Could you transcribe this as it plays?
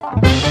Hello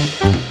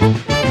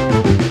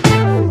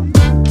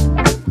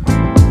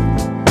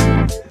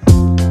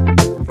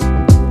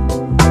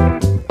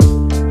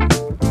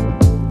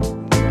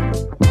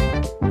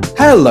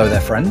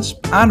there, friends,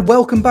 and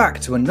welcome back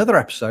to another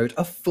episode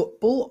of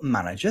Football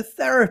Manager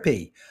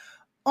Therapy.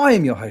 I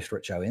am your host,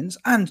 Rich Owens,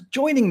 and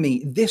joining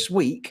me this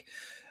week,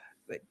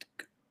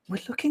 we're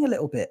looking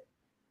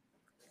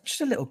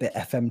just a little bit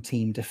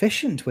FMTeam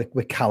deficient. We're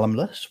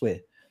Callumless, we're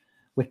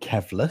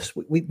Kevless.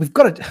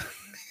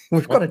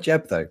 We've got a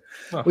Jeb though.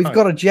 Oh, We've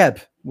got a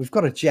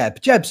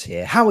Jeb. Jeb's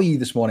here. How are you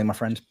this morning, my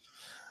friend?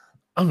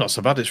 I'm not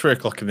so bad. It's 3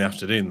 o'clock in the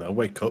afternoon, though.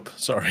 Wake up.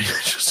 Sorry.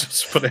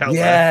 just put it out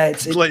there. Yeah,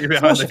 it's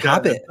force of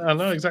habit. I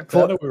know,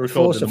 exactly. I know we're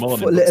recording in the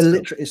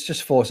morning. It's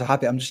just force of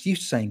habit. I'm just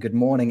used to saying good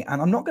morning,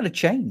 and I'm not going to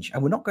change.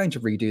 And we're not going to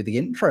redo the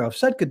intro. I've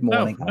said good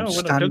morning. I'm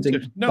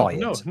standing by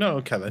it.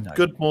 No, Kevin. No.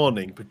 Good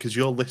morning, because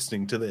you're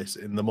listening to this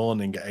in the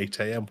morning at 8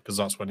 a.m. because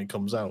that's when it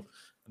comes out.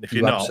 And if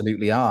you're not,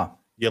 absolutely are.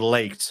 You're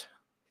late.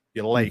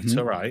 You're late. Mm-hmm.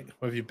 All right.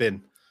 Where have you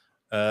been?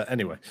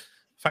 Anyway.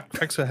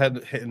 Thanks for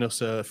hitting us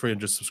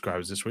 300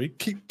 subscribers this week.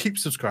 Keep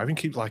subscribing,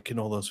 keep liking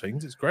all those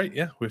things. It's great.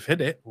 Yeah, we've hit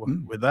it.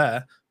 We're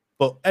there.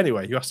 But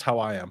anyway, you asked how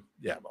I am.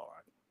 Yeah, I'm all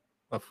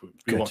right.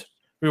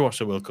 We watched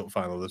the World Cup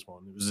final this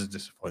morning. It was a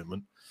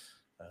disappointment.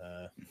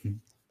 There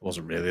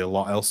wasn't really a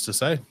lot else to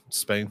say.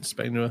 Spain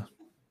were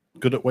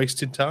good at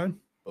wasting time.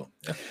 But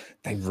yeah.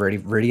 They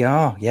really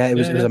are. Yeah, it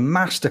was a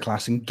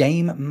masterclass in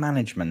game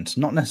management.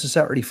 Not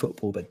necessarily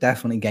football, but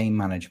definitely game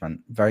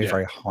management.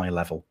 Very high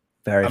level.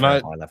 Very high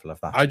level of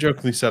that. I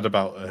jokingly said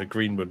about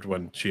Greenwood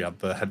when she had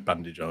the head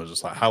bandage. I was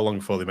just like, how long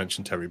before they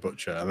mentioned Terry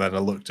Butcher? And then I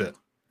looked at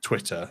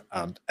Twitter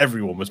and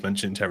everyone was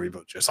mentioning Terry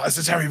Butcher. It's like, it's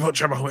a Terry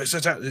Butcher moment.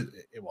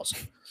 It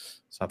wasn't.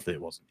 Sadly, it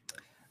wasn't.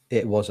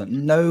 It wasn't.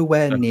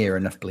 Nowhere near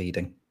enough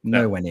bleeding.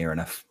 Nowhere near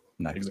enough.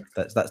 No,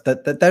 exactly.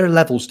 There are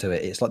levels to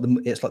it. It's like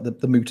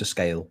the Mutter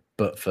scale,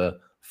 but for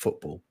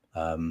football.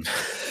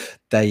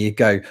 There you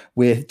go.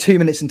 We're 2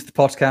 minutes into the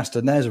podcast,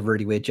 and there's a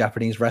really weird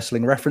Japanese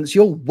wrestling reference.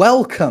 You're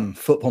welcome,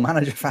 Football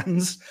Manager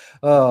fans.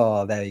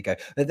 Oh, there you go.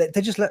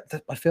 They just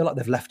I feel like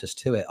they've left us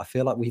to it. I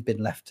feel like we've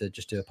been left to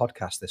just do a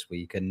podcast this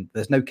week, and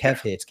there's no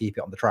Kev here to keep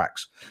it on the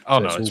tracks. Oh,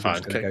 so no, it's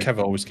fine. Kev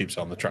always keeps it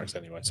on the tracks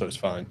anyway, so it's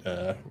fine.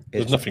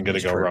 There's nothing going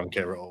to go wrong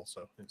here at all.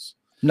 So it's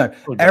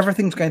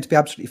everything's going to be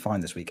absolutely fine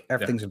this week.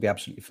 Everything's going to be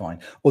absolutely fine.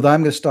 Although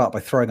I'm going to start by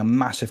throwing a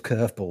massive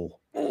curveball.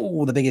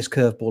 Oh, the biggest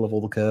curveball of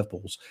all the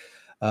curveballs.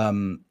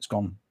 It's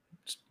gone.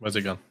 Where's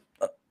it gone?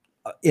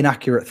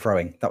 Inaccurate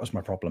throwing. That was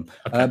my problem.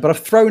 Okay. But I've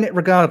thrown it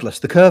regardless.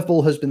 The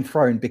curveball has been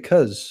thrown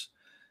because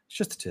it's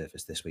just the two of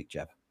us this week,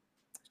 Jeb.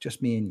 It's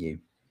just me and you.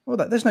 Well,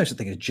 there's no such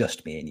thing as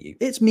just me and you.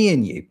 It's me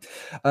and you.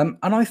 And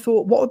I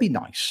thought, what would be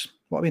nice?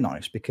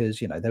 Because,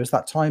 there was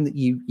that time that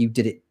you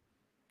did it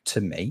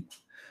to me,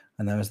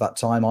 and there was that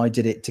time I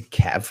did it to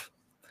Kev,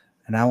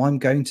 and now I'm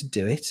going to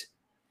do it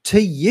to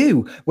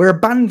you. We're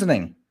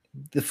abandoning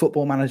the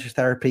Football Manager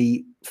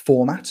Therapy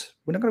format.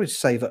 We're not going to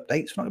save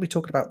updates. We're not going to be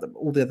talking about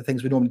all the other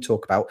things we normally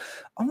talk about.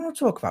 I want to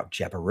talk about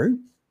Jebaroo.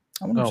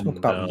 I want to talk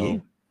about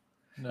you.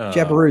 No.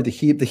 Jebaroo,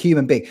 the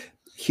human being.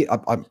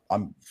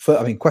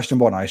 Question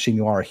one, I assume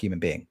you are a human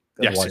being.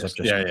 Yes.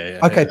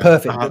 Okay,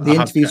 perfect. The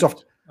interview's off.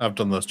 I've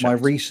done those checks. My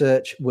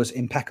research was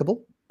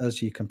impeccable,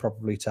 as you can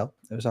probably tell.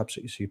 It was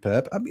absolutely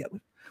superb. I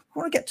want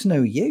to get to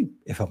know you,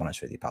 if I'm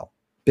honest with you, pal.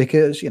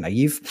 Because,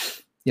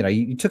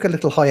 you took a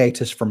little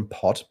hiatus from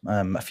pod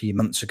a few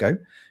months ago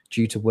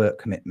due to work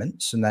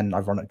commitments, and then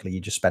ironically you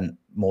just spent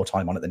more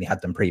time on it than you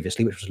had done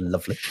previously, which was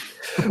lovely.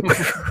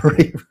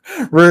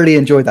 really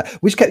enjoyed that.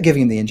 We just kept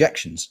giving him the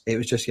injections. It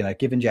was just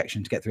give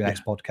injection to get through the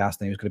next podcast,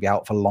 and he was going to be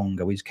out for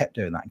longer. We just kept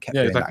doing that and kept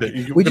doing exactly.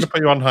 That. We're going to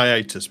put you on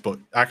hiatus, but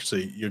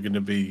actually you're going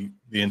to be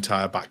the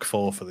entire back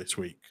four for this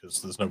week because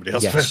there's nobody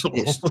else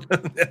available.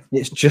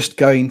 It's just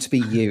going to be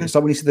you. It's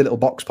like when you see the little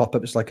box pop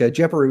up, it's like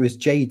Jebaroo is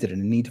jaded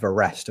and in need of a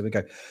rest, and we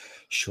go,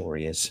 Sure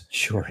he is.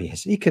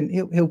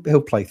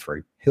 He'll play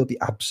through. He'll be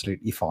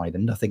absolutely fine,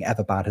 and nothing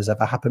ever bad has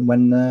ever happened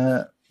when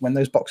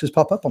those boxes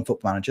pop up on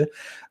Football Manager,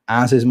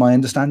 as is my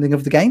understanding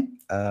of the game.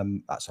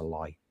 That's a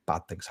lie.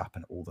 Bad things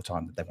happen all the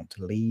time. That they want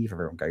to leave.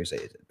 Everyone goes.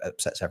 It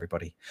upsets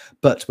everybody.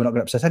 But we're not going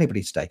to upset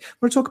anybody today.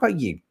 We're going to talk about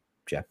you,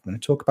 Jeff. We're going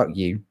to talk about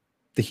you,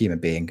 the human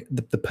being,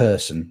 the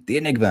person, the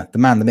enigma, the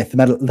man, the myth,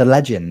 the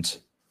legend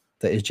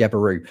that is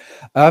Jebaroo.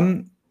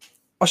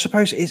 I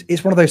suppose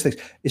it's one of those things.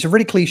 It's a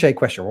really cliche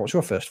question. What was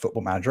your first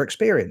Football Manager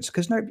experience?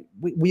 Because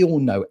we all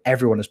know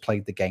everyone has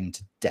played the game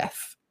to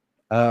death.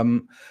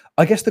 I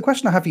guess the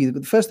question I have for you,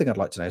 the first thing I'd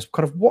like to know is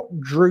kind of what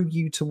drew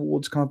you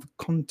towards kind of the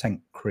content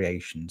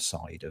creation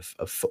side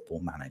of Football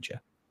Manager?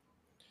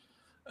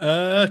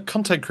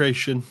 Content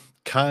creation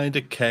kind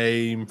of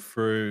came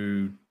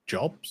through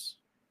jobs,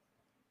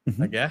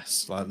 I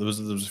guess. Like there was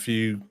a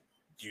few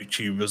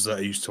YouTubers that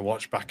I used to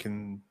watch back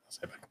in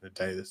the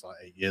day. This like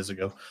 8 years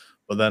ago.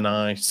 But then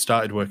I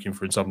started working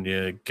for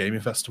Insomnia Gaming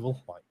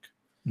Festival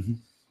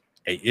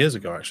 8 years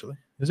ago, actually.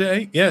 Is it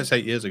 8? Yeah, it's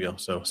 8 years ago.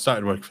 So I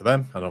started working for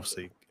them and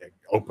obviously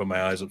opened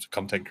my eyes up to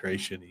content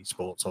creation,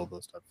 esports, all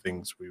those type of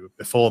things.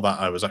 Before that,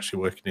 I was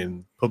actually working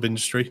in pub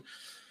industry,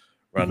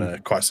 Ran a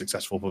quite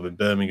successful pub in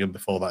Birmingham.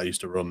 Before that, I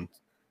used to run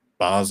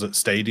bars at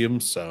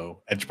stadiums.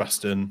 So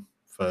Edgbaston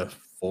for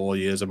 4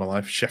 years of my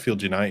life,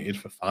 Sheffield United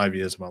for 5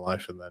 years of my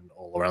life, and then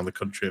all around the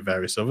country at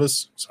various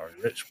others. Sorry,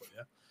 Rich, but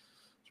yeah,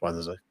 that's why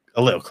there's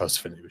a little close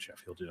affinity with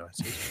Sheffield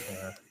United.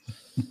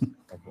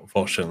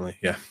 Unfortunately,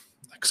 yeah,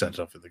 like I said, I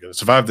don't think they're going to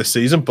survive this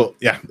season. But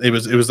yeah, it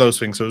was those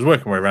things. So I was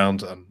working my way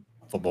around, and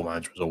Football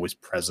Manager was always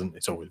present.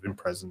 It's always been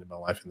present in my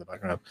life in the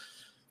background.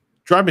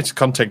 Drive me to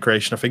content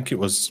creation. I think it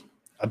was.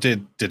 I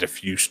did a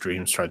few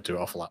streams, tried to do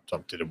it off a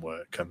laptop, didn't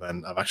work, and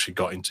then I've actually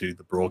got into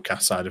the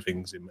broadcast side of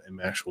things in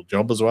my actual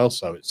job as well.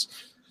 So it's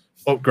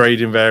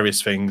upgrading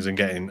various things and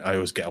I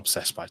always get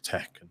obsessed by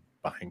tech and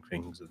buying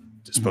things, and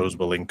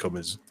disposable income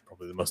is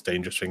probably the most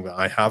dangerous thing that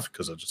I have,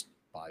 because I just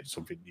buy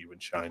something new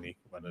and shiny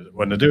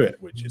when I do it,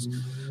 which is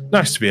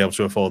nice to be able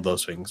to afford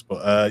those things.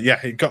 But yeah,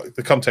 it got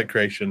the content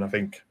creation, I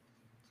think,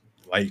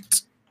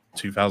 late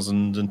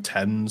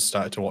 2010,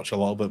 started to watch a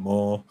little bit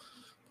more,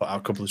 put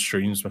out a couple of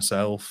streams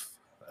myself.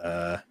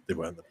 They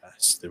weren't the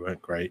best, they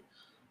weren't great,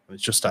 and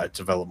it's just started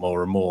to develop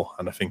more and more.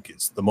 And I think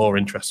it's the more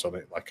interest on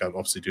it, like I'm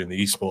obviously doing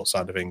the esports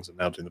side of things and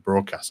now doing the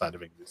broadcast side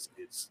of things,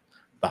 it's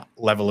that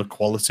level of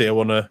quality I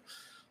want to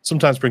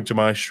sometimes bring to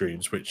my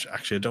streams, which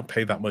actually I don't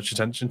pay that much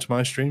attention to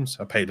my streams.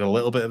 I paid a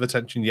little bit of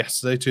attention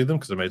yesterday to them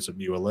because I made some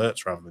new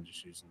alerts rather than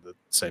just using the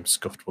same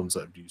scuffed ones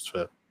that I've used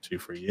for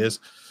 2-3 years.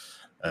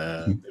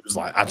 It was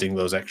like adding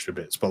those extra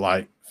bits. But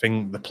like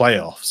the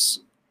playoffs,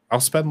 I'll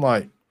spend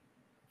like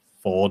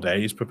 4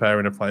 days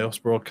preparing a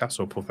playoffs broadcast,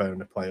 or preparing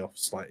a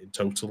playoffs like in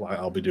total. Like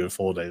I'll be doing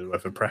 4 days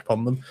worth of prep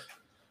on them,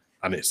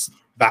 and it's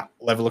that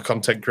level of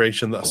content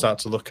creation that I start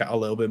to look at a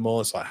little bit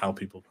more. It's like how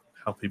people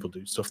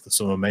do stuff. There's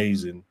some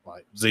amazing,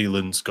 like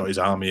Zealand's got his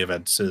army of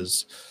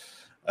editors,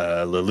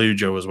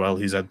 Lelujo as well.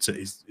 His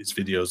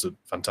videos are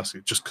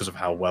fantastic just because of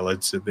how well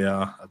edited they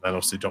are, and then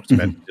obviously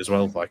documented as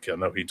well. Like I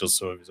know he does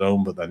some of his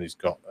own, but then he's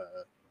got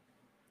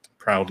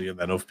Proudy and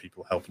then other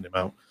people helping him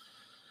out.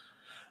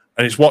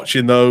 And it's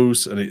watching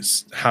those, and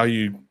it's how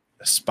you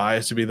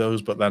aspire to be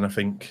those. But then I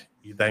think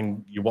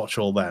you watch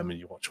all them, and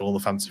you watch all the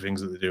fancy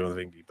things that they do on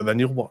the thingy. But then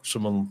you'll watch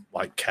someone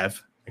like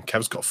Kev, and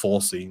Kev's got 4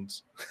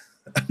 scenes.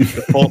 He's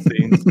got 4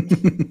 scenes.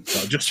 He's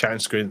got a just chatting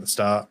screen at the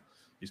start.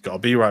 He's got a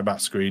be right back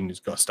screen. He's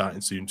got a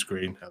starting soon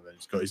screen, and then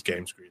he's got his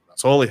game screen.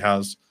 That's all he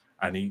has.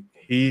 And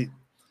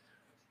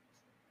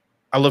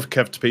I love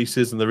Kev to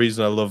pieces, and the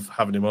reason I love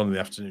having him on in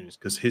the afternoon is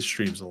because his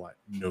streams are like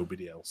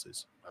nobody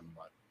else's.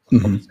 I'm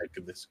probably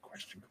taking this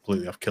question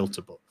completely off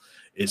kilter, but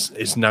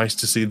it's nice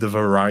to see the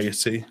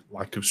variety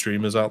like of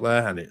streamers out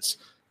there, and it's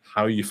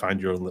how you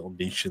find your own little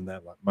niche in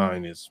there. Like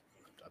mine is,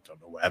 I don't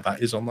know where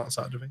that is on that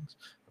side of things.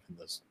 I think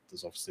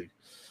there's obviously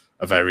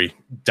a very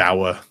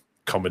dour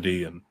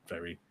comedy and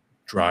very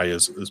dry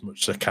as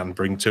much as I can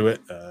bring to it.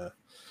 I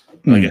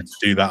get to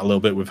do that a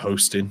little bit with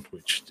hosting,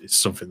 which is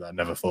something that I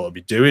never thought I'd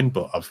be doing,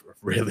 but I've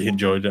really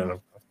enjoyed it, and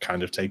I've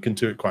kind of taken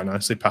to it quite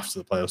nicely. Path to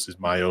the Playoffs is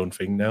my own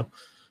thing now,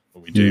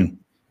 and we do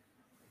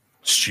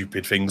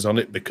stupid things on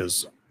it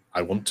because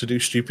I want to do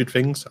stupid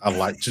things. I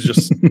like to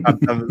just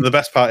and the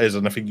best part is,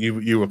 and I think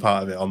you were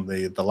part of it on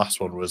the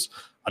last one, was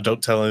I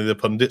don't tell any of the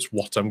pundits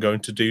what I'm going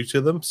to do to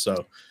them,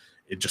 so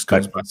it just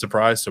comes by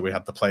surprise. So we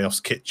had the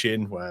playoffs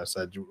kitchen where I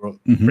said,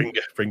 bring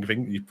a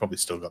thing. You've probably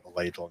still got the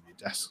ladle on your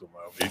desk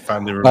somewhere. You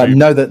finally removed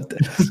no, that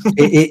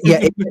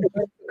it took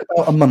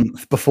about a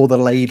month before the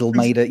ladle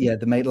made it. Yeah,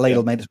 the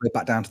ladle made its way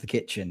back down to the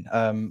kitchen,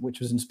 which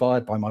was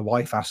inspired by my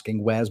wife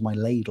asking, "Where's my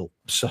ladle?"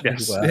 So,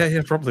 yes,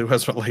 probably.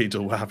 Where's my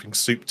ladle? We're having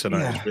soup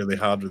tonight. It's really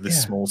hard with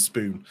this small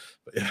spoon.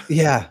 But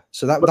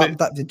So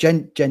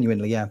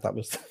genuinely, that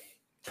was.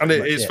 And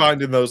it's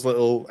finding those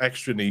little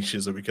extra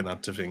niches that we can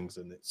add to things,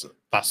 and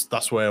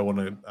that's where I want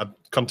to add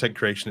content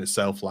creation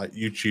itself. Like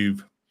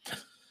YouTube, I'll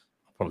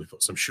probably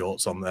put some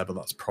shorts on there, but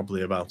that's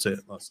probably about it.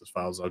 That's as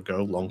far as I'll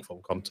go. Long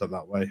form content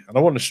that way, and I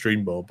want to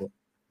stream more, but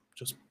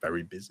just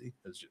very busy,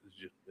 as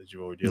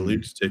you already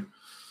alluded to.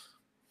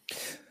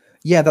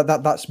 Yeah,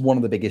 that's one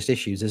of the biggest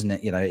issues, isn't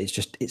it? You know,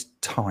 it's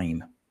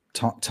time.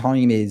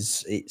 Time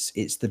is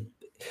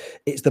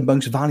it's the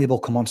most valuable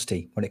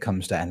commodity when it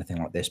comes to anything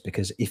like this,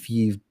 because if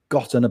you've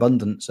got an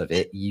abundance of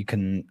it, you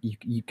can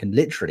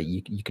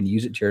literally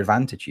use it to your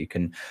advantage. You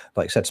can,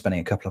 like I said, spending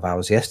a couple of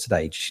hours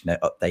yesterday just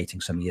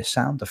updating some of your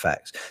sound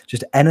effects,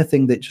 just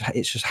anything that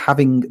it's just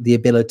having the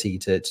ability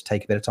to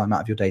take a bit of time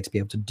out of your day to be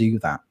able to do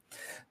that.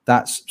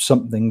 That's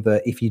something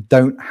that if you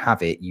don't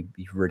have it, you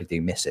really do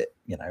miss it.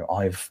 You know,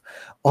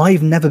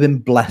 I've never been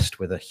blessed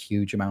with a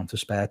huge amount of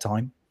spare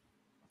time.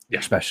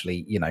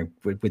 Especially, you know,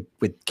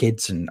 with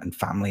kids and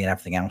family and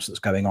everything else that's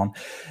going on.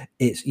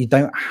 You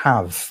don't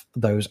have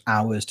those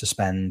hours to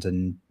spend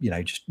and, you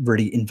know, just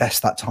really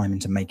invest that time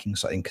into making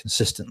something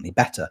consistently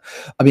better.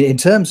 I mean, in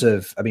terms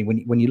of,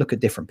 when you look at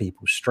different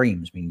people's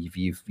streams, I mean,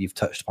 you've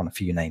touched upon a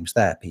few names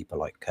there. People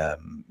like,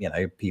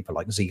 people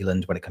like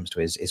Zealand when it comes to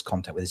his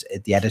content with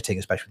the editing,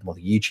 especially with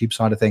the YouTube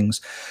side of things.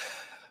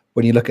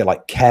 When you look at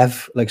like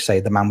Kev, like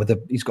say the man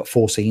he's got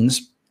 4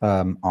 scenes.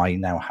 I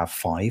now have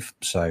 5,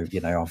 so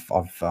you know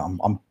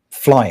I'm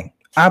flying.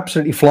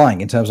 absolutely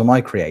flying in terms of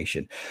my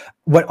creation.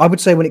 What I would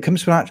say when it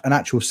comes to an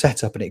actual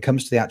setup and it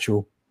comes to the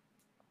actual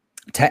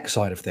tech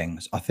side of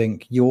things, I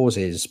think yours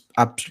is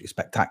absolutely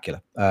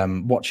spectacular.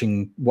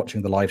 Watching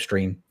the live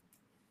stream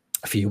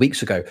a few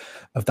weeks ago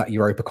of that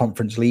Europa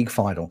Conference League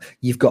final,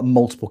 you've got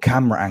multiple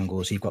camera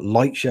angles, you've got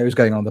light shows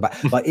going on in the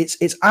back. Like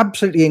it's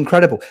absolutely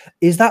incredible.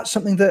 Is that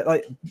something that,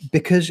 like,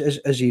 because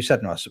as you said,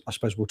 and I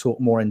suppose we'll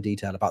talk more in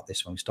detail about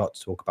this when we start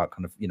to talk about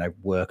kind of, you know,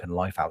 work and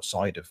life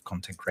outside of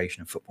content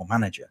creation and Football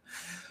Manager.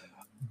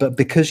 But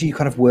because you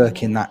kind of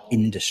work in that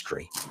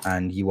industry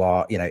and you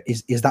are, you know,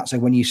 is that so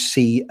when you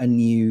see a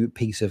new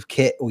piece of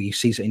kit or you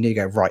see something new, you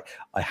go, right,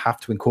 I have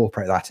to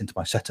incorporate that into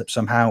my setup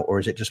somehow? Or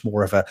is it just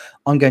more of a,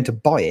 I'm going to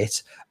buy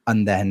it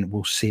and then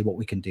we'll see what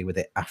we can do with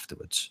it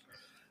afterwards?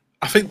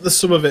 I think there's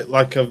some of it,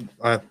 like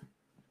the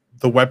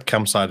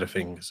webcam side of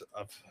things.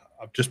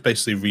 I've just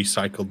basically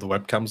recycled the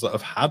webcams that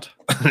I've had.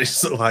 And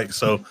it's like,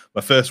 so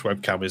my first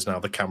webcam is now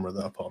the camera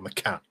that I put on the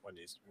cat when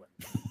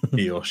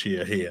he or she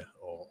are here.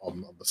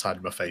 On the side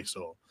of my face,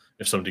 or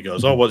if somebody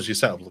goes, "Oh, what does your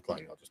setup look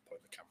like?" I'll just point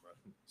the camera.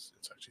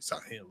 It's actually sat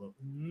here. Look,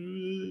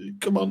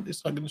 come on,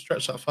 it's not going to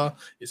stretch that far.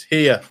 It's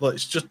here. Look,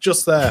 it's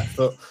just there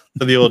for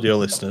the audio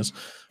listeners.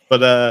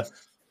 But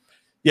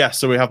yeah,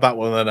 so we have that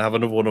one, and then I have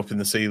another one up in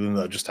the ceiling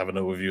that I just have an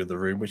overview of the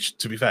room. Which,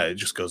 to be fair, it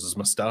just goes as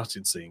my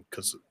starting scene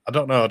because I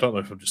don't know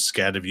if I'm just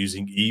scared of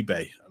using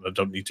eBay and I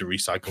don't need to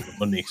recycle the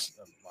money.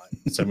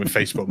 Like, same with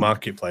Facebook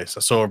Marketplace. I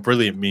saw a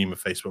brilliant meme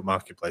of Facebook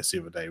Marketplace the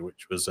other day,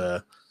 which was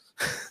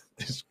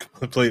it's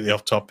completely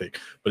off topic,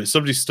 but it's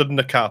somebody stood in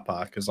a car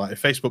park. It's like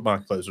if Facebook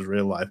Marketplace was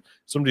real life,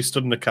 somebody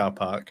stood in a car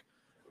park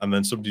and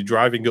then somebody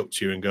driving up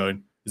to you and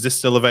going, "Is this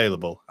still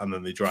available?" And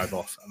then they drive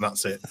off, and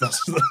that's it. And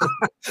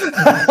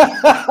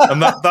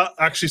that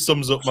actually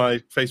sums up my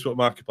Facebook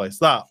Marketplace.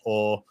 That,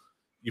 or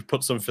you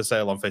put something for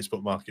sale on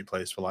Facebook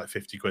Marketplace for like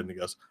 50 quid and it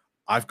goes,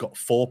 "I've got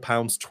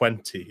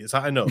 £4.20. Is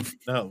that enough?"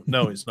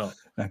 No, it's not.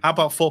 How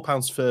about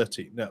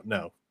 £4.30?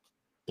 No,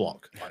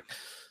 block. Like,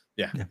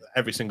 yeah,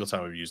 every single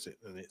time I've used it,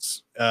 and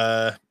it's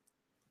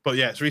but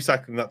yeah, it's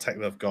recycling that tech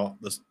that I've got.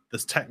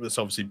 There's tech that's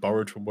obviously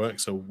borrowed from work,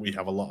 so we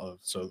have a lot of.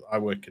 So I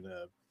work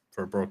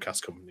for a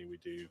broadcast company.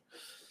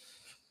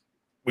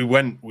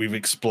 We've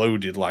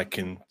exploded like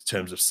in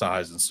terms of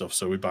size and stuff.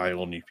 So we buy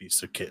all new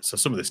pieces of kit. So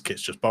some of this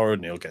kit's just borrowed,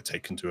 and it'll get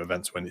taken to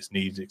events when it's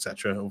needed,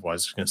 etc.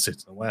 Otherwise, it's going to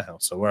sit in the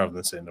warehouse. So rather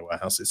than sit in the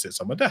warehouse, it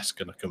sits on my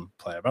desk, and I can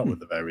play about with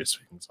the various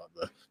things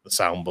like the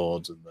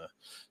soundboards and the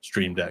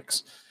stream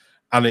decks,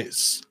 and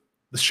it's.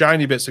 The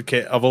shiny bits of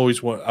kit, I've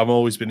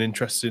always been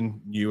interested in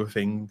newer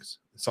things.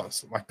 It's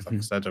like I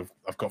said,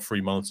 I've got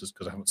 3 monitors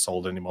because I haven't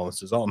sold any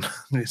monitors on.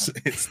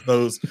 it's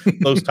those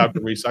type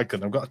of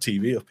recycling. I've got a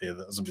TV up here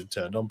that hasn't been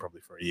turned on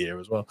probably for a year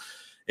as well.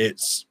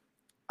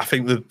 I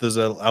think that there's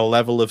a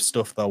level of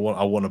stuff that I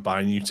want to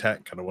buy new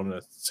tech and I want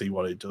to see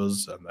what it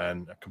does, and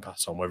then I can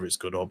pass on whether it's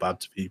good or bad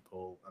to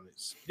people. And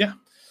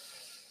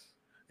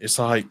it's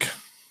like,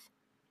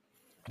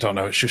 I don't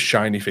know, it's just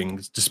shiny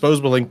things.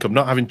 Disposable income,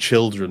 not having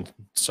children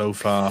so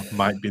far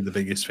might be the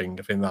biggest thing.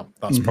 I think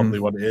that's probably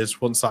what it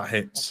is. Once that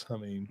hits, I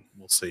mean,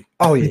 we'll see.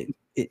 Oh yeah,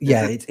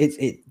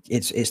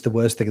 it's the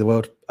worst thing in the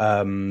world.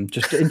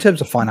 Just in terms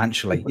of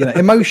financially, you know,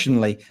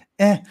 emotionally,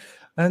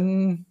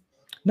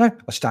 no,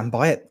 I stand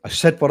by it. I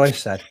said what I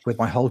said with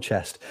my whole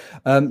chest.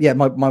 Yeah,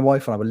 my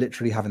wife and I were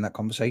literally having that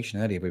conversation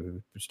earlier.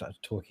 We started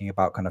talking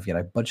about kind of, you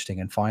know,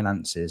 budgeting and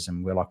finances,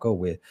 and we're like, oh,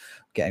 we're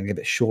getting a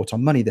bit short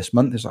on money this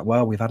month. It's like,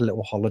 well, we've had a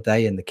little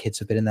holiday and the kids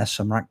have been in their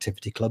summer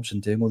activity clubs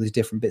and doing all these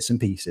different bits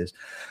and pieces.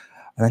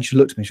 And then she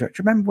looked at me and she went,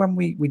 "Do you remember when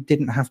we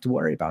didn't have to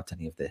worry about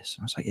any of this?"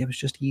 I was like, it was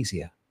just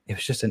easier. It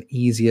was just an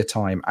easier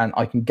time. And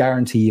I can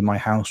guarantee you my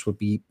house would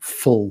be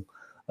full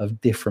of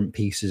different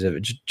pieces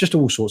of just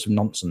all sorts of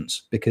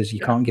nonsense, because you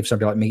can't give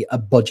somebody like me a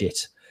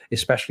budget,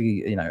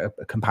 especially, you know,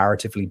 a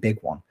comparatively big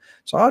one.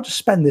 So I'll just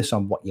spend this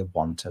on what you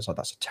want. I was like,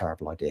 that's a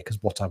terrible idea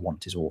because what I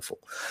want is awful.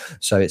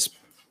 So it's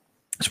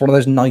one of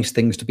those nice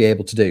things to be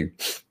able to do.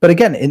 But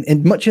again,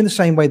 in much in the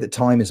same way that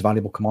time is a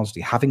valuable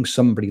commodity, having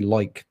somebody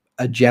like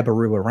a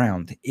Jebaroo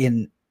around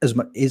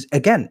is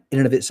again in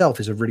and of itself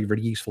is a really,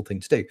 really useful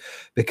thing to do,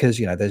 because,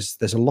 you know, there's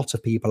a lot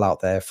of people out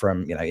there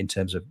from, you know, in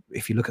terms of,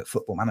 if you look at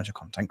Football Manager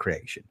content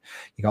creation,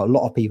 you got a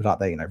lot of people out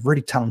there, you know,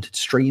 really talented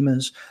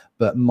streamers,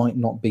 but might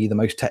not be the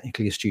most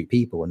technically astute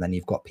people. And then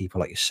you've got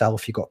people like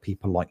yourself, you've got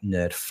people like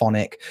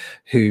Nerdphonic,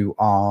 who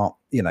are,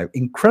 you know,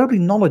 incredibly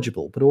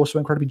knowledgeable, but also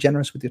incredibly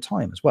generous with your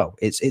time as well.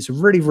 It's a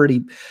really,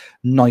 really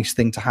nice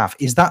thing to have.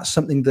 Is that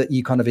something that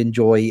you kind of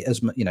enjoy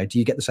as much? You know, do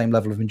you get the same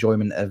level of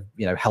enjoyment of,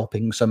 you know,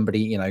 helping somebody,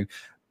 you know,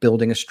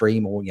 building a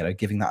stream, or, you know,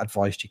 giving that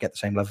advice? Do you get the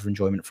same level of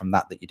enjoyment from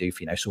that you do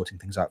for, you know, sorting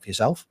things out for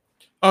yourself?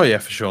 Oh yeah,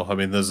 for sure. I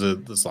mean, there's a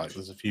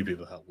few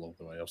people that helped along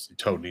the way. Obviously,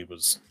 Tony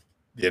was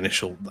the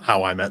initial.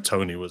 How I met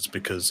Tony was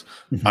because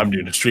I'm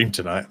doing a stream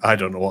tonight. I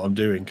don't know what I'm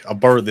doing. I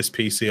borrowed this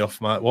PC off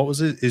my, what was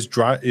it?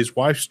 His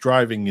wife's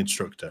driving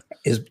instructor.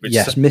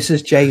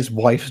 Mrs. J's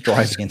wife's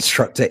driving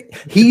instructor.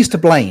 He's to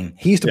blame.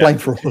 He's to blame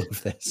for all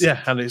of this. Yeah,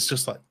 and it's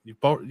just like you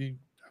borrowed.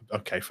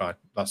 Okay, fine,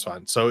 that's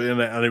fine. So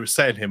and it was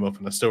setting him up,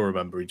 and I still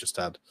remember he just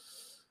had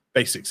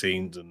basic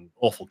scenes and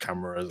awful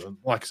cameras. And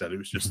like I said, it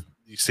was just,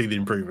 you see the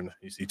improvement.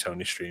 You see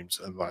Tony streams,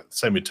 and like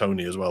same with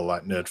Tony as well,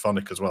 like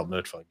Nerdphonic as well.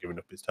 Nerdphonic giving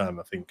up his time.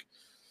 I think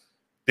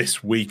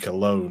this week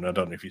alone, I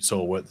don't know if you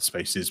saw, Work the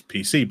Space's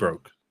PC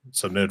broke.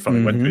 So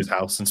Nerdphonic went to his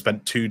house and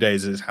spent 2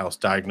 days at his house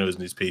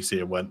diagnosing his PC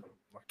and went,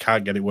 I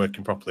can't get it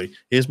working properly.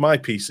 Here's my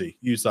PC.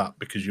 Use that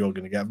because you're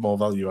going to get more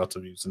value out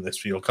of using this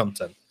for your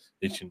content.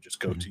 You can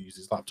just go to use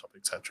his laptop,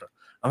 etc.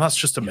 And that's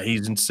just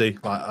amazing to see.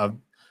 Like,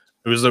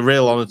 it was a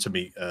real honor to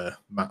meet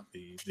Matt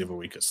the other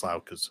week at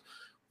Slough, because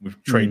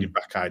we've traded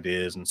back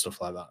ideas and stuff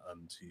like that.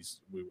 And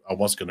I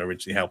was going to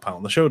originally help out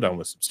on the showdown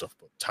with some stuff,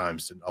 but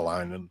times didn't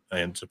align, and I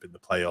ended up in the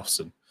playoffs,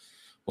 and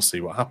we'll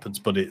see what happens.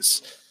 But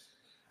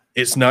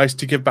it's nice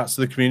to give back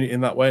to the community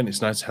in that way, and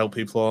it's nice to help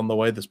people along the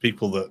way. There's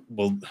people that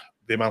will,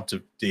 the amount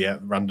of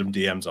random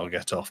DMs I'll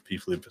get off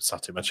people who've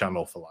sat in my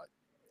channel for like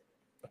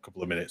a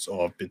couple of minutes,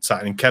 or I've been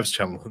sat in Kev's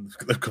channel and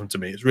they've come to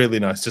me. It's really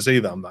nice to see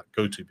that I'm that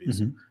go-to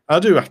piece. I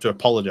do have to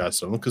apologize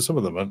to them, because some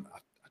of them I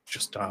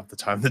just don't have the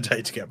time of the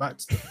day to get back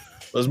to them.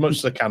 But as much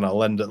as I can, I'll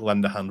lend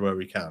a hand where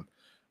we can.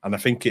 And I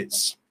think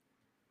it's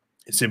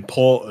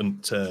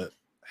important to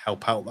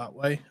help out that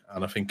way.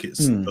 And I think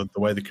it's the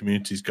way the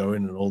community's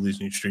going, and all these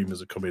new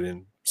streamers are coming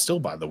in still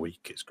by the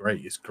week. It's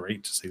great. It's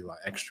great to see like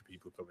extra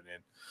people coming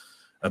in,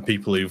 and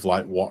people who've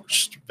like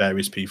watched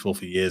various people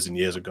for years and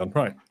years have gone,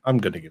 right, I'm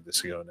going to give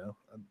this a go now.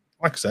 And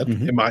like I said,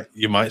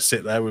 you might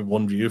sit there with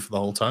one view for the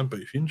whole time, but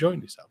if you're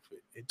enjoying yourself,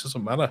 it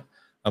doesn't matter.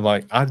 And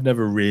like, I've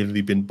never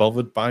really been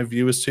bothered by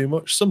viewers too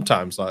much.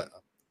 Sometimes, like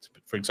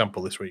for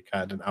example, this week I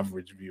had an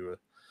average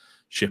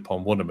viewership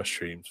on one of my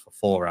streams for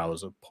 4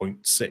 hours of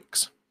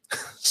 0.6.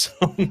 So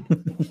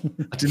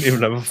I didn't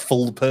even have a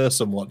full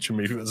person watching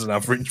me as an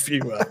average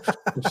viewer.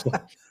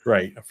 Like,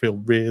 great. I feel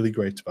really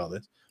great about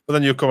this. But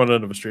then you'll come on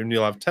another stream and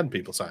you'll have 10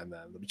 people sat in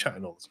there and they'll be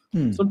chatting all the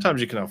time.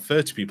 Sometimes you can have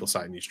 30 people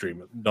sat in your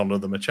stream and none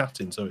of them are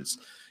chatting. So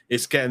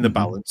it's getting the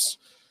balance.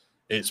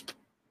 It's,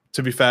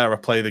 to be fair, I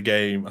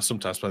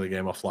sometimes play the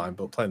game offline,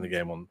 but playing the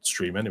game on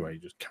stream anyway, you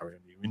just carry on,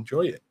 you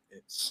enjoy it.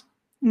 It's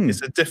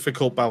a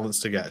difficult balance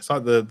to get. It's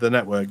like the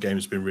network game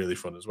has been really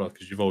fun as well,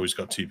 because you've always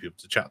got 2 people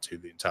to chat to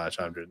the entire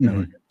time during the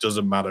network game. It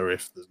doesn't matter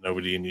if there's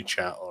nobody in your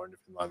chat or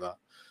anything like that.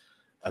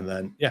 And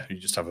then, yeah, you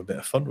just have a bit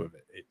of fun with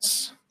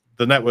it.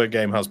 The network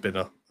game has been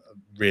a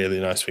really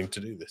nice thing to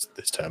do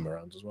this term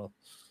around as well.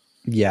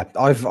 Yeah,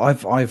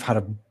 I've had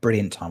a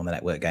brilliant time on the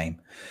network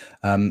game,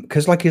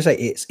 because like you say,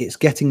 it's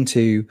getting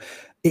to,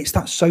 it's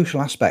that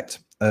social aspect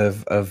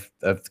of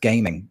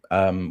gaming,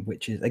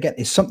 which is, again,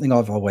 is something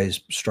I've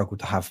always struggled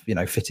to have,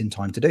 fit in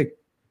time to do.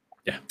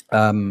 Yeah.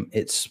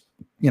 It's,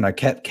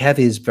 Kev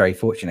is very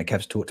fortunate.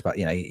 Kev's talked about,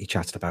 he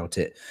chatted about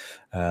it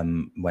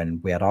when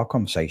we had our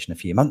conversation a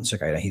few months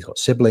ago. He's got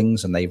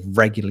siblings and they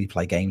regularly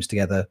play games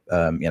together,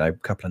 a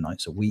couple of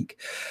nights a week.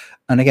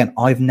 And again,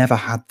 I've never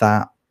had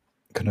that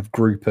kind of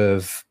group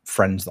of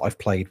friends that I've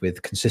played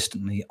with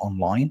consistently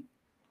online.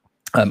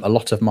 A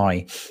lot of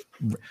my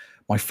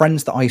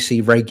friends that I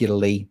see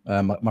regularly,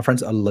 my friends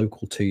that are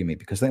local to me,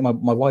 because I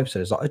think my wife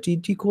says, like, do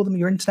you call them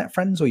your internet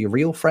friends or your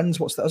real friends?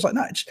 What's that? I was like,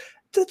 no,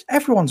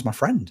 everyone's my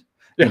friend.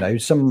 Yeah.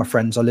 Some of my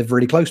friends I live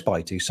really close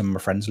by to, some of my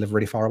friends live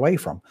really far away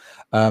from.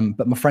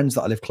 But my friends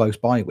that I live close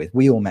by with,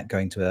 we all met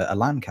going to a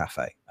LAN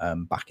cafe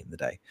back in the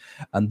day.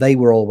 And they've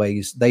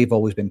always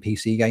been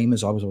PC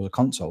gamers. I was always a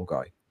console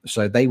guy.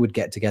 So they would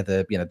get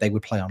together, they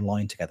would play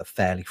online together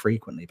fairly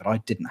frequently, but I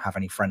didn't have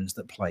any friends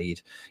that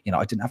played,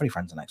 I didn't have any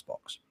friends on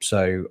Xbox.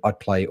 So I'd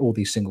play all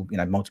these single,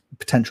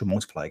 potential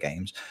multiplayer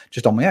games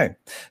just on my own.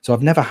 So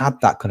I've never had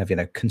that kind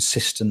of,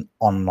 consistent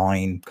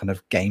online kind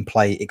of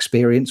gameplay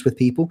experience with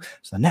people.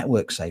 So the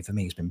network save for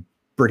me has been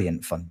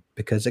brilliant fun,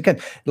 because again,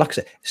 like I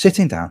said,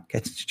 sitting down,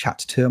 getting to chat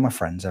to 2 of my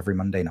friends every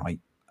Monday night,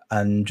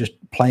 and just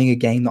playing a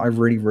game that I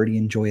really, really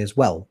enjoy as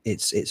well.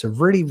 It's a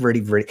really, really,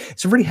 really,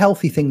 it's a really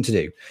healthy thing to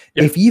do.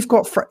 Yeah. If you've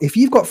got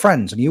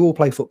friends and you all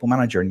play Football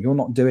Manager and you're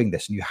not doing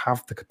this and you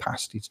have the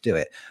capacity to do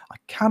it, I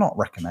cannot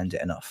recommend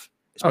it enough.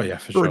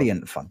 It's for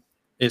brilliant fun.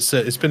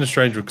 It's been a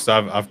strange one, because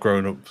I've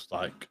grown up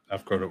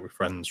with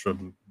friends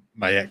from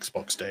my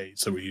Xbox days.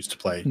 So we used to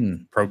play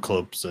pro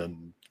clubs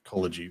and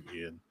Call of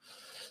Duty, and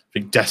I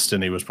think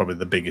Destiny was probably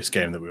the biggest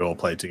game that we all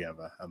played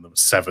together, and there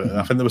was 7.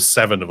 I think there was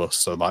 7 of us,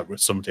 so like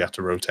somebody had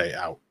to rotate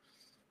out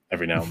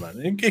every now and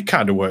then. It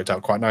kind of worked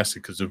out quite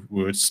nicely, because if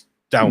we were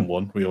down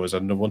one, we always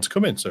had another one to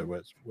come in, so it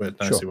worked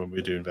nicely when we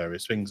were doing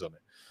various things on it.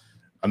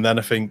 And then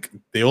I think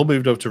they all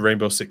moved over to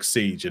Rainbow Six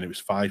Siege, and it was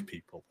 5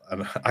 people,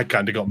 and I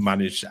kind of got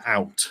managed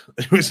out.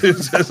 It was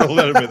a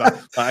little bit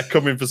that I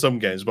come in for some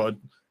games, but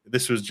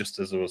this was just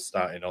as I was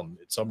starting on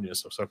Insomnia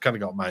stuff, so I kind of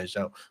got managed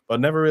out. But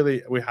never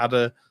really.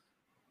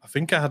 I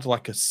think I had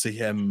like a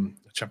CM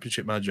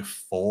Championship Manager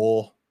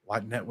 4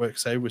 like network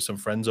save with some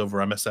friends over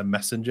MSN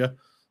Messenger.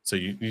 So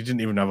you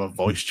didn't even have a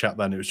voice chat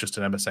then. It was just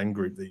an MSN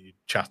group that you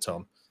chat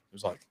on. It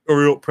was like,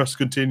 hurry up, press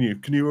continue.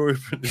 Can you hurry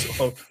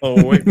up?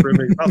 Oh, wait for a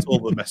minute. That's all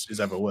the messages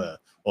ever were.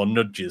 Or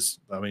nudges.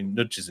 I mean,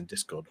 nudges in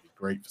Discord would be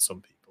great for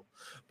some people.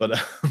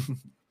 But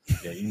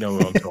yeah, you know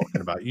who I'm talking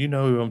about. You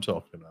know who I'm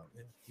talking about.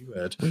 You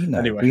heard. We know.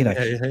 Anyway, we know.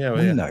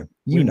 We know.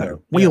 You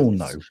know. We all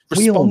know.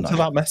 We all Respond know. to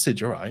that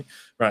message, all right?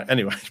 Right.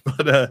 Anyway,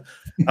 but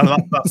and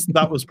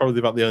that was probably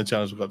about the only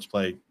chance we got to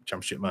play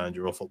Championship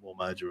Manager or Football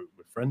Manager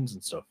with friends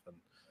and stuff. And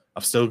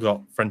I've still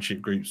got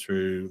friendship groups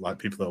through like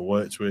people that I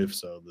worked with.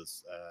 So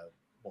there's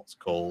what's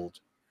called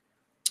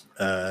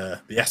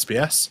the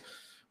SBS,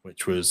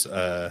 which was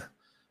I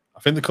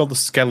think they're called the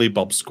Skelly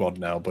Bob Squad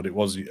now, but it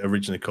was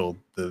originally called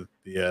the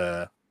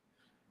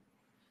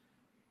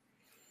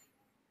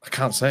I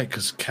can't say it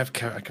because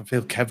Kev, I can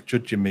feel Kev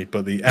judging me,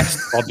 but the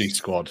S Body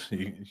Squad,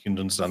 you can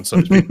understand. So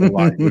it's people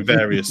like with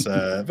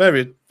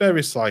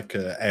various like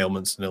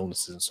ailments and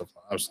illnesses and stuff.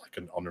 I was like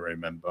an honorary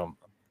member. I'm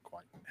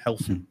quite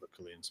healthy,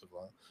 luckily, and stuff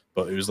like that.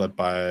 But it was led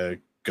by a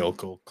girl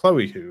called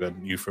Chloe, who I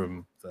knew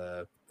from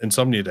the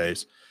Insomnia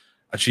days.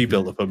 And she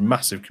built up a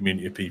massive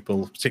community of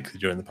people, particularly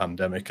during the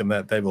pandemic, and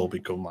they've all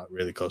become like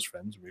really close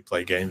friends. We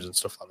play games and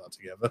stuff like that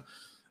together.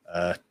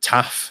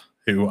 Taff,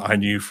 who I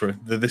knew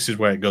this is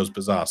where it goes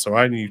bizarre. So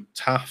I knew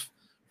Taff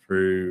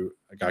through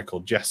a guy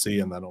called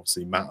Jesse, and then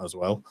obviously Matt as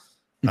well.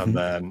 And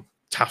then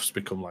Taff's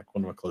become like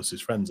one of my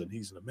closest friends, and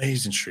he's an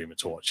amazing streamer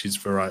to watch. He's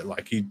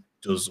he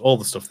does all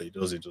the stuff that he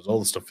does. He does all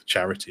the stuff for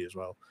charity as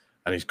well,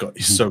 and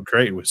he's so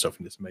creative with stuff,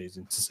 and it's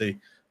amazing to see.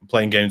 I'm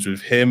playing games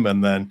with him,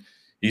 and then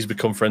he's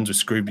become friends with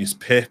Scroobius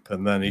Pip,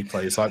 and then he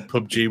plays like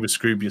PUBG with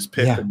Scroobius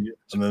Pip, and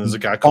then there's a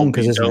guy called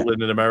B.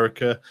 Dolan in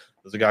America.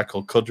 There's a guy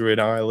called Cudder in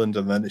Ireland,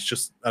 and then it's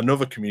just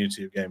another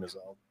community of gamers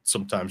I'll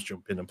sometimes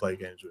jump in and play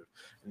games with.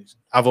 And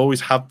I've always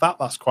had that.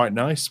 That's quite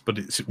nice, but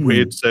it's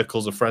weird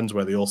circles of friends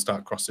where they all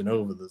start crossing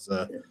over. There's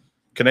a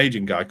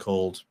Canadian guy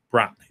called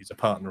Brat. He's a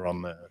partner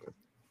on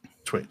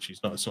Twitch.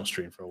 It's not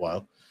streamed for a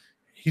while.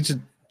 He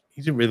didn't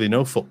really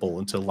know football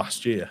until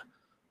last year,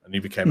 and he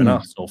became an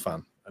Arsenal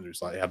fan. And he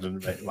was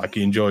like,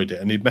 he enjoyed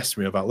it, and he'd messed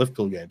me about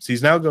Liverpool games.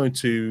 He's now going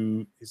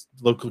to his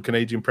local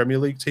Canadian Premier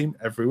League team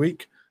every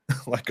week,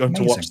 like going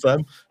to watch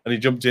them. And he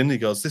jumped in. He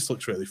goes, "This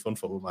looks really fun,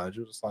 Football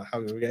Manager." Just like, how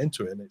do we get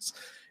into it? And it's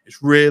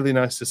really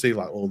nice to see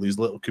like all these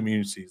little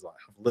communities like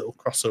have little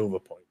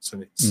crossover points,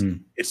 and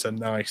it's a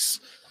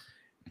nice.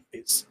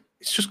 It's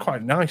just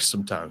quite nice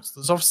sometimes.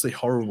 There's obviously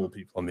horrible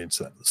people on the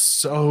internet. There's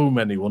so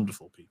many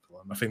wonderful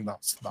people, and I think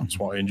that's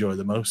what I enjoy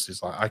the most.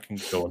 Is like I can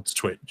go onto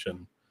Twitch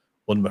and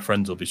one of my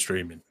friends will be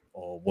streaming,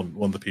 or one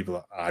of the people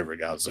that I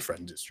regard as a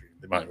friend is streaming.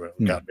 They might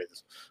regard me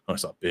as, oh,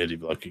 it's that beardy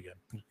bloke again.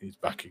 He's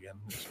back again.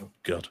 Oh,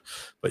 God.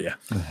 But yeah.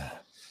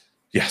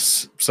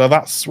 Yes. So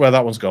that's where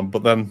that one's gone.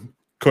 But then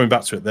coming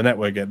back to it, the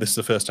network game, this is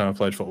the first time I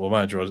played Football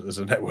Manager as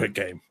a network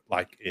game,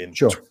 like in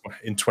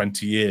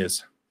 20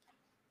 years.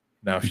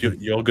 Now, if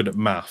you're good at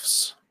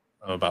maths,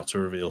 I'm about to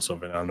reveal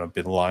something, and I've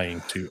been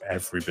lying to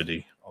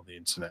everybody on the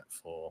internet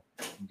for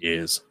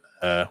years.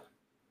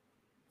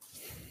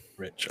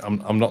 Rich,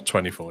 I'm not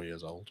 24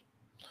 years old.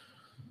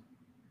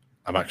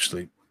 I'm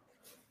actually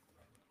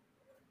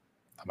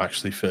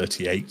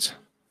 38.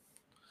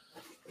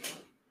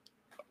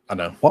 I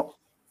know. What?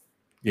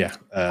 Yeah.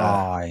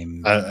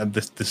 And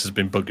this has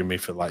been bugging me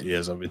for like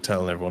years. I've been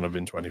telling everyone I've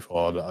been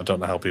 24. I don't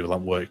know how people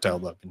have worked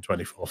out that I've been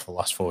 24 for the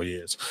last 4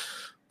 years.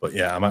 But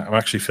yeah, I'm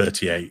actually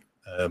 38.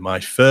 My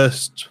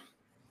first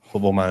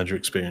Football Manager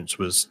experience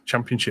was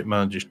Championship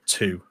Manager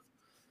 2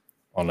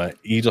 on an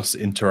Eidos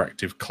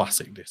Interactive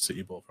Classic disc that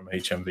you bought from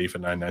HMV for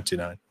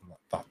 $9.99.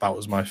 That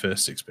was my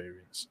first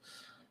experience.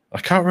 I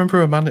can't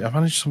remember I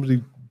managed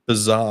somebody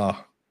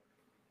bizarre.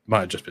 Might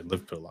have just been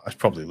Liverpool. It's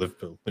probably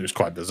Liverpool. It was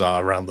quite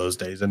bizarre around those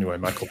days anyway.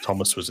 Michael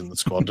Thomas was in the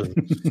squad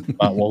and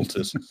Matt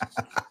Walters.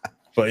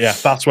 But yeah,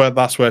 that's where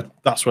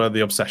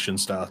the obsession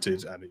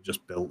started, and it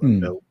just built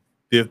and built.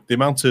 The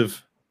amount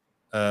of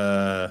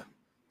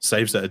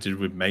saves that I did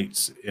with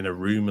mates in a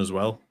room as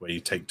well, where you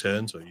take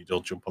turns or you'd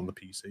all jump on the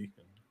PC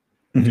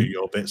and do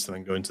your bits and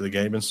then go into the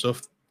game and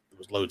stuff. There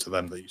was loads of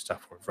them that used to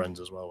have with friends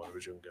as well when I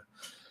was younger.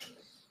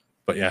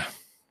 But yeah,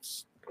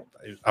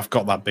 I've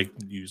got that big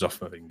news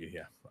off my finger.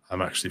 Yeah,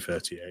 I'm actually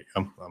 38.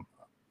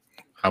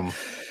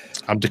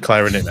 I'm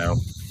declaring it now.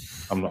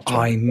 I'm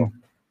not.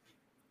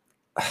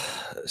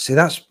 See,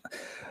 that's.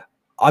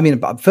 I mean,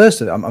 but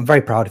first, I'm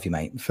very proud of you,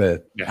 mate,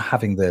 for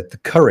having the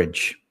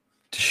courage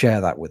to share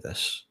that with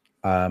us.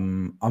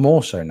 I'm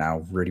also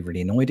now really,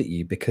 really annoyed at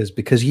you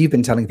because you've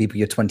been telling people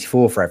you're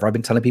 24 forever. I've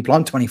been telling people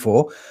I'm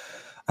 24,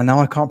 and now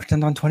I can't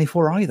pretend I'm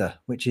 24 either,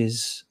 which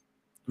is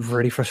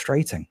really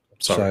frustrating.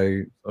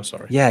 Sorry. So,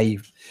 sorry. Yeah,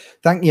 you've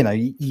done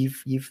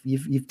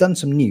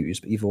some news,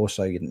 but you've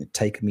also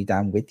taken me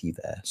down with you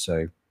there.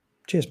 So,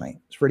 cheers, mate.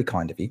 It's really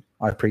kind of you.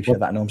 I appreciate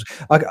that enormously.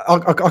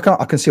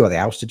 I can see why they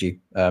ousted you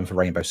for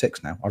Rainbow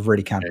Six now. I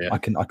really can. Yeah.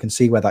 I can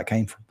see where that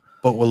came from.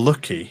 But we're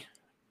lucky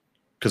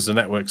because the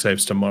network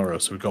saves tomorrow,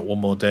 so we've got one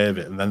more day of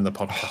it, and then the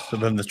podcast,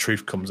 and then the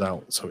truth comes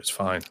out, so it's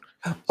fine.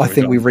 So I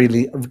think we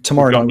really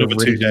tomorrow night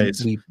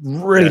we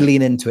really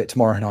lean into it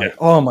tomorrow night. Yeah.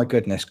 Oh my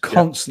goodness,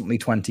 constantly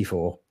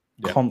 24.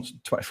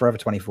 Forever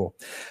 24.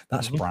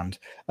 That's a brand.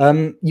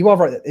 You are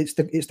right. It's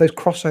those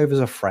crossovers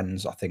of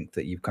friends, I think,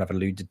 that you've kind of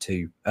alluded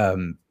to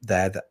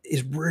there, that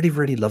is really,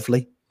 really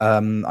lovely. I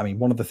mean,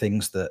 one of the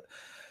things that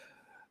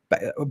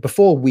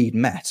before we'd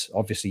met,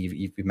 obviously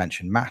you've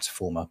mentioned Matt,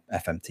 former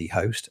FMT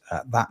host,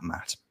 that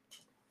Matt.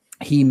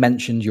 He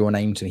mentioned your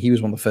name to me. He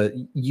was one of the first.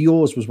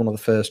 Yours was one of the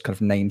first kind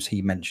of names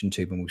he mentioned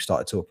to when we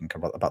started talking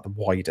kind of about the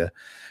wider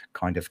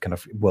kind of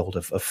world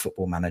of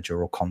Football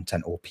Manager or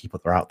content or people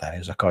that are out there. He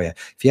was like, oh yeah,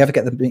 if you ever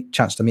get the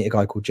chance to meet a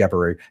guy called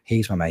Jebaroo,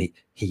 he's my mate.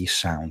 He's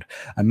sound.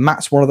 And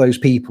Matt's one of those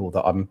people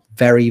that I'm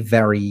very,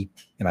 very,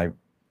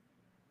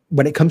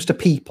 when it comes to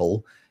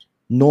people,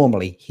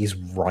 normally he's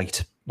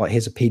right. Like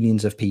his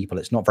opinions of people,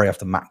 it's not very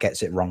often Matt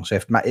gets it wrong. So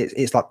if Matt,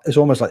 it's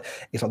almost like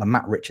the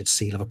Matt Richards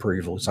seal of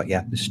approval. It's like,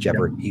 yeah, this is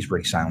Jebaroo. He's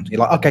really sound. You're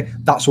like, okay,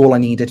 that's all I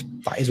needed.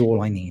 That is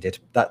all I needed.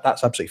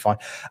 That's absolutely fine.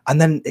 And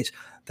then it's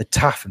the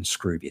Taff and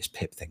Scroobius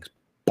Pip thing's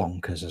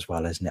bonkers as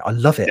well, isn't it? I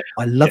love it.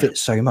 I love it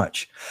so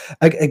much.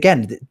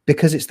 Again,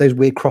 because it's those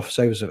weird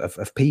crossovers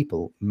of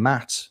people.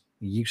 Matt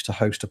used to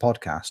host a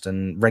podcast,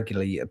 and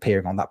regularly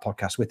appearing on that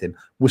podcast with him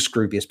was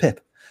Scroobius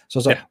Pip. So I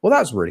was like, well,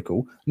 that's really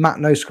cool. Matt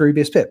knows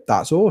Scroobius Pip.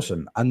 That's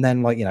awesome. And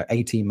then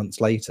 18 months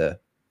later,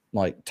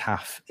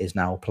 Taff is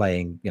now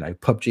playing,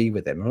 PUBG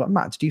with him. I'm like,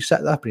 Matt, did you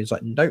set that up? And he's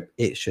like, nope,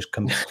 it's just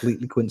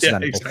completely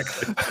coincidental.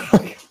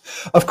 Exactly.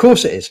 Of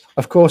course it is.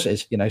 Of course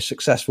it is.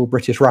 Successful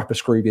British rapper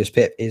Scroobius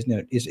Pip is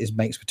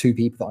mates with two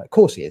people. Of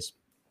course he is.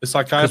 It's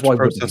like I have to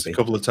process a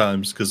couple of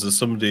times because there's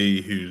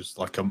somebody who's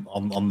like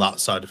on that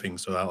side of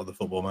things, so out of the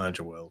Football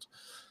Manager world.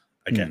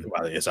 Again,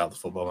 well, it is out of the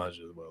Football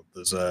Manager world.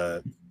 There's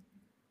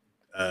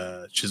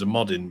she's a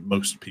mod in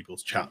most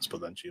people's chats,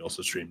 but then she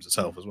also streams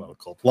herself as well,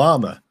 called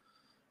Llama.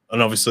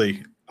 And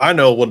obviously, I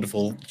know a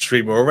wonderful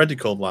streamer already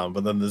called Llama,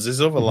 but then there's this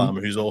other Llama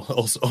who's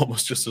also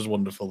almost just as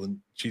wonderful, and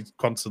she's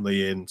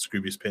constantly in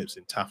Scroobius Pips,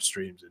 in Taff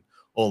streams, and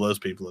all those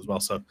people as well.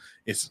 So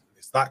it's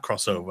that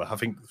crossover. I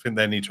think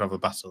they need to have a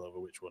battle over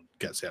which one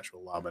gets the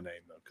actual Llama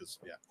name, though, because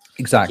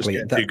exactly,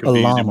 a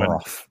Llama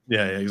off.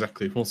 Yeah,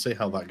 exactly. We'll see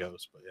how that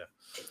goes, but yeah.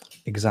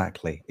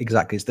 Exactly.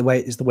 It's the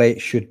way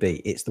it should be.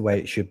 It's the way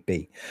it should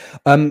be.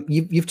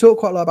 You've talked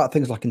quite a lot about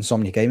things like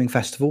Insomnia Gaming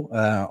Festival.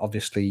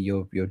 Obviously,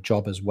 your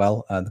job as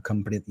well, the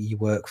company that you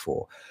work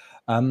for.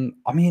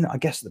 I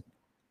guess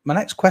my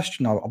next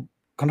question, I'll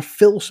kind of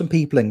fill some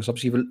people in. Because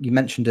obviously, you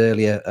mentioned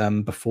earlier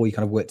before you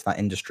kind of worked in that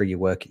industry,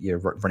 you're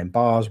running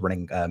bars,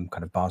 running kind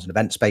of bars and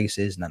event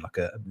spaces, and then like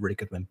a really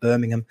good one in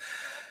Birmingham.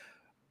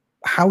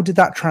 How did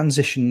that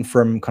transition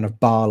from kind of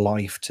bar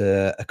life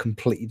to a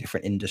completely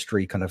different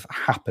industry kind of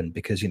happen?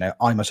 Because,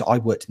 I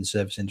worked in the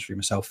service industry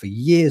myself for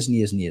years and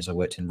years and years. I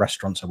worked in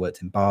restaurants, I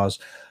worked in bars.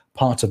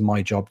 Part of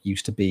my job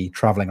used to be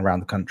traveling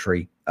around the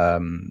country,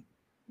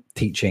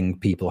 teaching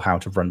people how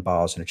to run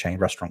bars in a chain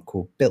restaurant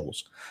called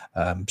Bill's.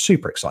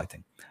 Super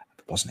exciting.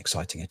 It wasn't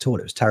exciting at all.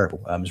 It was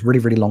terrible. It was really,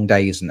 really long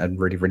days and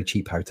really, really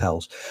cheap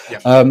hotels.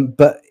 Yeah.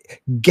 But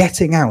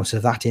getting out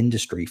of that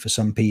industry for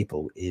some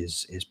people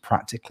is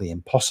practically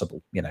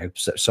impossible.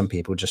 So some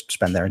people just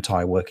spend their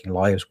entire working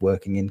lives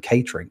working in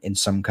catering in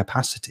some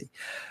capacity.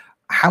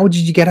 How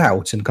did you get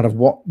out, and kind of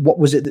what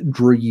was it that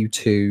drew you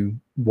to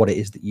what it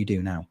is that you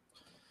do now?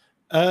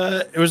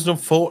 It was an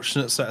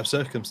unfortunate set of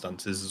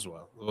circumstances as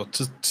well.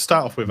 To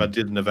start off with, I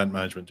did an event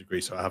management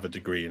degree, so I have a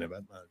degree in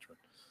event management.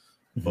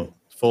 But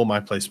for my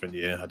placement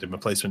year, I did my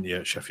placement year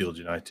at Sheffield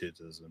United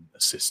as an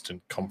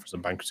assistant conference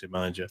and banqueting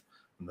manager,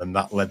 and then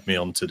that led me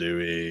on to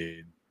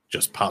doing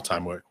just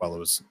part-time work while I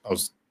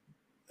was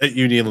at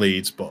uni in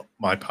Leeds, but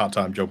my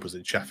part-time job was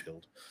in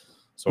Sheffield.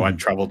 So I'd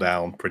travel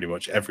down pretty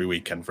much every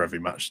weekend for every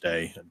match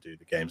day and do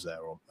the games there,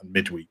 and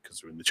midweek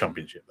because we're in the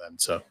Championship then.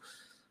 So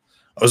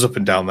I was up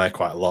and down there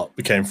quite a lot.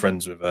 Became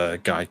friends with a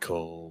guy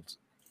called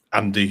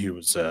Andy, who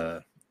was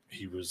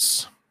he's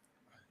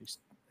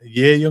a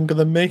year younger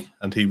than me,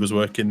 and he was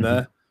working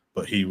there,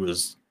 but he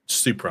was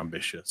super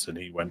ambitious, and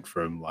he went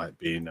from like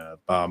being a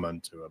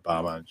barman to a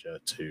bar manager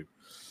to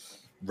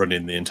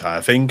running the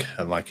entire thing.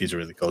 And like, he's a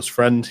really close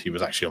friend. He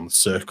was actually on the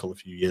Circle a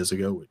few years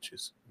ago, which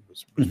was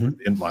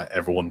brilliant. Like,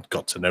 everyone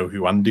got to know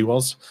who Andy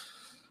was.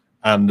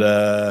 And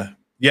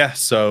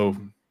so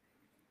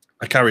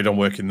I carried on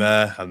working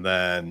there, and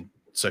then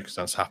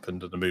circumstance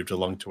happened and I moved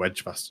along to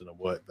Edgbaston and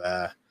worked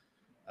there.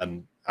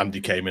 And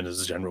Andy came in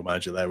as a general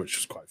manager there, which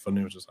was quite funny.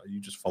 He was just like, "You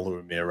just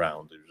following me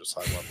around?" He was just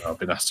like, "Well, no, I've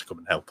been asked to come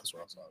and help as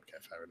well." So okay,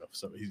 fair enough.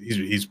 So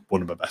he's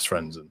one of my best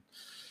friends, and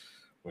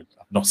I've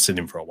not seen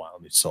him for a while.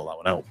 I need to sort that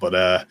one out.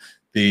 But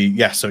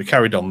so he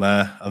carried on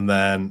there, and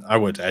then I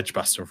worked at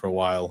Edgbaston for a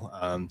while,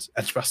 and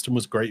Edgbaston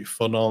was great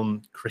fun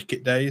on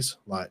cricket days.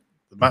 Like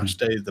the match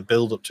day, the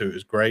build up to it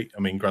was great. I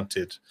mean,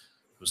 granted,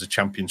 it was a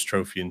Champions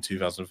Trophy in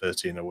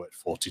 2013. I worked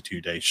 42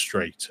 days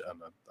straight,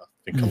 and I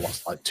think I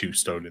lost like 2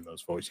 stone in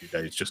those 42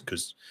 days just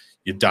because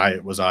your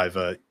diet was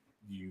either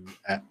you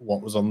ate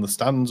what was on the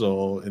stands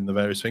or in the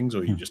various things,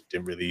 or you just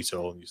didn't really eat at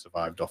all and you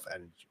survived off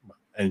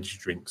energy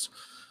drinks.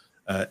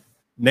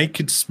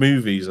 Naked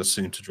smoothies, I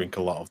seem to drink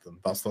a lot of them.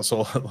 That's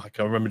all. Like,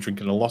 I remember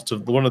drinking a lot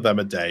of one of them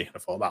a day. I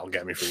thought that'll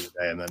get me through the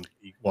day, and then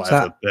eat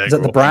whatever. Is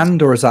that the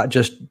brand, or is that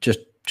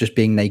just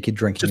being naked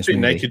drinking? Just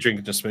being naked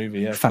drinking a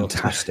smoothie. Yeah,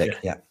 fantastic.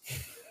 Yeah.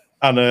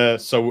 And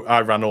so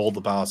I ran all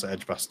the bars at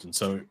Edgbaston.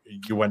 So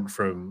you went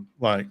from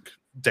like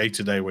day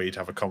to day where you'd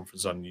have a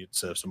conference on, you'd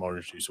serve some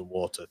orange juice and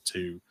water,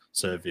 to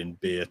serving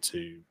beer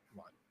to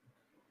like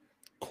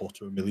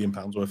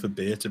 £250,000 worth of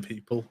beer to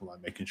people,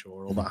 like making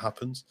sure all that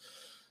happens.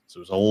 So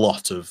there's a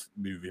lot of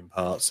moving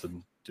parts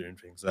and doing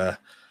things there.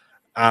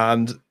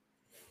 And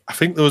I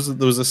think there was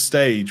a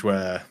stage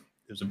where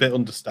it was a bit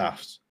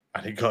understaffed,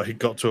 and it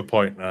got to a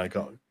point where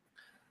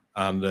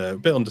a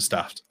bit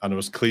understaffed, and I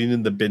was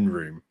cleaning the bin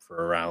room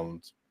for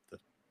around the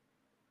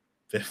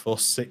 5th or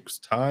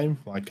 6th time,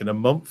 like in a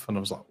month, and I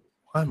was like,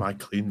 why am I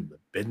cleaning the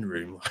bin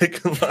room?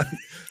 Like I'm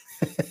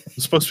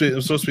supposed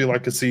to be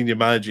like a senior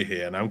manager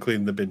here, and I'm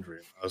cleaning the bin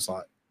room. I was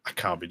like, I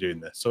can't be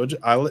doing this. So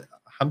I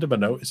handed my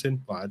notice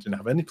in. Like, I didn't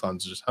have any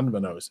plans. I just handed my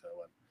notice in.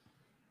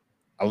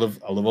 I went,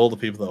 I love all the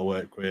people that I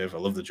work with. I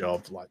love the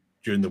job. Like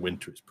during the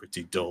winter, it's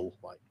pretty dull.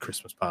 Like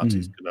Christmas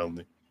parties can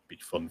only be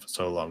fun for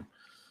so long.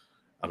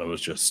 And I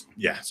was just,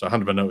 so I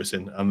handed my notice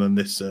in. And then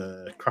this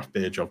craft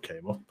beer job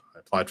came up. I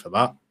applied for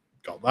that,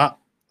 got that,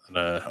 and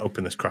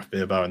opened this craft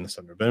beer bar in the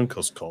centre of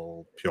Birmingham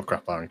called Pure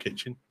Craft Bar and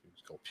Kitchen. It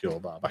was called Pure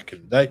Bar back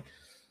in the day.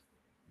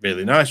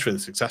 Really nice, really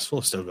successful.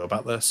 I still go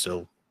back there.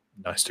 Still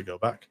nice to go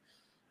back.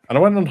 And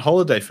I went on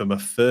holiday for my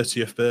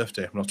 30th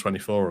birthday. I'm not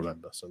 24,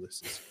 remember. So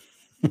this is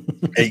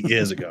 8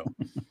 years ago.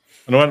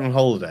 And I went on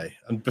holiday.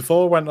 And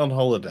before I went on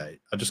holiday,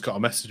 I just got a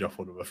message off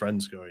one of my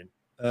friends going,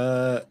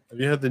 have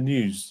you heard the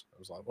news? I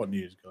was like, what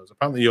news? He goes,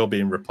 apparently you're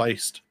being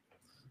replaced.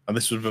 And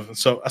this was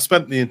so I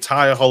spent the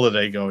entire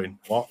holiday going,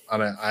 what?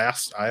 And I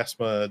asked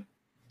my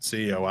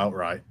CEO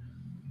outright,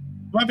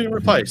 am I being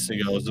replaced?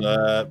 He goes,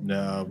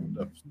 no,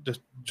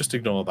 just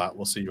ignore that.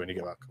 We'll see you when you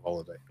get back on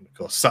holiday. And of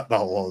course, sat the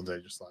whole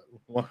holiday just like,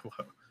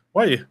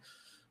 why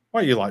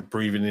are you like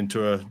breathing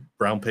into a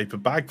brown paper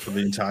bag for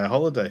the entire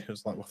holiday? It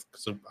was like, well,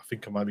 because I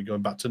think I might be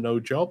going back to no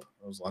job.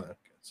 I was like, okay.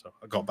 So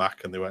I got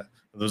back, and there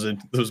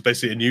was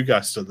basically a new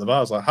guy stood at the bar. I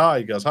was like, hi.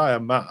 He goes, hi,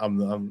 I'm Matt.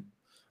 I'm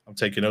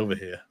taking over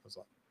here. I was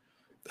like,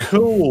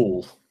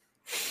 cool.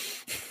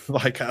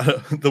 Like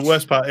the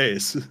worst part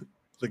is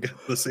the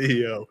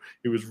CEO,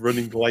 he was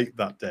running late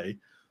that day.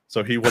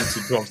 So he wanted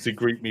to obviously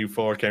greet me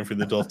before I came through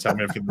the door to tell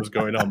me everything was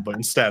going on. But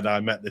instead, I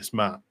met this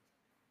Matt.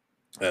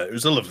 It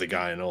was a lovely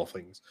guy in all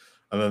things.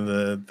 And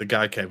then the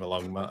guy came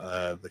along,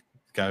 the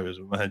guy who was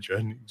a manager,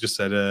 and he just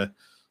said,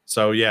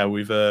 so yeah,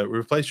 we've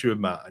replaced you with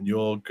Matt, and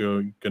you're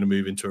going to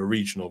move into a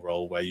regional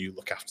role where you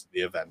look after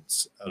the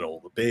events and all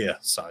the beer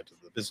side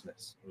of the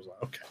business. I was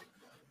like, okay,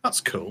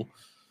 that's cool.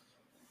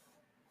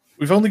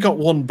 We've only got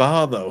one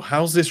bar though.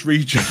 How's this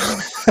regional?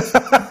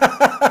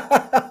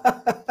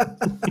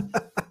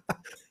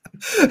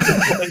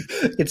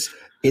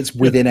 It's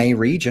within a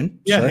region.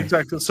 Yeah, so.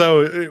 Exactly.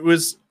 So it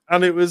was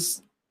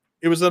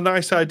a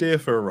nice idea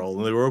for a role,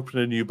 and they were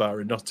opening a new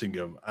bar in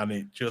Nottingham,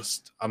 and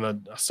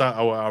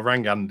I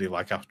rang Andy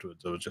like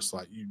afterwards. I was just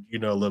like, you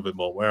know a little bit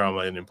more. Where am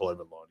I in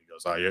employment law? And he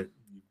goes,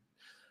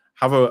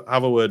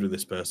 have a word with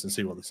this person,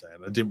 see what they say.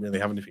 And I didn't really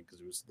have anything because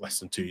it was less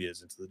than 2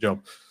 years into the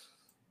job.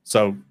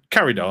 So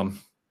carried on,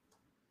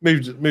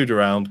 moved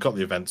around, got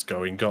the events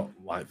going,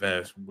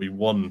 we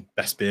won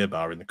best beer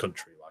bar in the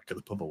country, like at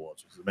the pub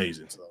awards. It was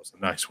amazing. So that was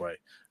a nice way,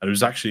 and it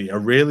was actually a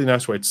really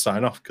nice way to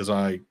sign off because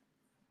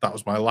that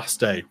was my last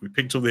day. We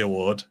picked up the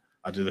award.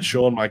 I did a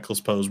Shawn Michaels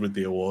pose with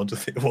the award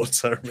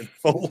ceremony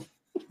full.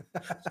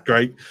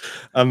 Great.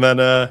 And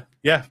then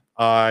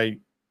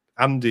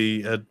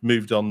Andy had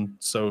moved on,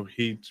 so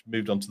he'd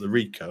moved on to the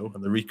Rico,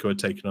 and the Rico had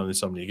taken on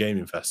Insomnia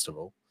Gaming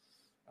Festival,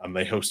 and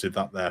they hosted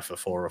that there for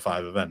 4 or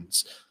 5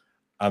 events.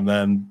 And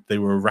then they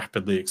were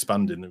rapidly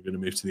expanding. They were going to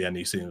move to the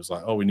NEC, and it was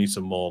like, oh, we need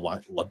some more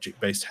like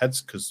logic-based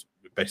heads because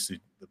we've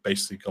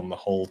basically gone the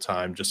whole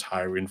time just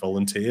hiring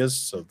volunteers.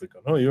 So they've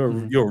gone, oh, you're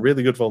a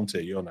really good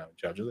volunteer. You're now in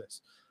charge of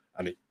this.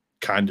 And it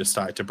kind of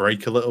started to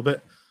break a little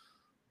bit.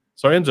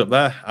 So I ended up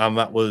there, and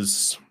that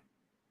was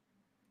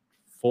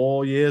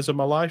 4 years of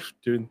my life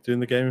doing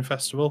the gaming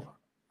festival.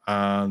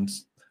 And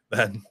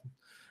it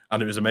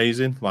was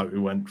amazing. Like we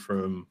went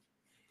to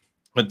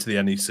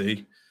the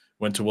NEC,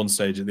 went to one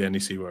stage at the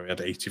NEC where we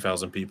had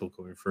 80,000 people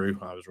coming through.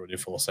 I was running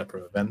 4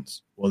 separate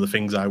events. One of the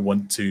things I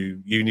went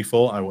to uni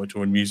for, I went to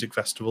run music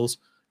festivals.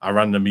 I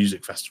ran a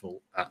music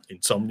festival at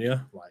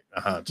Insomnia. Like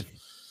I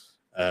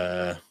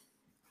had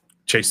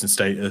Chasing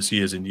Status,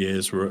 Years and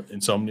Years were at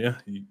Insomnia.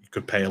 You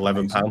could pay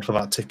 £11 for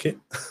that ticket.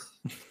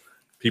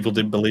 People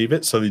didn't believe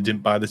it, so they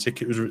didn't buy the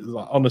ticket. It was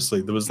like,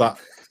 honestly, there was that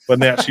when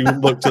they actually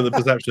looked at the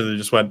perception, they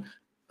just went,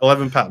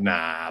 £11?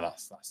 Nah,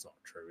 that's not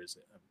true, is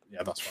it? And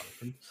yeah, that's what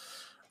happened.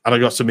 And I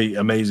got to meet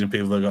amazing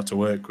people that I got to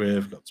work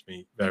with, got to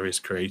meet various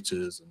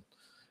creators,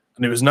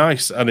 and it was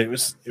nice. And it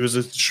was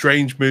a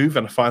strange move,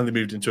 and I finally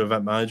moved into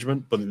event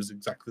management, but it was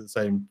exactly the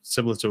same,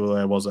 similar to where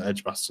I was at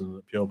Edgbaston and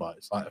at Pure Bar.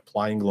 It's like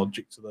applying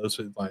logic to those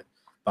things. Like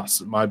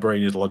my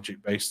brain is logic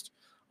based.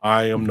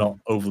 I am not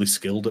overly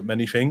skilled at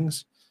many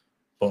things,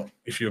 but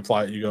if you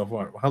apply it, you go,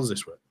 right, well, how does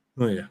this work?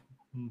 Oh yeah,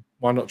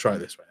 why not try it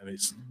this way? And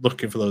it's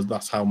looking for those.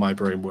 That's how my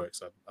brain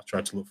works. I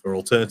try to look for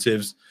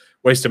alternatives,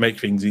 ways to make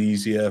things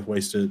easier,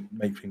 ways to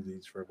make things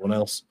easier for everyone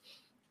else.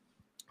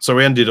 So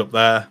we ended up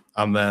there,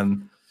 and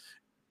then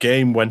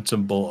Game went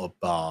and bought a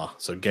bar.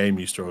 So Game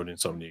used to own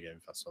Insomnia Game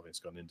Fest. I think it's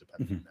gone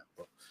independent now.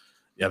 But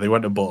yeah, they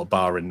went and bought a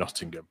bar in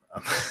Nottingham,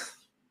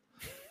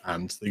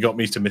 and they got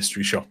me to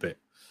mystery shop it.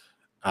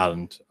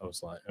 And I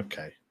was like,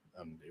 okay.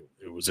 And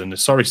it was in a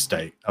sorry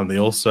state. And they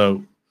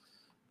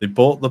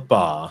bought the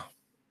bar.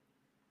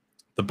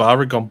 The bar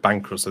had gone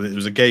bankrupt. So it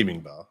was a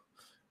gaming bar.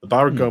 The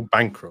bar had gone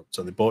bankrupt.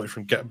 So they bought it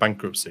from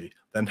bankruptcy,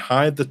 then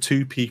hired the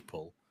 2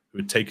 people who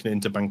had taken it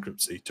into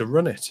bankruptcy to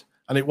run it.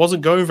 And it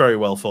wasn't going very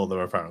well for them,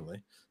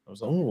 apparently. I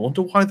was like, oh, I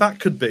wonder why that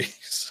could be.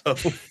 So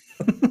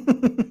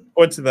I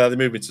went to there. They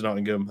moved me to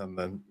Nottingham. And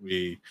then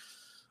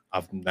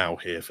I'm now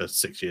here for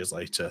 6 years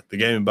later. The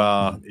gaming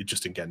bar, it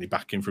just didn't get any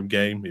backing from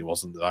Game. It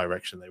wasn't the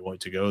direction they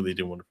wanted to go. They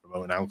didn't want to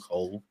promote an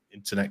alcohol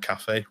internet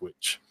cafe,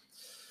 which,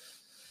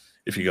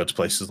 if you go to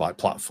places like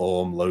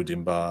Platform,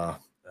 Loading Bar,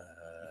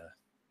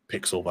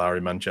 Pixel Bar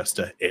in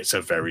Manchester, it's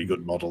a very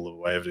good model of a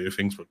way of doing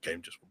things, but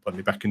Game just won't put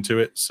me back into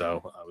it.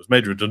 So I was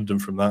made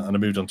redundant from that, and I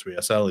moved on to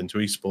ESL, into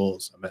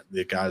esports. I met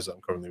the guys that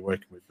I'm currently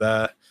working with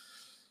there.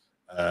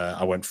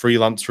 I went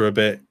freelance for a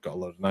bit, got a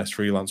lot of nice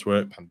freelance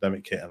work,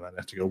 pandemic hit, and then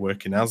I had to go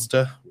work in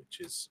Asda,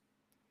 which is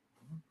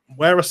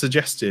where I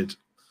suggested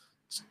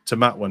to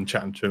Matt when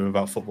chatting to him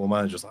about Football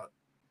Manager, like,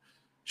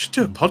 you should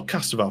do a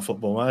podcast about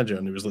Football Manager,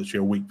 and it was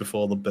literally a week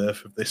before the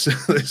birth of this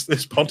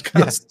this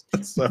podcast.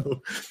 Yeah.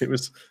 So it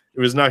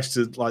was nice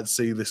to like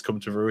see this come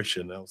to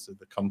fruition. Also,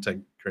 the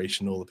content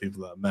creation, all the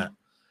people that I met,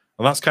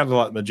 and that's kind of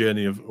like my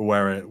journey of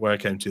where I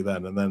came to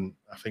then. And then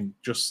I think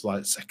just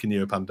like second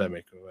year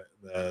pandemic,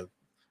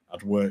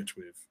 I'd worked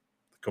with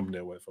the company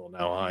I work for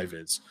now,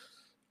 Hiviz,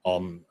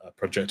 on a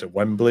project at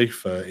Wembley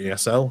for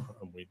ESL,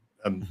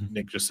 and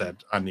Nick just said,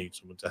 I need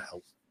someone to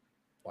help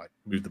like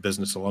move the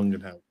business along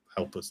and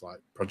help us like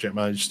project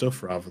manage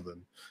stuff rather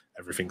than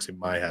everything's in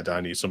my head.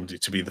 I need somebody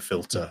to be the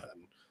filter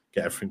and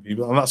get everything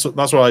people. And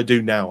that's what I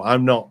do now.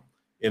 I'm not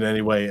in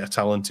any way a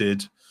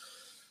talented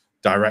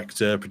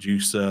director,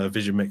 producer,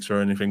 vision mixer,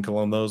 or anything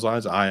along those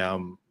lines. I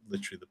am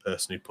literally the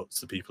person who puts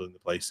the people in the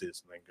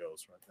places and then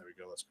goes, right, there we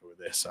go, let's go with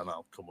this, and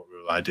I'll come up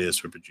with ideas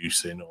for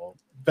producing or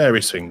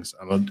various things,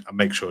 and I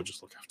make sure I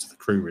just look after the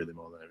crew really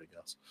more than anything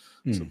else.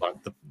 So like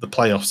the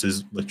playoffs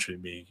is literally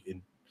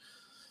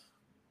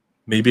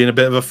me being a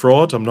bit of a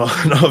fraud. I'm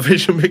not a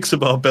vision mixer,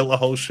 but I built a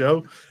whole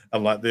show,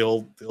 and like they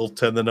all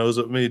turn their nose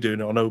at me doing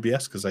it on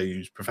OBS because they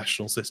use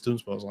professional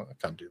systems. But I was like, I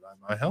can't do that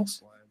in my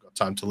house. Like, I've got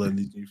time to learn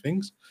these new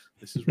things.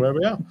 This is where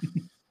we are.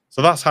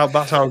 So that's how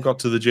I got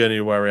to the journey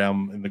of where I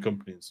am in the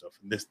company and stuff.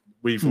 And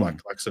we've like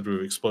I said,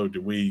 we've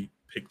exploded. We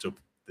picked up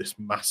this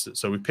massive.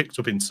 So we picked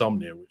up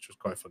Insomnia, which was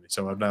quite funny.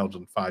 So I've now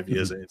done 5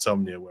 years at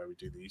Insomnia, where we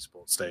do the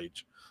esports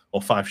stage,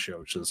 or 5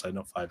 shows, should I say,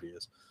 not 5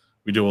 years.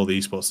 We do all the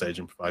esports stage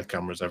and provide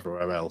cameras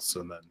everywhere else,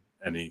 and then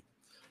any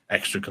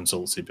extra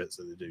consultancy bits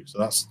that they do. So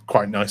that's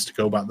quite nice to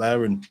go back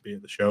there and be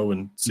at the show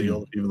and see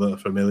all the people that are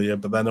familiar.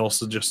 But then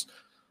also just,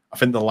 I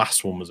think the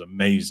last one was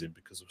amazing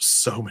because there were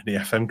so many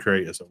FM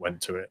creators that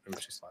went to it. It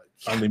was just like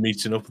family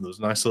meeting up, and there was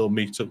a nice little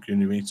meetup,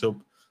 community meetup.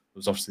 There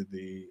was obviously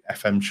the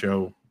FM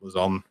show was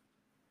on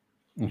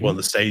one of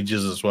the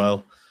stages as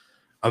well.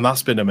 And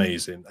that's been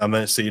amazing. And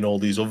then seeing all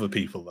these other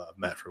people that I've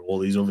met through all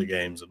these other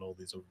games and all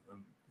these other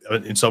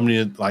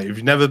Insomnia, like if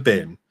you've never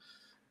been,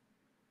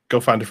 go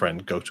find a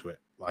friend, go to it.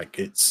 Like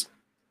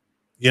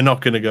you're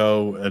not going to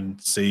go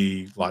and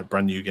see like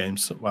brand new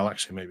games. Well,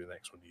 actually, maybe the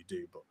next one you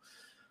do, but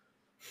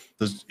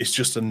it's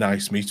just a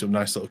nice meetup,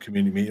 nice little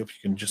community meetup.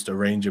 You can just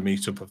arrange a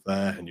meetup up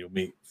there, and you'll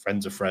meet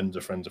friends of friends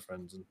of friends of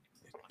friends, and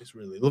it's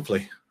really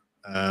lovely.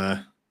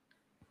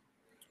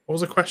 What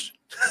was the question?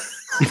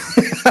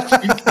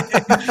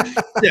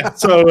 Yeah,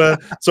 so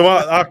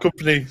our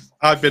company,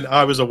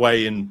 I was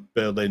away in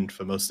Berlin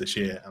for most this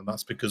year, and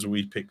that's because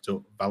we picked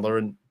up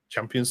Valorant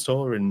Champions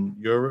Tour in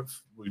Europe.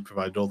 We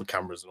provide all the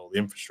cameras and all the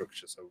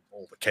infrastructure, so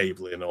all the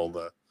cabling and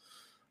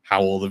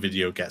how all the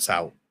video gets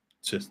out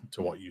to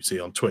what you see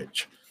on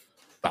Twitch.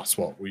 That's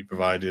what we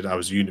provided. I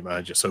was unit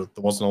manager, so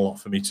there wasn't a lot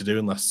for me to do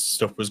unless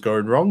stuff was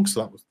going wrong.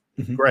 So that was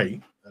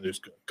great, and it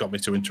got me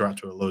to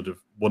interact with a load of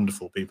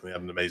wonderful people. We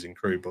had an amazing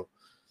crew. But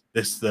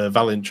the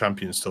Valorant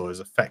Champions Tour is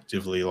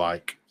effectively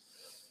like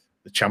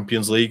the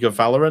Champions League of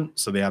Valorant.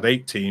 So they had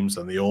 8 teams,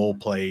 and they all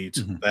played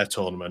their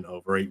tournament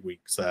over 8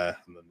 weeks there,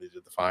 and then they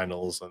did the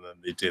finals, and then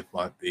they did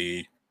like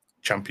the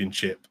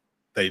championship.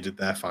 They did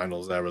their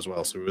finals there as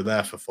well. So we were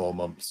there for 4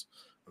 months,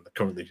 and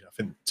currently, I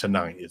think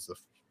tonight is the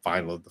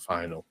final of the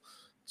final.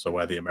 So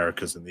where the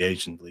Americas and the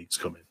Asian leagues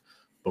come in.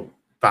 But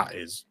that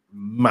is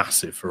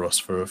massive for us.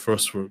 For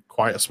us, we're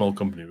quite a small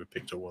company. We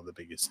picked up one of the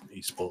biggest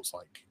esports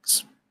like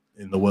gigs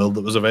in the world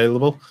that was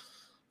available.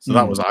 So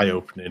that was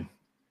eye-opening.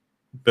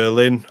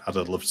 Berlin, I'd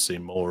love to see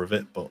more of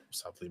it, but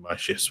sadly my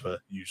shifts were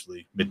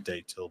usually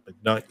midday till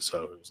midnight.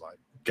 So it was like,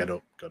 get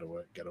up, go to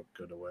work, get up,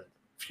 go to work.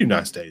 A few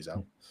nice days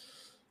out.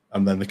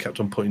 And then they kept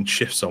on putting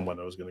shifts on when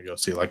I was going to go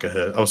see like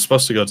I was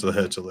supposed to go to the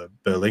Hertha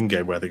Berlin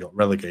game where they got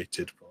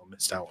relegated, but I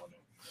missed out on it.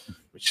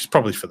 Which is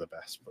probably for the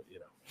best, but you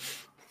know.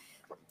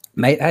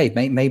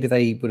 Maybe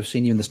they would have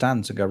seen you in the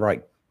stands and go,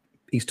 right,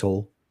 he's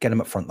tall, get him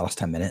up front the last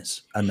 10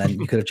 minutes, and then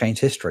you could have changed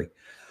history.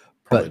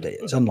 But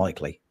it's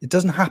unlikely. It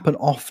doesn't happen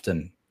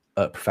often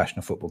at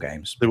professional football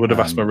games. They would have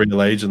asked my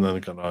real age, and then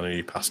they've gone, "Oh, no,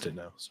 you passed it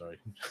now." Sorry.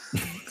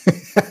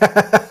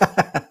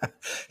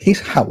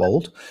 He's how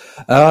old?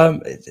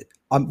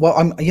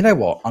 You know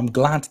what? I'm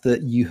glad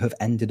that you have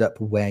ended up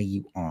where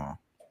you are,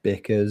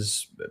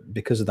 because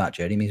of that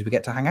journey means we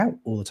get to hang out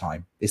all the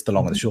time. It's the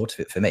long and the short of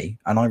it for me,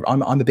 and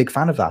I'm a big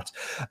fan of that.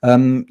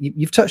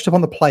 You've touched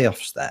upon the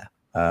playoffs there.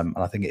 And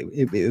I think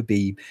it would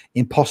be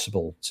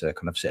impossible to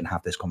kind of sit and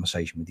have this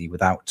conversation with you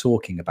without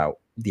talking about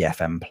the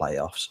FM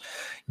playoffs.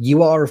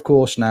 You are, of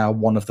course, now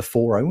one of the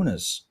 4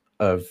 owners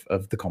of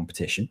the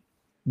competition,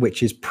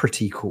 which is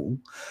pretty cool.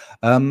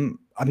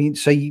 I mean,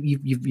 so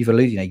you've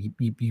alluded,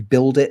 you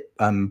build it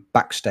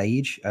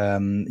backstage.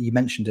 You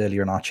mentioned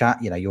earlier in our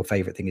chat, your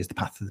favorite thing is the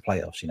path to the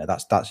playoffs.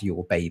 That's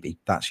your baby.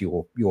 That's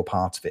your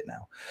part of it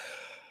now.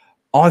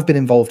 I've been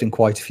involved in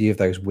quite a few of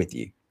those with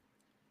you.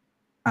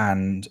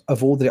 And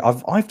of all the,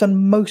 I've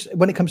done most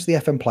when it comes to the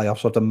FM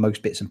playoffs. I've done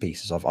most bits and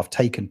pieces. I've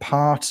taken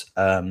part.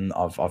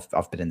 I've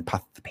been in the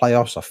path of the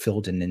playoffs. I've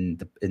filled in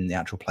the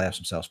actual playoffs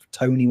themselves for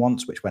Tony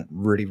once, which went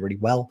really, really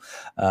well.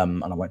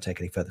 And I won't take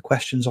any further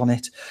questions on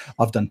it.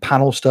 I've done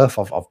panel stuff.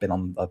 I've been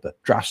on the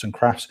drafts and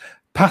crafts.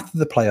 Path of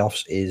the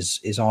playoffs is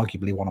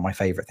arguably one of my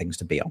favorite things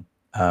to be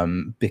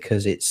on,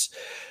 because it's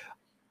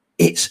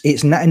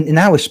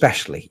now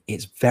especially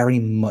it's very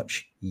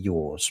much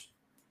yours.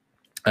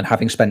 And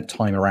having spent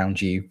time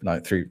around you,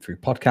 through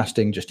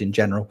podcasting, just in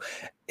general,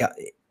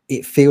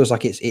 it feels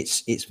like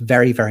it's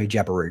very, very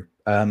Jebaroo.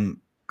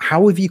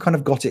 How have you kind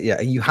of got it? Yeah,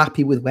 are you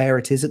happy with where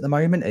it is at the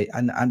moment?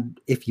 And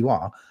if you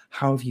are,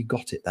 how have you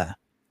got it there?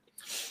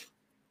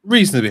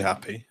 Reasonably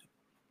happy,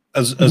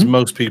 as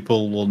most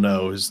people will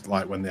know, is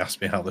like when they ask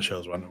me how the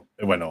shows went.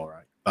 It went all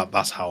right.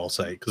 That's how I'll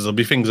say, because there'll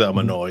be things that I'm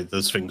annoyed.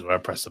 There's things where I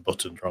press the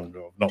button wrong,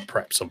 or I've not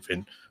prepped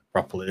something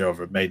properly, or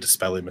I've made a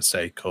spelling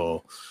mistake,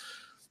 or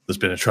there's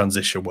been a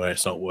transition where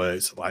it's not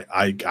worked. Like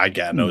I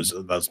get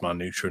those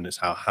minutiae, and it's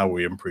how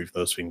we improve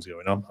those things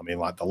going on. I mean,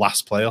 like the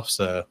last playoffs.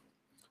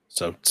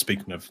 So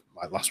speaking of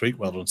like last week,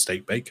 well done,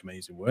 Steak Bake,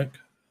 amazing work.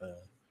 Can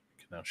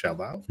now shout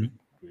that out.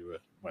 We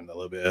went a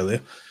little bit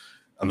earlier,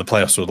 and the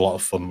playoffs were a lot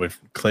of fun with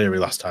Cleary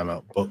last time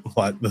out. But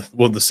like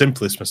one of the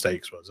simplest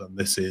mistakes was, and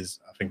this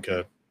is, I think,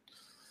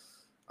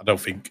 I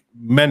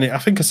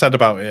think I said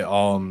about it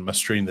on my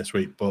stream this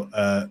week,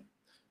 but.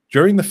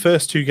 During the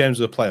first 2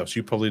 games of the playoffs,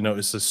 you probably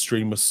noticed the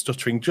stream was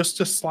stuttering just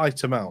a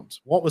slight amount.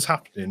 What was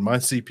happening? My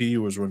CPU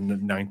was running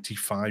at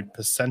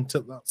 95%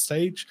 at that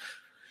stage.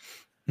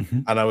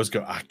 And I was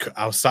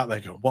sat there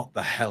going, what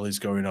the hell is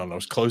going on? I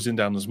was closing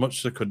down as much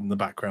as I could in the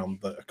background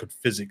that I could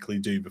physically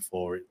do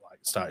before it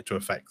started to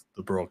affect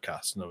the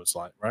broadcast. And I was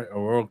like, right,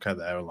 we're okay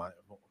there. I'm like,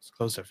 let's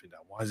close everything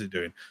down. Why is it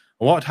doing?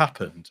 And what had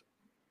happened,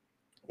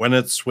 when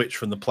I'd switched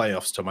from the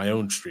playoffs to my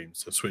own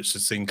streams, so switched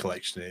to Scene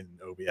Collection in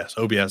OBS.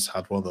 OBS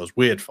had one of those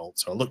weird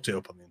faults, so I looked it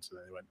up on the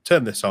internet. I went,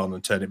 turn this on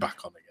and turn it back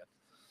on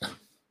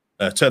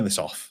again. Turn this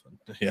off.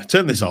 Yeah,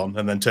 turn this on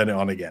and then turn it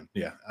on again.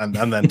 Yeah, and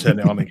then turn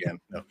it on again.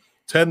 No,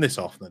 turn this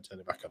off and then turn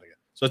it back on again.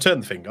 So I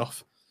turned the thing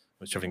off,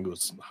 which I think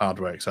was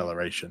hardware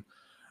acceleration,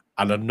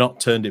 and I'd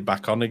not turned it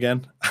back on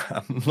again.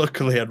 And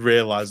luckily, I'd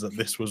realised that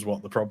this was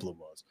what the problem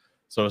was.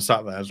 So I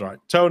sat there, I was like,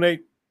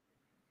 Tony,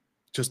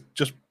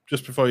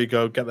 just before you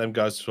go, get them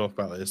guys to talk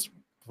about this.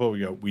 Before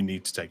we go, we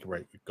need to take a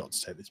break. We've got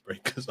to take this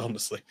break, because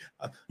honestly,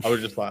 I was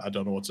just like, I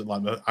don't know what to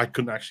like. I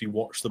couldn't actually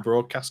watch the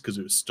broadcast because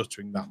it was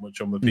stuttering that much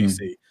on my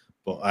PC.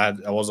 But I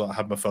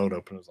had my phone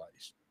open. I was like,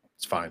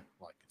 it's fine.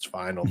 Like, it's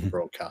fine on the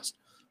broadcast.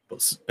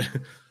 But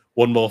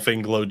one more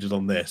thing loaded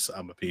on this,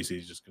 and my PC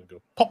is just going to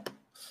go pop.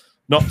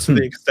 Not to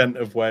the extent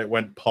of where it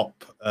went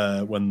pop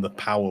when the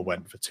power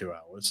went for 2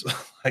 hours.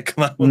 Like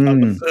that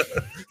was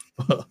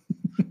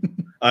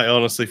I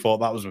honestly thought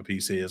that was my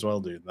PC as well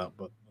doing that,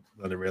 but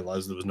then I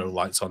realized there was no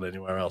lights on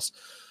anywhere else.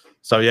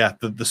 So yeah,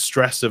 the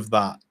stress of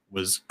that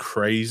was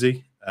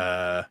crazy.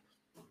 And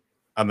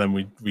then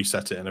we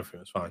reset it and everything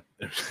was fine.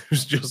 It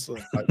was just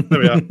like there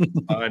we are,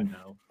 fine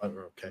now, like,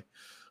 we're okay.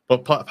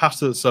 But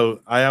past it,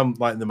 so I am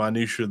like the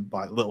minutiae,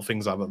 like little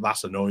things like that.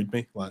 That's annoyed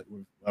me. Like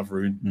I've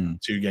ruined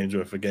 2 games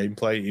worth of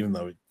gameplay, even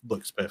though it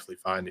looks perfectly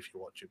fine if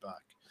you watch it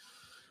back.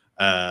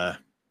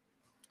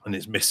 And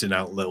it's missing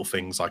out little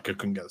things, like I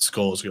couldn't get the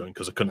scores going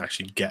because I couldn't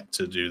actually get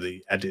to do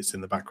the edits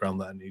in the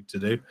background that I need to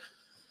do.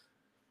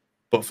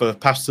 But for the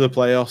pass to the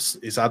playoffs,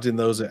 it's adding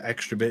those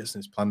extra bits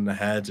and it's planning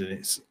ahead. And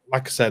it's,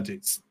 like I said,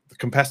 it's the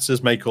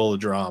competitors make all the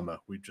drama.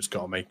 We've just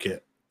got to make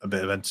it a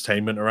bit of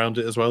entertainment around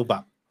it as well.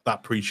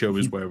 That pre-show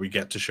is where we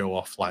get to show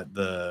off like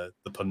the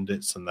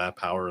pundits and their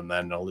power and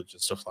their knowledge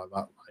and stuff like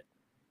that. Like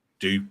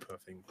Dupe, I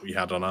think we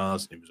had on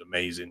ours, and it was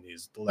amazing.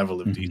 His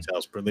level of detail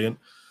is brilliant.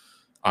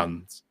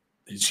 And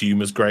his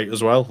humor's great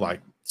as well.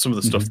 Like some of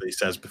the stuff that he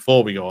says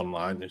before we go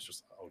online is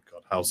just, oh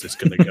god, how's this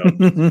going to go?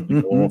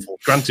 It's awful.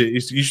 Granted,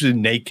 he's usually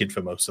naked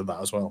for most of that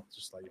as well,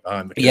 just like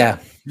behind the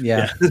camera.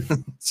 Yeah.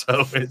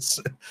 So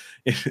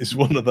it's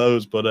one of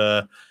those.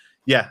 But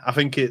yeah, I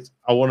think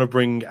I want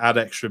to add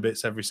extra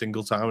bits every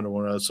single time, and I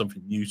want to add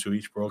something new to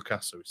each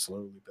broadcast, so we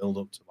slowly build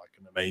up to like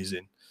an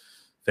amazing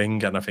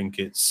thing. And I think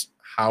it's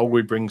how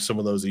we bring some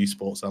of those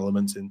esports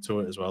elements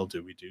into it as well.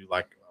 Do we do,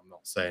 like, I'm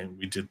not saying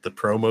we did the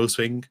promos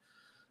thing,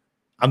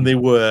 and they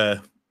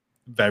were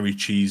very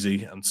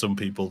cheesy, and some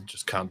people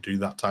just can't do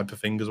that type of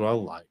thing as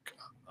well. Like,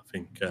 I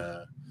think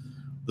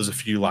there's a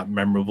few like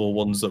memorable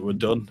ones that were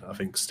done. I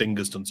think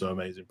Stinger's done some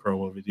amazing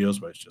promo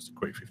videos where it's just a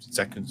quick 50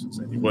 seconds, doesn't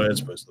say any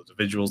words, but it's loads of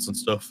visuals and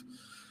stuff.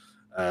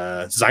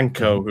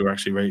 Zanko, who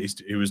actually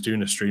he was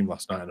doing a stream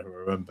last night, and I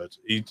remembered.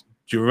 Do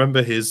you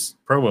remember his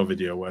promo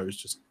video where it was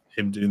just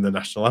him doing the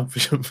national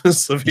anthem for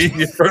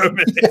Slovenia for a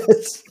minute?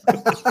 Yes.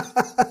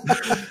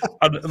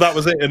 And that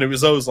was it. And it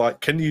was always like,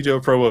 can you do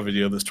a promo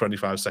video that's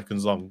 25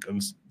 seconds long?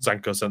 And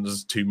Zanko sent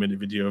us a 2-minute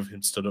video of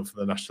him stood up for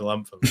the national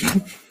anthem.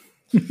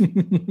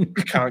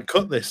 I can't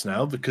cut this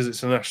now because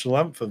it's a national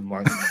anthem.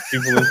 Like,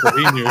 people in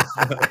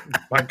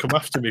Slovenia might come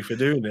after me for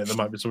doing it. There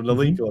might be something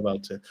illegal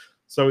about it.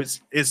 So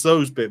it's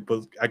those bits,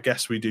 but I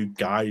guess we do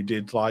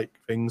guided like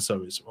things.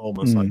 So it's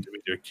almost like, do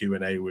we do a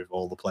Q&A with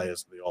all the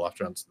players and they all have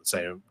to answer the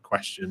same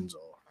questions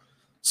or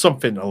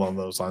something along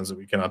those lines that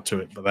we can add to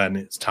it. But then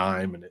it's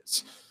time and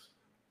it's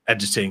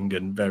editing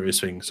and various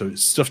things. So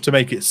it's stuff to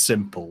make it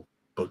simple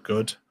but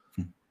good.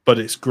 But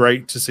it's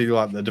great to see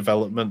like the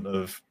development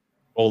of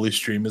all these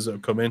streamers that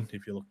have come in.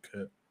 If you look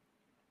at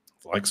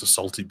the likes of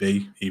Salty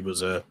B, he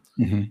was a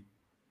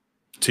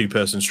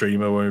 2-person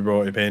streamer when we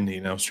brought him in.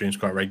 He now streams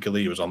quite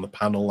regularly. He was on the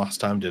panel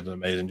last time, did an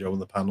amazing job on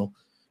the panel.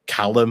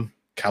 Callum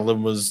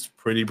was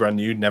pretty brand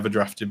new, never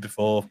drafted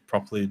before,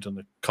 properly done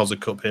a COSA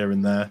Cup here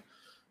and there.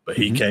 But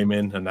he came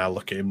in, and now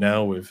look at him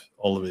now with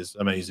all of his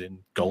amazing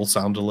goal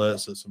sound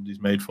alerts that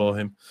somebody's made for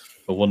him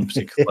for one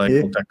particular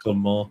player called Declan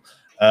Moore.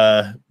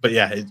 But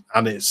yeah,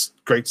 it's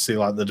great to see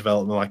like the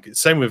development. Like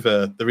it's same with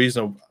the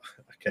reason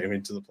I came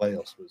into the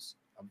playoffs was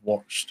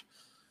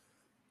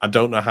I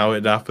don't know how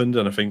it happened,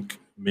 and I think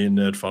me and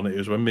Nerdphonic, it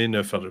was when me and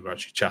Nerdphonic were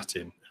actually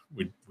chatting.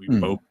 We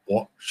both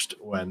watched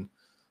when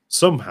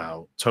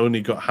somehow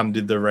Tony got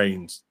handed the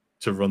reins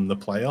to run the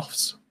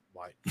playoffs,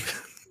 like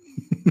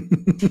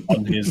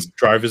on his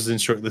driver's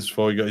instructors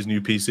before he got his new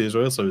PC as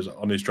well. So it was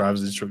on his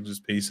driver's instructor's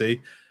PC.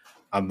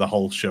 And the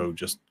whole show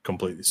just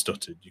completely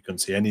stuttered. You couldn't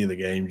see any of the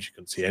games. You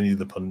couldn't see any of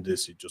the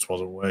pundits. It just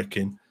wasn't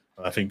working.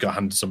 And I think got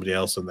handed to somebody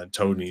else, and then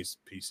Tony's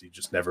PC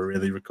just never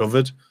really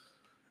recovered.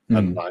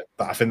 And like,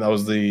 I think that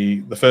was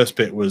the first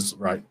bit was,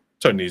 right,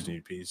 Tony's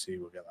new PC,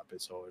 we'll get that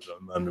bit sorted.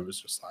 And then it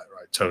was just like,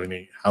 right,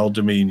 Tony, how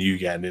do me and you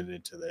getting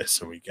into this?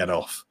 And we get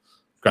off.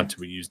 Granted,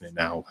 we're using it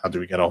now. How do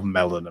we get off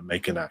Melon and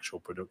make an actual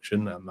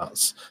production? And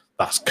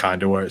that's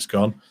kind of where it's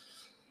gone.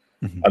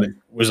 And it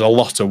was a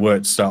lot of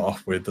work to start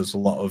off with. There's a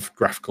lot of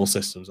graphical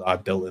systems that I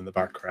built in the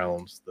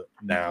background that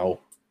now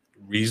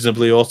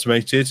reasonably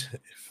automated.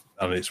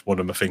 And it's one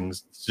of my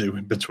things to do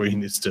in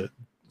between is to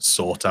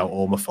sort out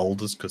all my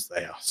folders because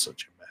they are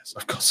such a mess.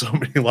 I've got so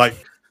many like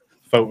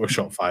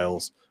Photoshop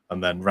files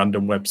and then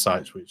random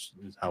websites, which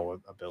is how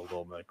I build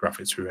all my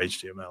graphics through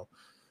HTML.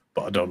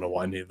 But I don't know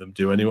what any of them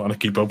do anyway. And I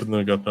keep opening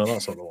them and go, no,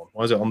 that's not the one.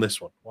 Why is it on this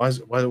one?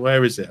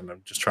 Where is it? And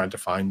I'm just trying to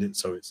find it.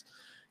 So it's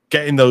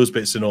getting those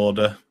bits in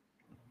order.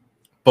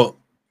 But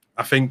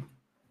I think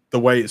the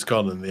way it's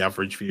gone and the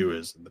average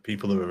viewers and the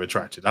people that were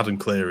attracted, Adam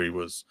Cleary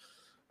was,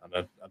 and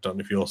I don't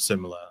know if you're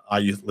similar,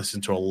 I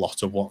listened to a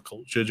lot of What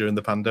Culture during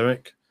the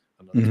pandemic.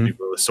 I know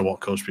people listen to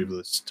What Culture, people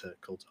listen to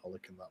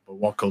Cultaholic and that, but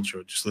What Culture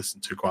I just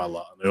listened to quite a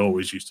lot. And I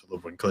always used to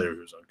love when Cleary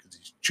was on because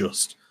he's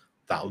just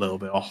that little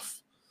bit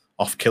off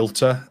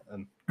kilter.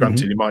 And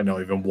granted, he might not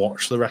even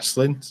watch the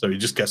wrestling, so he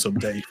just gets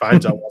updated, he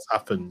finds out what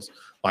happens,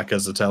 like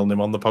as they're telling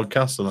him on the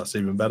podcast, so that's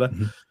even better.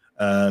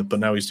 But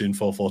now he's doing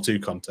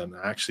 442 content.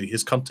 Actually,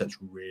 his content's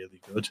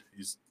really good.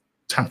 His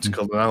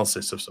tactical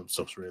analysis of some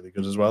stuff's really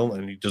good as well.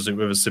 And he does it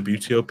with a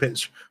Sabutio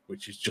pitch,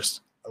 which is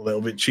just a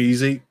little bit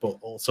cheesy, but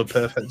also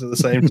perfect at the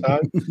same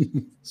time.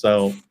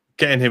 So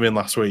getting him in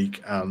last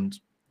week, and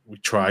we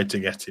tried to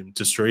get him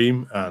to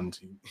stream, and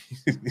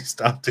he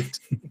started.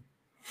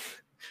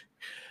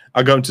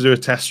 I got him to do a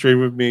test stream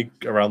with me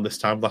around this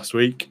time last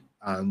week,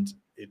 and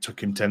it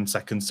took him 10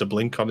 seconds to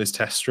blink on his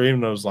test stream.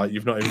 And I was like,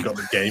 you've not even got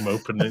the game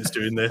open and it's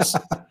doing this.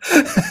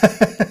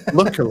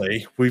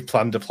 Luckily, we've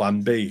planned a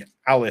plan B.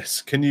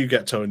 Alice, can you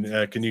get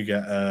Tony? Can you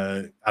get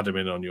Adam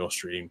in on your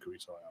stream? Can we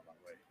sort it out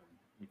that way? And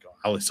we got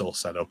Alice all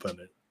set up, and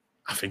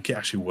I think it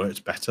actually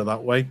worked better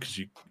that way because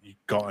you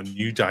got a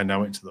new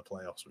dynamic to the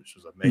playoffs, which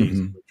was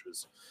amazing, which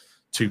was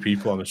 2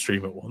 people on a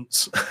stream at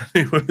once.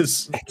 it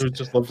was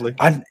just lovely.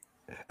 And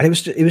it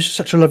was just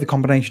such a lovely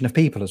combination of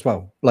people as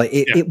well. Like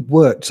it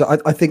worked. So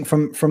I think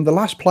from the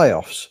last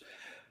playoffs,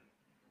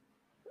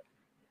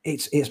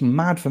 it's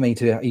mad for me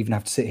to even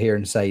have to sit here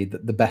and say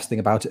that the best thing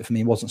about it for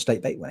me wasn't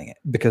Steak Bake winning it,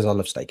 because I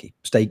love Steaky.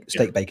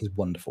 Steak Bake is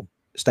wonderful.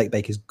 Steak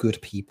Bake is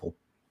good people.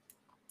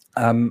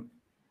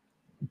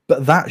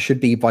 But that should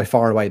be by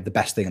far away the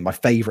best thing and my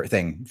favorite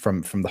thing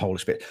from the whole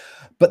experience.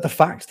 But the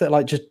fact that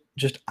like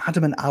just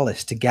Adam and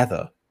Alice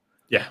together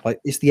Yeah, like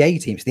it's the A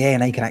team, it's the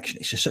A&A connection.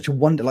 It's just such a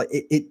wonder. Like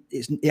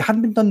it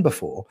hadn't been done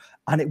before,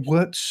 and it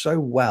worked so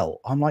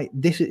well. I'm like,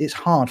 it's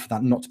hard for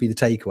that not to be the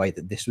takeaway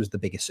that this was the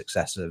biggest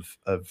success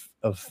of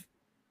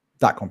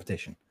that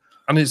competition.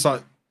 And it's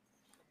like,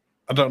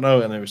 I don't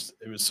know, and it was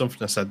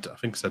something I said. I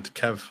think I said to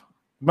Kev, it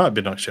might have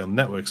been actually on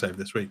Network Save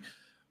this week.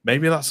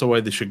 Maybe that's the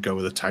way they should go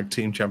with the tag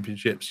team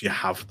championships. You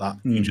have that.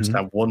 You just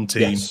have one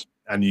team,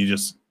 and you're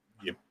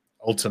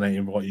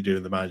alternating what you do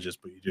with the managers,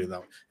 but you do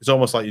that. It's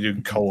almost like you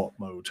do co-op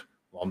mode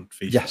on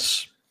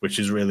FIFA, which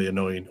is really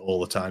annoying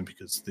all the time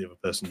because the other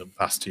person doesn't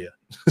pass to you.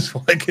 It's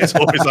like it's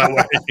always that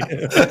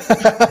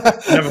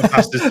way. Never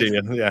passes to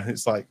you. Yeah,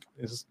 it's like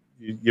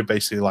you're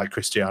basically like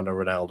Cristiano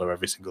Ronaldo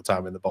every single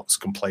time in the box,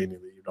 complaining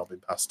that you've not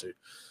been passed to.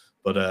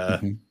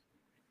 But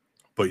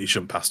but you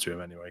shouldn't pass to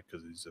him anyway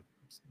because he's a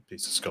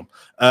piece of scum.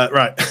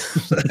 Right.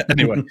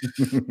 Anyway,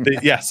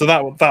 so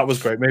that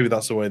was great. Maybe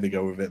that's the way they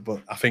go with it.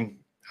 But I think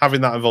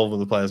having that involved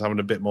with the players, having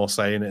a bit more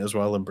say in it as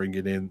well, and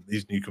bringing in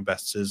these new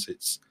competitors,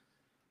 it's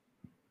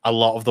a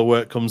lot of the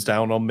work comes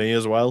down on me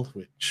as well,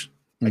 which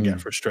I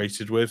get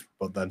frustrated with.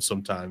 But then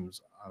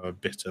sometimes I'm a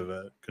bit of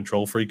a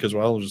control freak as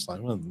well. I'm just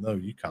like, well, no,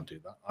 you can't do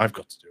that. I've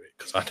got to do it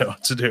because I know how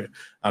to do it.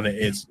 And it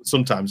is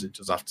sometimes it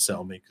does have to sit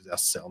on me because it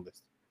has to sit on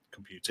this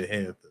computer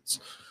here that's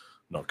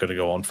not going to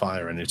go on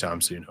fire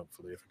anytime soon,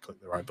 hopefully, if I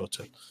click the right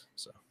button.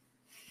 So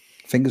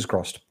fingers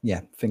crossed.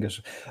 Yeah,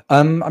 fingers.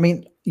 I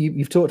mean,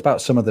 you've talked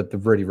about some of the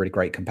really, really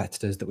great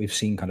competitors that we've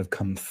seen kind of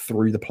come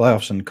through the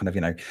playoffs, and kind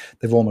of,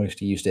 they've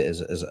almost used it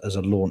as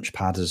a launch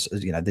pad, as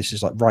this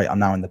is like, right, I'm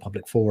now in the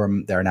public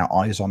forum, there are now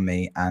eyes on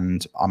me,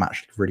 and I'm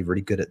actually really,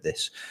 really good at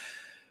this.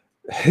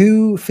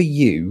 Who for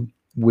you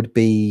would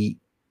be,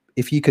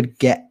 if you could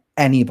get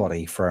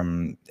anybody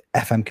from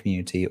FM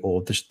community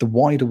or just the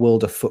wider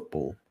world of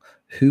football,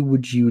 who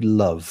would you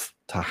love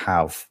to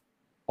have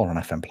on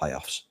an FM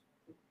playoffs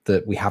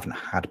that we haven't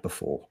had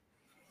before?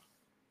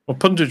 Well,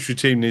 punditry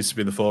team needs to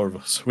be the four of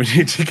us. We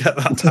need to get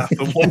that to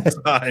happen one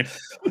time.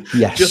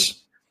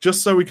 Yes.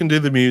 Just so we can do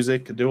the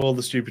music and do all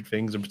the stupid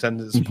things and pretend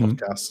it's a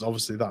podcast.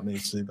 Obviously, that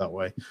needs to be that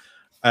way.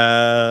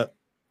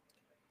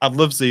 I'd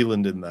love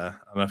Zealand in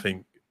there, and I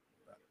think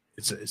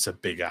it's a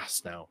big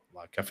ass now.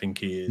 Like, I think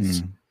he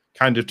is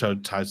kind of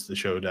tied to the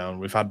showdown.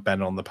 We've had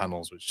Ben on the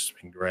panels, which has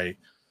been great.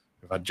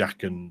 We've had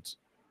Jack and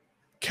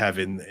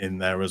Kevin in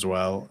there as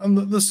well. And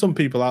there's some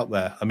people out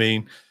there. I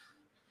mean,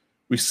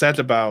 we said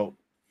about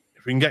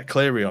if we can get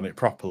Cleary on it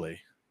properly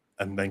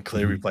and then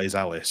Cleary plays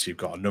Alice, you've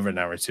got another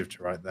narrative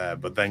to write there.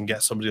 But then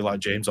get somebody like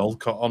James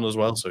Aldcott on as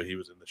well. So he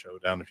was in the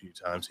showdown a few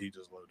times. He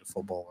does a load of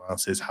football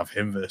analysis. Have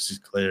him versus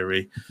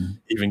Cleary.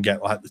 Even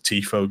get like the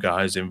TIFO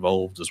guys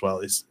involved as well.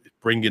 It's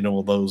bringing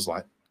all those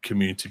like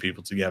community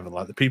people together,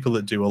 like the people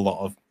that do a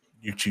lot of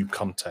YouTube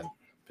content.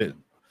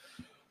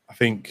 I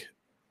think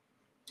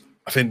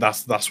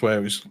that's where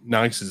it was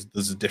nice. Is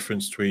there's a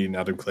difference between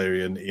Adam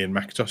Cleary and Ian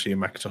McIntosh. Ian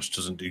McIntosh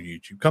doesn't do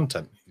YouTube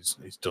content.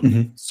 He's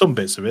done some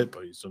bits of it,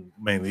 but he's done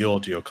mainly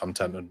audio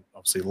content and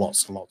obviously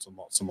lots and lots and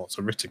lots and lots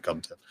of written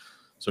content.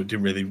 So it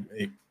didn't really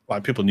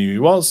like people knew he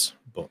was,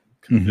 but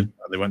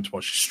they went to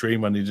watch his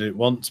stream when he did it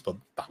once, but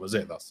that was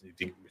it. He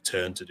didn't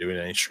return to doing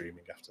any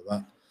streaming after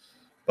that.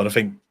 But I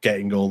think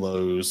getting all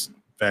those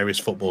various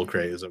football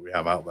creators that we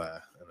have out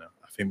there,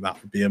 I think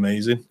that would be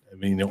amazing. I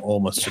mean, you'll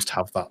almost just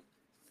have that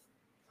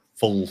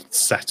full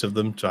set of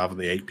them. To have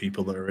the 8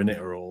 people that are in it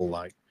are all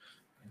like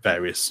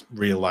various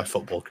real life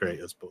football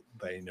creators, but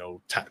they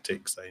know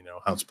tactics, they know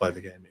how to play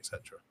the game,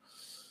 etc.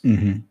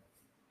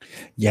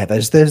 Yeah,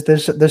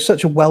 there's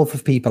such a wealth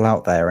of people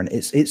out there, and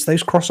it's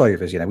those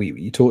crossovers.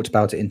 You talked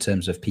about it in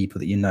terms of people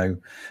that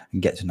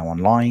and get to know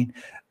online,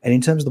 and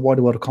in terms of the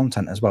wider world of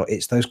content as well.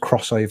 It's those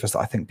crossovers that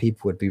I think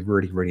people would be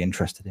really, really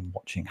interested in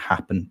watching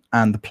happen.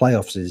 And the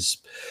playoffs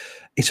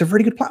it's a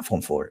really good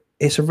platform for it.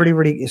 It's a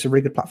really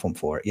good platform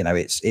for it.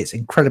 It's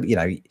incredible.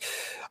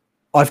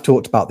 I've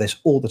talked about this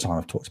all the time.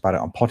 I've talked about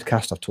it on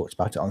podcast. I've talked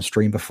about it on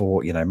stream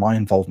before. My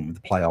involvement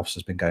with the playoffs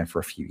has been going for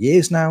a few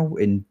years now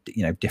in,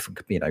 different,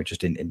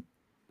 just in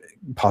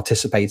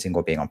participating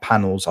or being on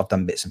panels. I've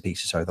done bits and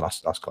pieces over the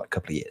last couple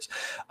of years,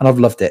 and I've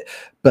loved it.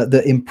 But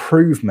the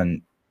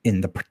improvement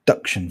in the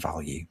production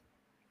value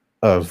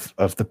of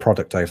the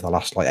product over the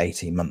last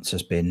 18 months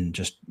has been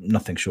just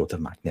nothing short of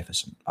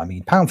magnificent. I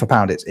mean, pound for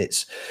pound,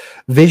 it's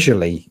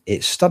visually,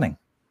 it's stunning.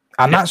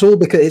 And that's all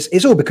because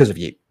it's all because of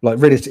you. Like,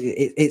 really,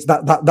 it's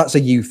that's a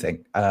you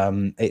thing.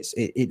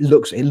 It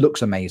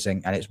looks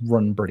amazing, and it's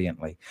run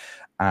brilliantly.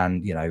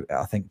 And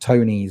I think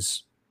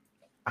Tony's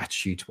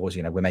attitude towards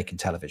we're making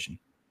television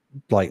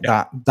like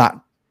that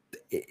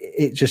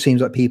it just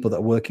seems like people that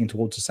are working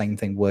towards the same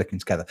thing, working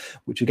together,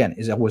 which again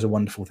is always a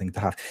wonderful thing to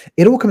have.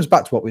 It all comes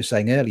back to what we were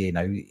saying earlier.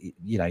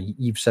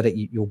 You've said it.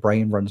 Your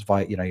brain runs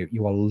via.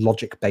 You are a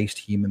logic-based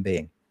human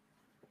being,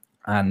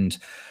 and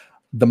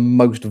the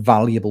most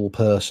valuable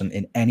person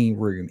in any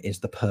room is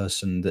the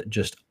person that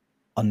just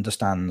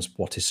understands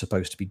what is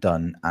supposed to be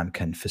done and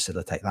can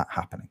facilitate that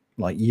happening.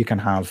 Like, you can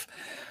have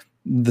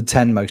the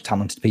 10 most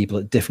talented people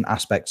at different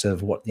aspects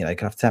of what, you know, you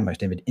can have 10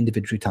 most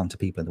individually talented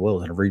people in the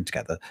world in a room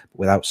together, but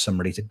without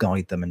somebody to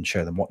guide them and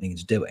show them what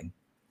needs doing,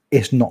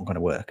 it's not going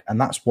to work.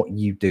 And that's what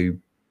you do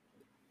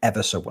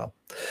ever so well.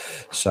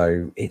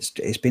 So it's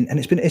been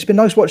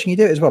nice watching you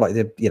do it as well.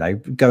 Like, you know,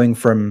 going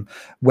from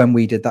when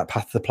we did that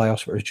Path to the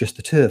Playoffs where it was just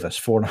the two of us,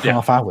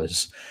 4.5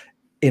 hours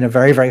in a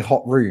very, very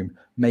hot room,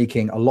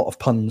 making a lot of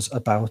puns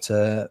about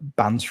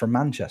bands from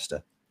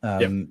Manchester,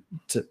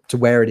 to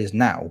where it is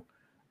now.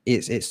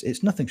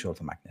 It's nothing short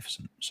of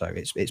magnificent. So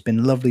it's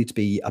been lovely to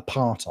be a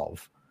part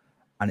of,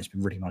 and it's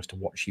been really nice to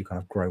watch you kind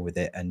of grow with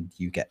it, and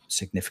you get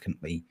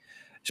significantly,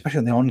 especially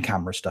on the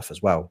on-camera stuff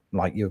as well.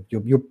 Like you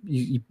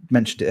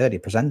mentioned it earlier,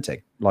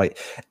 presenting. Like,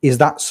 is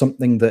that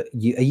something that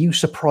are you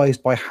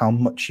surprised by how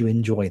much you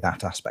enjoy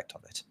that aspect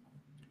of it?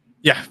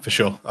 Yeah, for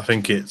sure. I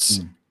think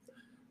it's.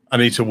 I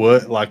need to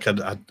work. Like,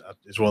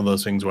 it's one of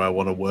those things where I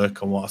want to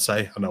work on what I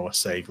say. I know I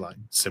say like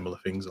similar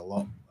things a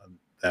lot, and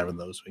there and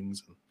those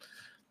things, and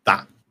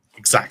that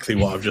exactly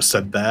what I've just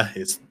said there.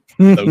 It's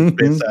those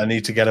bits that I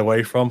need to get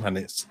away from, and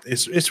it's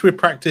with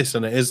practice,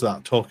 and it is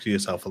that talk to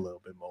yourself a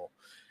little bit more.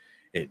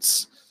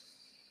 It's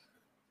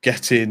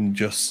getting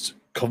just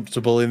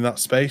comfortable in that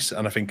space,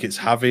 and I think it's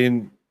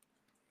having,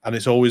 and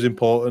it's always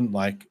important.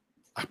 Like,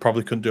 I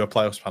probably couldn't do a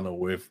playoffs panel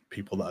with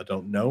people that I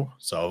don't know,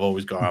 so I've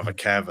always got to have a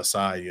Kev, a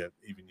Sai,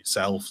 even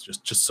yourself,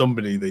 just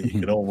somebody that you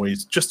can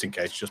always, just in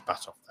case, just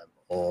bat off them.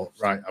 Or,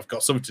 right, I've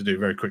got something to do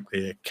very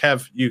quickly here.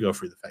 Kev, you go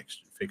through the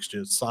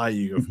fixtures. Sai,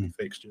 you go through the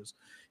fixtures.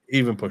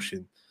 Even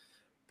pushing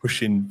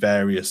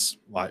various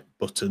like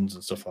buttons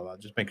and stuff like that.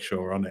 Just make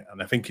sure we're on it.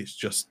 And I think it's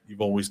just,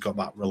 you've always got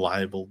that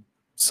reliable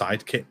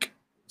sidekick,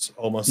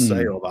 almost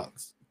say, or that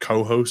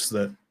co-host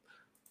that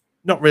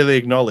not really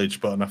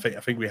acknowledged, but and I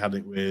think we had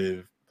it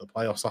with the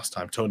playoffs last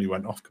time. Tony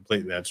went off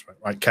completely. I just went,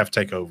 right, Kev,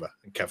 take over,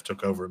 and Kev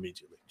took over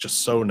immediately,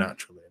 just so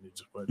naturally, and it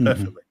just worked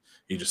perfectly.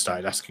 He just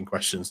started asking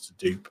questions to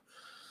Dupe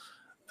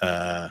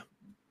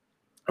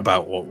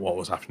about what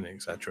was happening,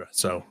 etc.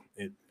 So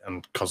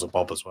and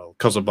Bob as well.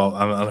 Bob,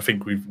 and I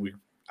think we've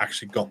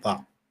actually got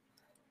that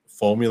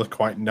formula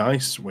quite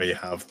nice, where you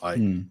have like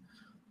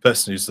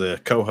person who's the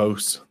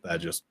co-host, they're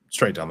just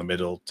straight down the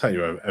middle, tell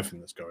you everything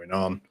that's going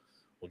on.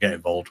 We'll get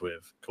involved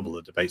with a couple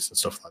of debates and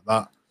stuff like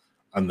that.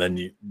 And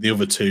then the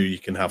other two, you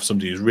can have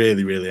somebody who's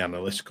really, really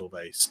analytical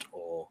based,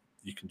 or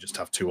you can just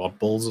have two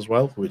oddballs as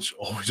well, which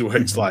always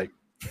works. Like,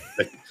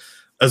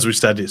 as we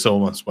said, it's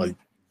almost like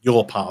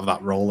you're part of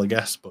that role, I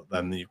guess. But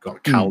then you've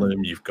got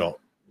Callum, you've got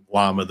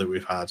Lama that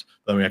we've had.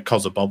 Then we had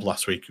Bob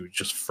last week, who was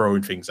just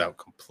throwing things out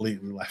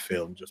completely left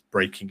field and just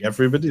breaking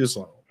everybody. It was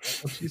like,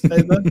 what did you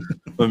say there?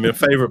 I mean, my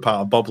favourite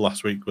part of Bob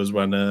last week was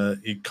when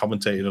he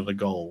commentated on a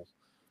goal.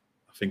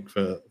 I think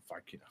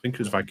it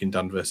was Viking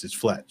Dan versus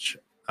Fletch,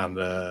 and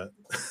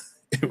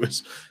it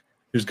was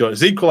going,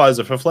 it's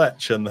equaliser for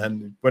Fletch, and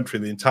then went through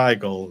the entire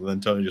goal, and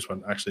then Tony just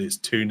went, actually, it's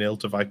 2-0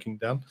 to Viking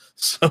Dan.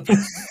 So,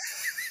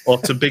 or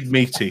to Big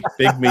Meaty.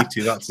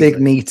 That's Big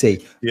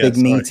Meaty. Yeah, Big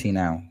Meaty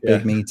now. Yeah.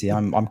 Big Meaty.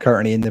 I'm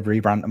currently in the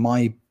rebrand.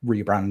 My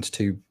rebrand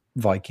to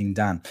Viking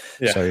Dan.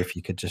 Yeah. So if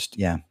you could just,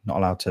 not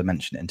allowed to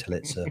mention it until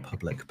it's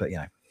public, but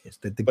it's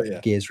the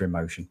gears are in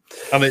motion.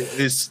 And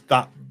it's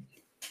that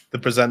the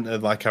presenter,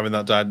 like having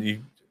that dad,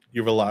 you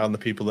rely on the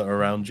people that are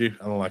around you,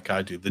 and like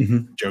I do the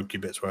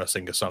jokey bits where I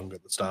sing a song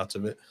at the start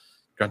of it.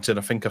 Granted,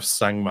 I think I've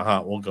sang My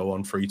Heart Will Go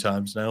On 3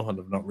 times now, and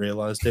I've not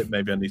realised it.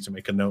 Maybe I need to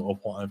make a note of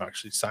what I've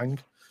actually sang.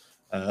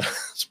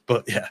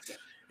 But yeah,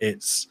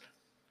 like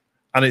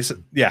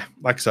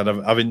I said,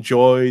 I've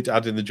enjoyed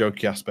adding the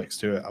jokey aspects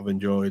to it. I've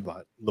enjoyed,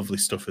 like, Lovely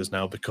Stuff has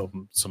now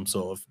become some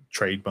sort of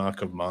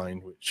trademark of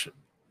mine, which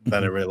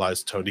then I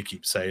realized Tony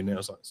keeps saying it. I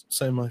was like,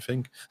 say my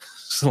thing.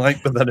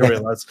 But then I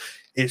realized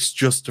it's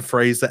just a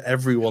phrase that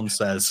everyone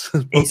says.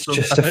 It's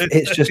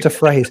just a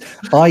phrase.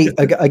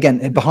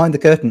 Again, behind the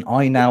curtain,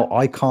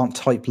 I can't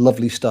type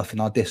Lovely Stuff in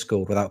our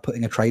Discord without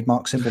putting a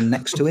trademark symbol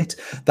next to it.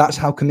 That's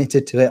how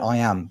committed to it I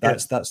am.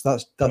 That's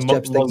Jeb's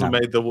thing now.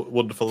 Made the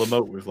wonderful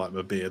emote with like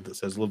my beard that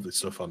says Lovely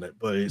Stuff on it,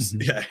 but it's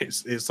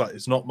it's like,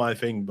 it's not my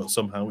thing, but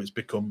somehow it's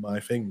become my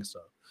thing.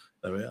 So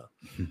there we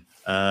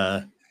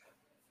are.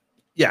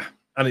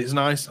 And it's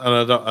nice,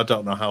 and I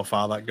don't know how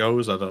far that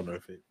goes. I don't know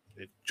if it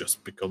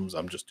just becomes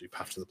I'm just do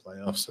Path to the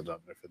Playoffs. I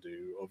don't know if I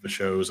do other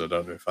shows. I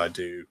don't know if I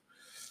do.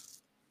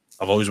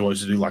 I've always wanted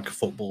to do like a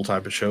football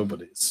type of show,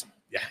 but it's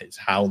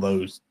how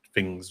those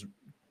things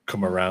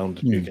come around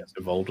and who gets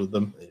involved with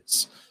them.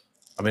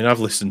 I've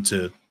listened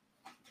to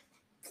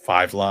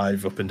 5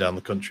 Live up and down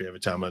the country every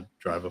time I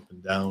drive up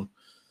and down,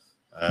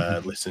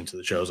 listening to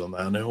the shows on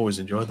there, and I always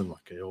enjoy them.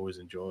 Like, I always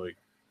enjoy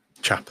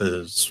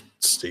Chappers,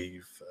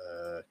 Steve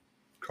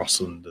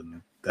Crossland,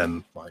 and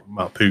then like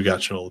Matt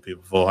Pugach and all the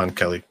people beforehand,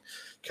 Kelly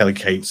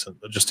Cates, and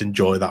I just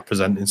enjoy that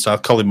presenting style.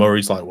 Colin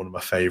Murray's like one of my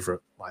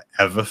favourite like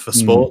ever for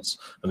sports,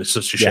 and it's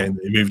such a shame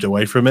that he moved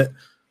away from it.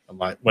 And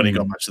like when he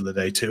got Match of the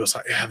Day too, I was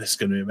like, yeah, this is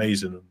going to be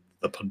amazing. And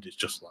the pundit's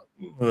just like,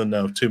 oh,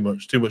 no, too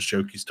much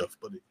jokey stuff,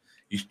 but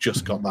he's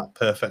just got that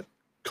perfect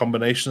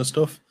combination of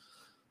stuff.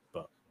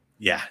 But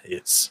yeah,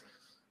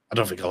 I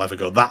don't think I'll ever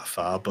go that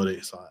far, but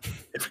it's like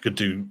if we could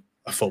do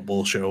a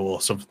football show or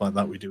something like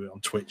that, we do it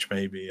on Twitch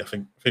maybe. I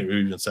think we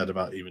even said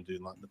about even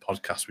doing like the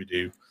podcast we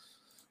do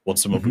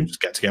once a month. We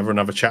just get together and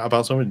have a chat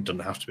about something. It doesn't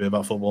have to be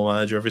about Football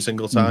Manager every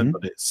single time,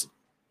 but it's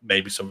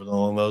maybe something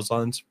along those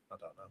lines. I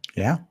don't know.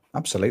 Yeah,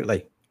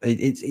 absolutely.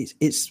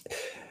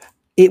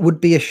 It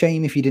would be a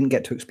shame if you didn't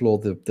get to explore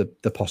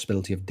the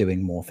possibility of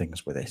doing more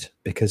things with it,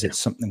 because it's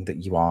something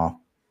that you are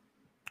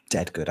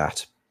dead good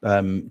at.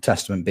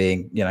 Testament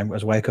being, I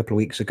was away a couple of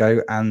weeks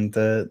ago, and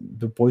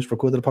the boys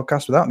recorded a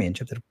podcast without me, and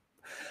Jeb did an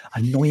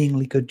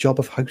annoyingly good job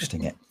of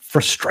hosting it.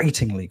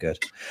 Frustratingly good.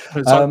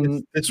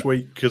 It's this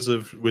week because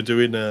we're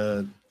doing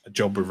a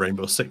job with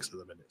Rainbow Six at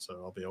the minute,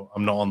 so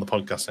I'm not on the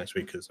podcast next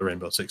week because the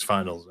Rainbow Six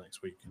finals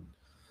next week in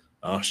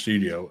our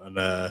studio,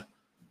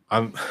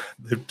 and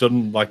they've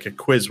done like a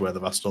quiz where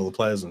they've asked all the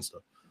players and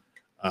stuff,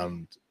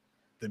 and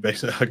they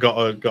basically I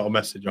got a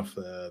message off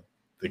the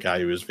guy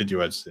who was video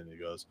editing. He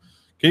goes,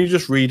 "Can you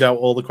just read out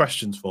all the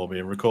questions for me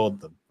and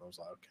record them?" I was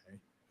like, "Okay,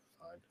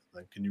 fine."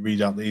 Then can you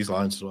read out these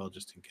lines as well,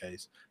 just in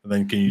case? And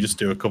then can you just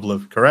do a couple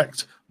of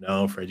correct? No,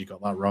 I'm afraid you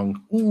got that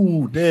wrong.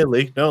 Ooh,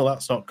 nearly. No,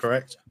 that's not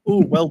correct.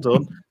 Ooh, well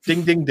done.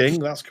 Ding, ding, ding.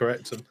 That's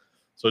correct. And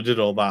so I did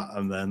all that,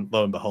 and then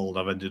lo and behold,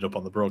 I've ended up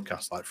on the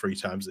broadcast like 3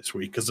 times this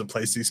week because I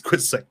placed these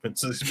quiz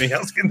segments and it's me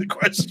asking the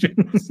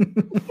questions. So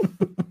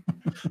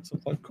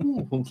it's like,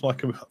 cool. I'm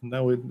like, I'm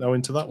now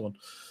into that one.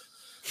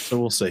 So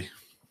we'll see.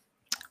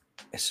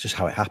 It's just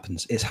how it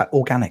happens. It's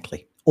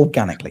organically.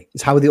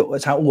 It's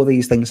how all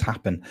these things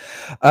happen.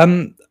 I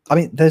mean,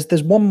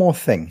 there's one more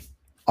thing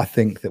I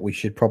think that we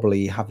should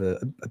probably have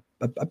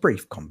a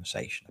brief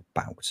conversation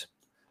about.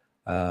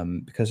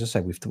 Because as I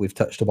say, we've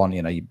touched upon,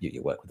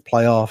 you work with the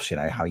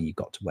playoffs, how you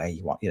got to where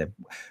you want,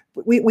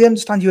 we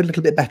understand you a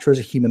little bit better as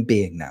a human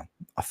being now,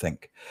 I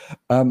think.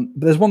 But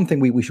there's one thing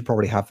we should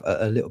probably have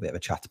a little bit of a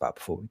chat about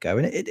before we go.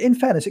 And in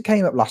fairness, it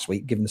came up last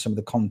week, given some of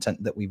the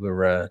content that we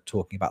were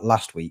talking about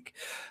last week.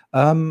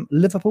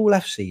 Liverpool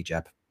FC,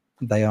 Jeb,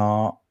 they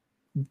are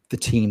the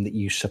team that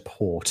you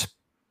support.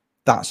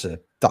 That's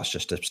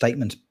just a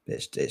statement.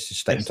 It's a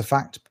statement of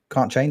fact.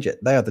 Can't change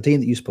it. They are the team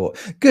that you support.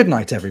 Good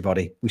night,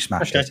 everybody. We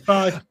smashed it.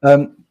 Bye.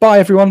 Bye,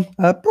 everyone.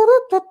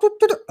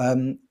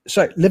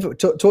 So,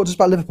 talk to us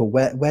about Liverpool.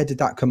 Where did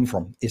that come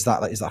from? Is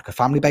that like a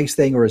family-based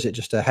thing, or is it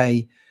just a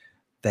hey,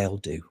 they'll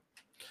do?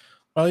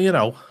 Well,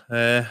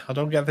 I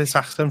don't get this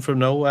accent from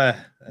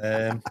nowhere.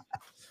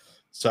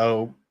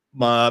 So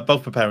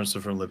both my parents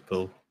are from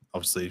Liverpool.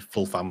 Obviously,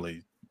 full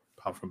family,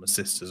 apart from my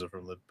sisters, are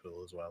from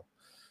Liverpool as well.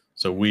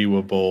 So we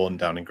were born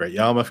down in Great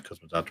Yarmouth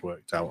because my dad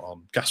worked out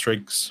on gas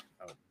rigs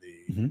out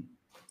the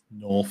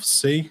North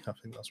Sea. I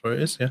think that's where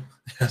it is. Yeah.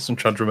 Yes, I'm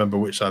trying to remember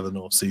which side of the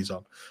North Sea's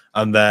on.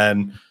 And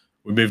then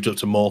we moved up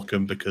to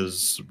Morecambe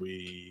because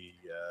he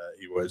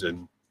worked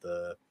in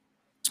the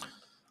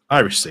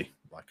Irish Sea,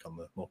 like on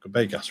the Morecambe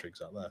Bay gas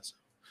rigs out there.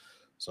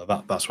 So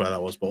that's where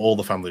that was. But all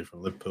the family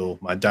from Liverpool.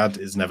 My dad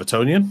is an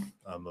Evertonian.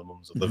 And my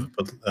mum's a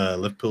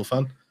Liverpool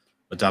fan.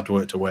 My dad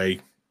worked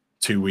away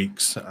 2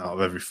 weeks out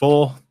of every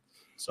 4.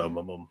 So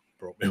my mum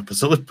brought me up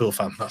as a Liverpool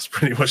fan. That's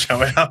pretty much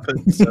how it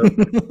happened. So,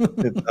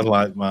 and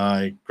like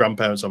my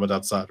grandparents on my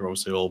dad's side are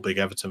obviously all big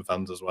Everton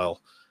fans as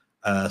well.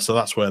 So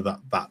that's where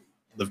that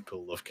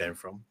Liverpool love came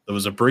from. There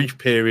was a brief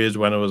period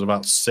when I was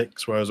about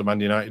 6 where I was a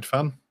Man United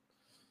fan.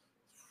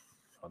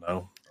 I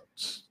know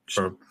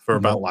for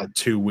about like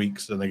 2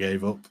 weeks, then I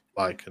gave up,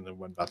 and then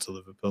went back to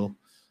Liverpool.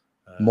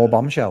 More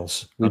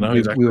bombshells.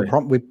 Exactly.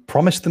 We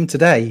promised them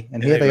today,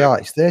 and here they are.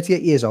 It's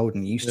 38 years old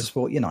and used to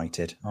support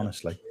United.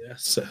 Honestly,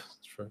 yes.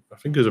 I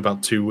think it was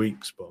about 2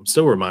 weeks, but I'm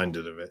still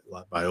reminded of it,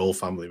 like by all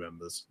family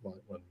members, like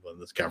when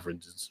there's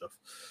gatherings and stuff.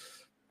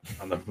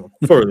 And I'm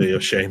thoroughly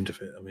ashamed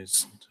of it. I mean,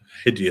 it's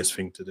a hideous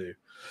thing to do.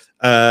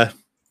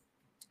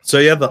 So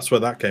yeah, that's where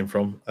that came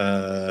from.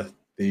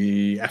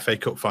 The FA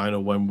Cup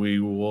final when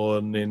we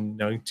won in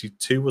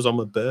 '92 was on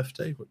my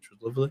birthday, which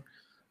was lovely.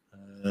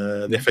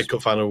 The FA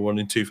Cup final we won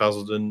in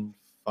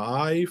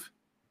 2005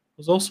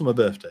 was also my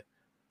birthday.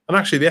 And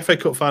actually, the FA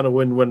Cup final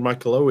win when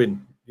Michael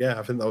Owen. Yeah,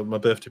 I think that was my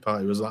birthday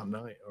party. Was that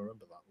night? I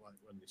remember that,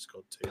 when he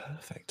scored 2.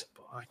 Perfect.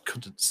 But I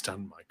couldn't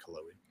stand Michael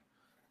Owen.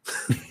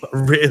 I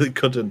really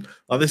couldn't.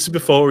 This is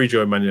before he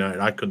joined Man United.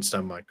 I couldn't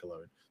stand Michael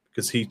Owen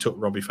because he took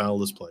Robbie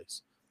Fowler's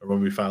place. And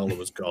Robbie Fowler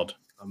was God,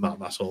 and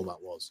that's all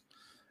that was.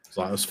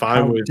 So I was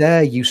fine with. How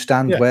dare you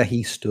stand where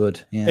he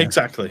stood? Yeah,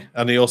 exactly.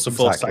 And he also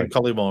forced Stan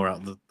Collymore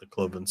out of the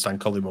club, and Stan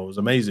Collymore was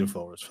amazing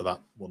for us for that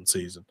one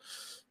season.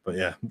 But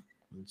yeah,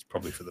 it's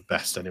probably for the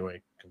best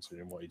anyway,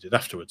 considering what he did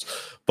afterwards.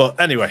 But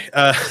anyway,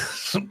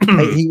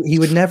 he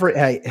would never.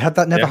 Had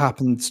that never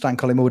happened, Stan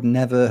Collymore would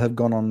never have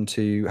gone on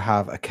to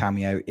have a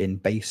cameo in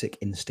Basic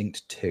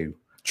Instinct 2.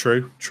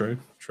 True.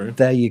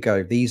 There you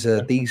go. These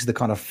are the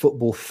kind of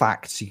football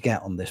facts you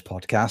get on this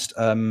podcast.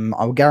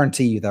 I will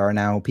guarantee you there are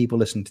now people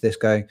listening to this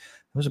going, "There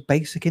was a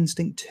Basic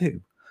Instinct 2,"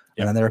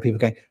 and then there are people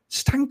going,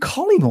 "Stan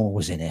Collymore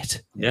was in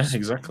it." Yeah,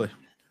 exactly.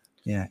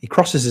 Yeah, he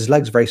crosses his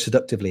legs very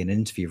seductively in an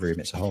interview room.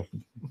 It's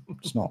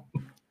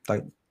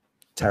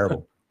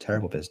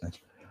terrible business.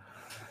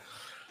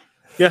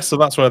 Yeah, so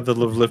that's where the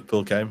love of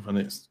Liverpool came, and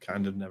it's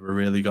kind of never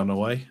really gone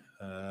away.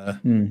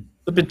 There've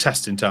been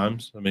testing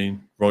times. I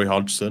mean, Roy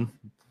Hodgson,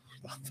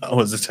 that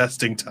was a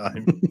testing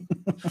time.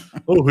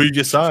 Oh, who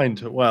you signed?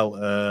 Well,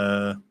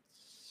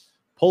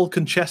 Paul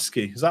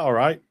Konchesky. Is that all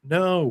right?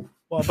 No.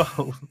 What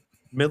about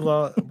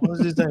Milan? What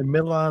was his name?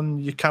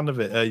 Milan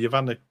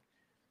Jovanovic.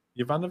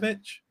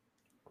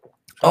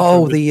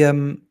 Oh,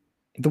 the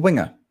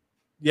winger.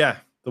 Yeah,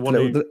 the one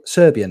who the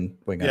Serbian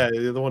winger. Yeah,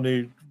 the one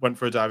who went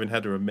for a diving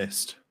header and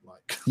missed.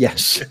 Like,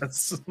 yes,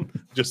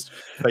 just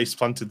face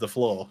planted the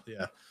floor.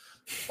 Yeah,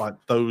 like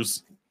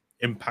those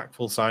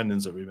impactful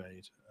signings that we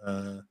made.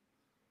 And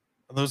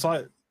there was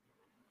like,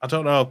 I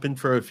don't know. I've been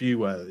through a few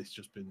where it's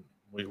just been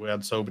we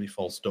had so many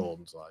false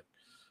dawns. Like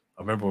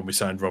I remember when we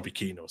signed Robbie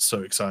Keane, I was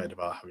so excited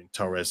about having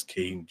Torres,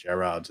 Keane,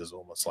 Gerrard as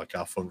almost like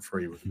our front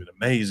three would have been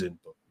amazing,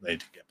 but they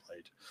didn't get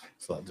played,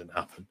 so that didn't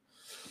happen.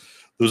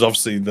 There was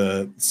obviously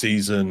the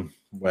season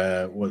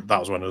where that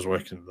was when I was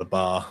working at the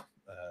bar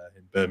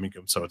in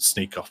Birmingham, so I'd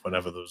sneak off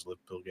whenever there was a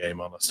Liverpool game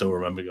on. I still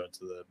remember going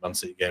to the Man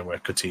City game where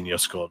Coutinho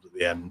scored at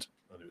the end,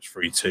 and it was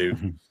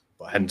 3-2.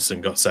 But Henderson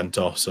got sent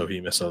off, so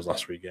he missed those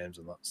last 3 games,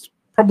 and that's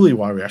probably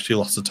why we actually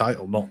lost the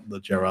title. Not the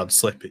Gerrard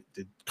slip; it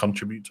did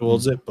contribute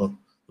towards it, but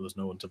there was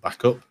no one to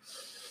back up.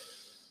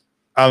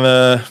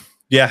 And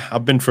yeah,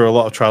 I've been through a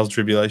lot of trials and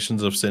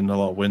tribulations. I've seen a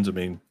lot of wins. I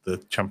mean, the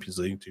Champions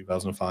League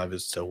 2005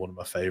 is still one of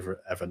my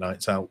favourite ever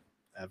nights out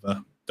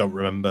ever. Don't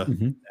remember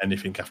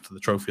anything after the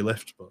trophy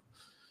lift, but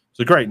it was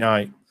a great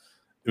night.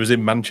 It was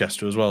in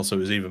Manchester as well, so it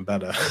was even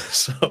better.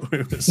 So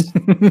it was.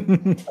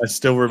 I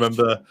still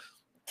remember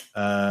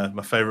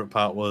my favourite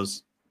part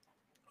was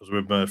I was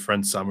with my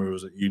friend Sam, who I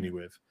was at uni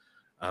with,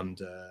 and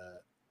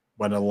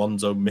when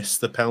Alonso missed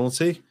the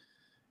penalty,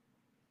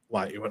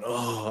 like he went,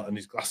 oh, and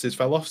his glasses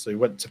fell off. So he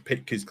went to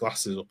pick his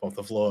glasses up off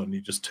the floor, and he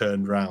just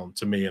turned round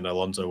to me and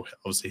Alonso,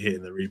 obviously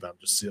hitting the rebound,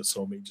 just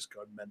saw me just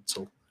going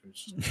mental. It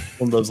was just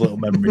one of those little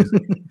memories.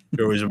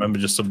 You always remember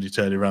just somebody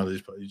turning around,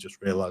 and you just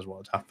realised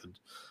what had happened.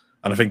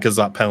 And I think as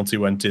that penalty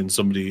went in,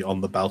 somebody on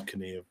the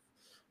balcony of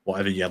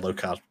whatever yellow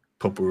card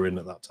pub we were in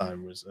at that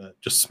time was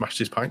just smashed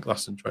his pint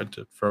glass and tried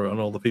to throw it on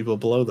all the people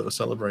below that were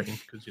celebrating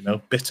because, you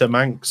know, bitter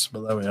Manx,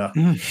 but there we are.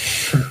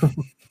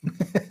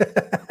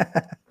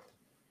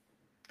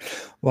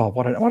 Well,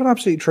 what an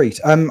absolute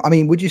treat. I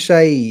mean, would you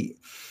say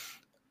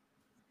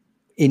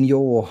in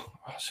your,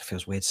 it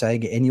feels weird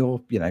saying it, in your,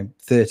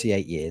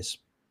 38 years,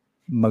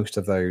 most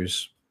of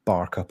those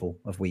bar a couple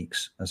of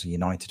weeks as a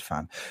United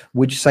fan,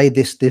 would you say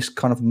this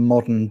kind of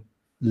modern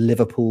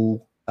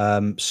Liverpool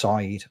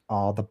side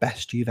are the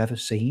best you've ever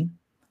seen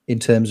in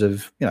terms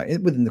of,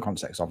 within the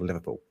context of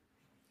Liverpool?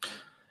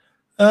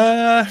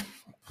 I'd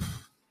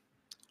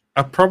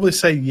probably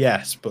say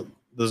yes, but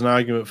there's an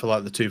argument for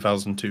like the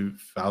 2002,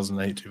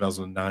 2008,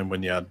 2009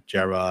 when you had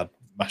Gerrard,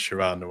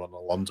 Mascherano and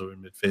Alonso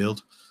in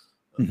midfield,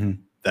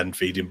 then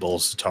feeding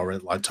balls to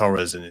Torres. Like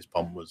Torres in his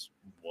pomp was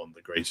one of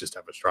the greatest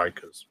ever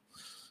strikers.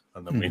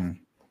 And then we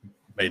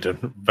made a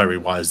very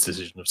wise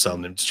decision of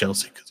selling him to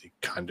Chelsea because he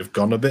kind of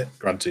gone a bit.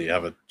 Granted, you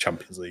have a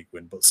Champions League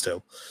win, but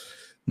still.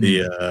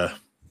 There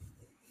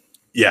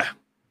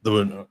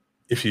were,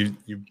 if you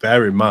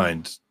bear in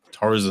mind,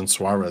 Torres and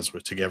Suarez were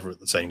together at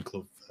the same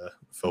club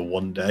for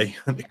one day,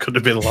 and it could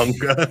have been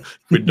longer if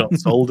we'd not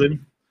sold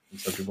him.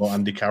 Instead we bought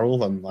Andy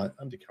Carroll, and like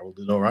Andy Carroll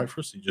did all right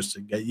for us. He just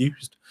didn't get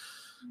used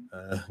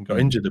and got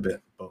injured a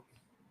bit. But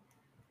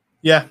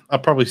yeah,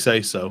 I'd probably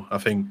say so. I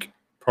think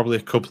probably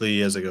a couple of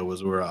years ago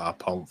was we were at our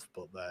pomp,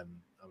 but then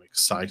I'm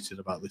excited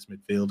about this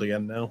midfield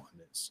again now,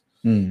 and it's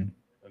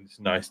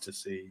nice to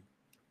see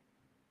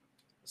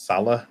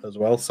Salah as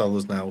well.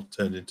 Salah's now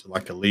turned into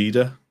like a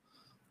leader.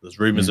 There's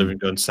rumours of him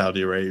going to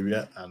Saudi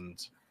Arabia, and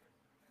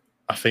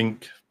I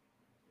think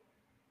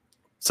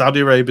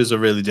Saudi Arabia is a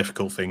really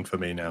difficult thing for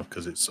me now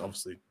because it's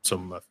obviously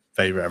some of my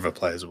favourite ever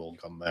players have all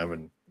gone there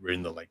and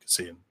ruined the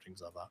legacy and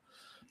things like that.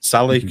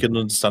 Salah can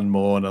understand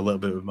more, and a little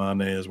bit with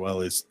Mane as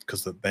well, is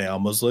because they are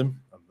Muslim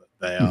and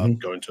they are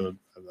going to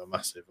a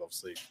massive,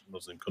 obviously,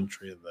 Muslim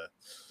country, and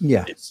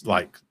it's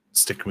like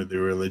sticking with the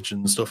religion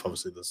and stuff.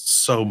 Obviously, there's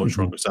so much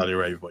wrong with Saudi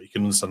Arabia, but you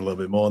can understand a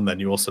little bit more. And then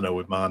you also know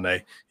with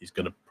Mane, he's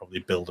going to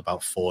probably build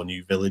about 4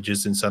 new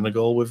villages in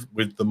Senegal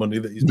with the money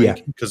that he's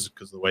making because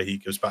the way he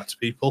gives back to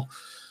people.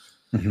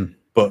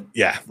 But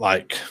yeah,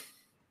 like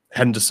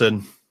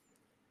Henderson,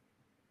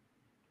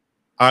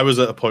 I was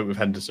at a point with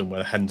Henderson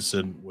where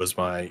Henderson was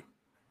my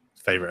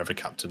favourite ever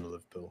captain of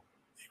Liverpool.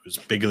 He was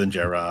bigger than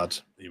Gerrard.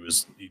 He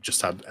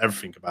just had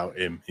everything about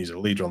him. He's a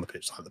leader on the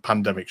pitch. Like the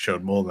pandemic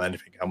showed more than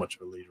anything how much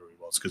of a leader he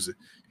was. Because if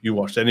you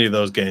watched any of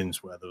those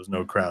games where there was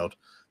no crowd,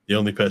 the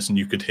only person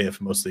you could hear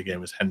for most of the game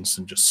was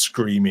Henderson just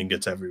screaming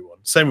at everyone.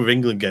 Same with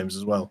England games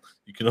as well.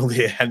 You can only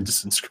hear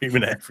Henderson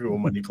screaming at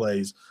everyone when he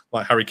plays.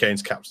 Like Harry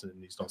Kane's captain,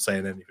 and he's not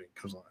saying anything.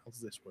 I was like, how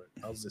does this work?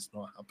 How does this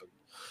not happen?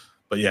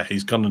 But yeah,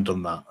 he's gone and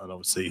done that. And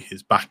obviously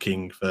his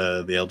backing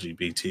for the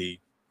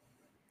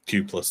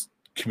LGBTQ plus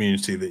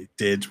community that he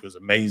did was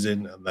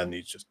amazing. And then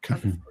he's just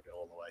kind of thrown it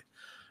all away.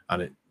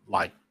 And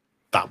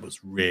that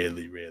was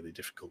really, really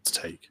difficult to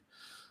take.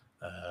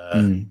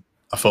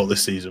 I thought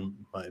this season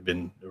might have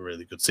been a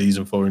really good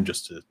season for him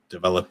just to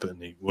develop,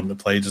 and he wouldn't have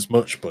played as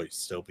much, but he'd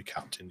still be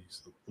captain.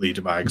 He's the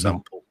leader by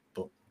example.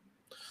 But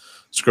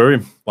screw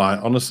him. Like,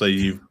 honestly,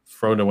 you've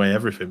thrown away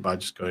everything by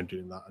just going and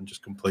doing that and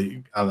just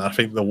completing. And I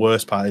think the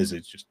worst part is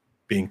just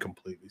being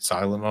completely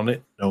silent on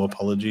it. No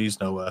apologies,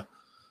 no,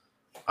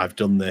 I've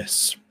done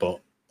this, but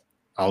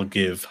I'll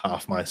give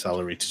half my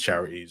salary to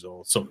charities,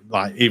 or something,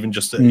 like even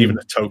just even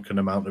a token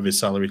amount of his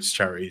salary to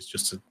charities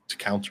just to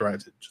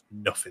counteract it. Just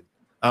nothing.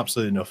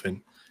 Absolutely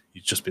nothing.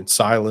 He's just been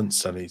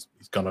silenced, and he's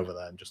gone over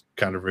there and just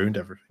kind of ruined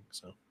everything.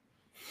 So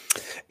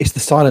it's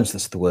the silence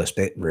that's the worst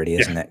bit, really,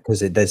 isn't it?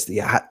 Because there's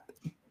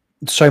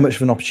so much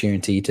of an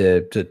opportunity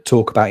to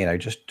talk about,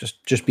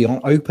 just be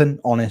open,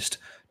 honest,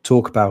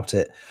 talk about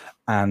it,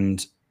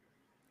 and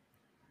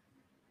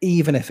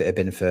even if it had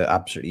been for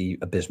absolutely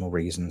abysmal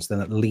reasons,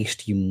 then at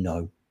least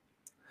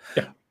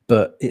Yeah.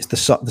 But it's the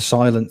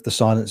silence. The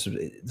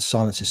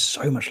silence is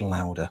so much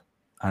louder,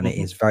 and it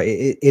is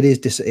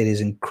it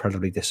is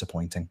incredibly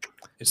disappointing.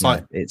 It's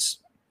it's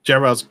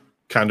Gerard's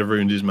kind of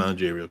ruined his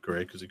managerial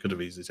career because he could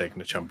have easily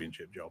taken a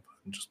championship job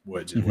and just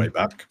worked his way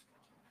back.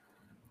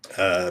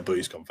 But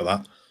he's gone for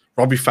that.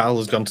 Robbie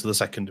Fowler's gone to the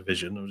second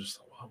division. I was just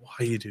like, why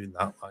are you doing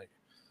that? Like,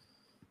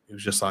 it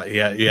was just like he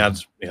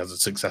has a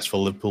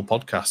successful Liverpool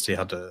podcast.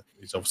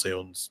 He's obviously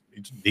owns.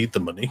 He doesn't need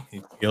the money.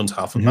 He owns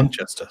half of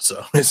Manchester,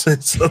 so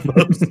it's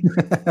almost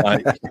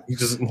like he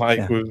doesn't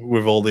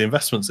with all the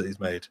investments that he's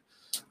made.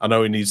 I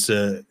know he needs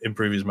to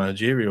improve his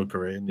managerial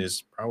career and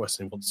his prowess,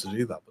 and he wants to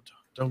do that, but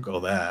don't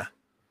go there.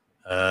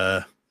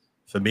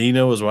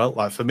 Firmino as well.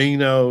 Like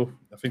Firmino,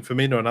 I think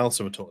Firmino and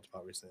Alisson were talked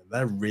about recently.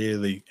 They're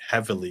really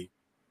heavily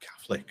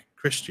Catholic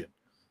Christian.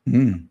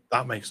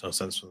 That makes no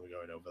sense when they're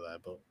going over there,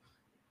 but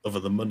other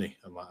than money,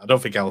 and I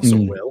don't think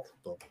Alisson will,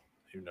 but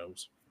who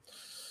knows?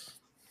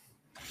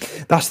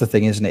 That's the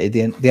thing, isn't it?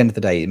 At the end of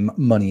the day,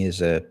 money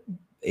is a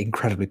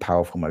incredibly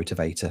powerful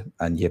motivator,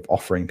 and you're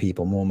offering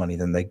people more money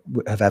than they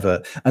have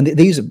ever. And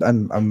these,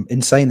 I'm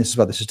in saying this as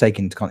well. This is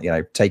taking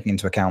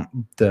into account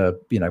the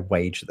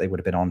wage that they would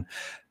have been on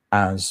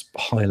as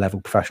high level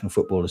professional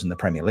footballers in the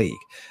Premier League.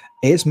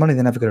 It's money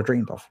they never could have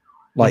dreamed of.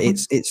 Like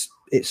it's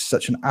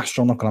such an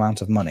astronomical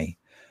amount of money.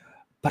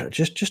 But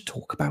just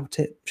talk about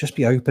it. Just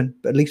be open.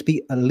 But at least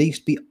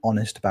be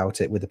honest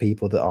about it with the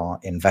people that are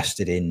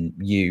invested in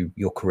you,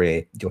 your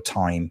career, your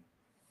time,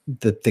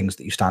 the things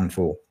that you stand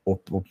for, or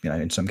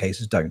in some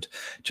cases don't.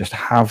 Just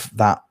have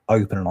that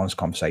open and honest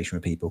conversation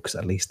with people, because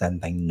at least then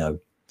they know.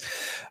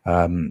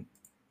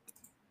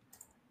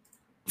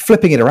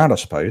 Flipping it around, I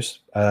suppose,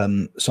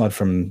 aside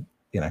from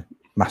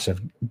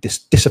massive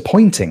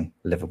disappointing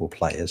Liverpool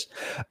players,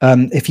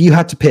 if you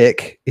had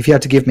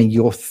to give me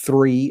your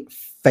 3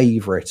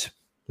 favorite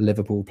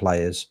Liverpool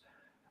players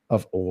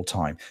of all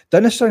time,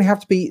 don't necessarily have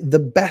to be the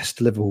best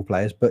Liverpool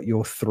players, but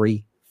your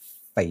 3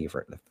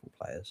 favorite Liverpool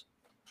players.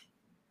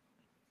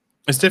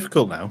 It's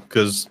difficult now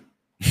because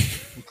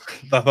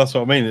that's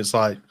what I mean. It's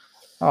like,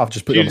 I've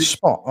just put you on the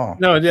spot.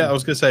 No, yeah, I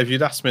was going to say, if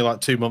you'd asked me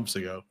like 2 months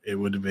ago, it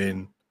would have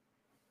been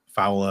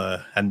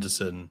Fowler,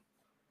 Henderson,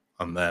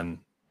 and then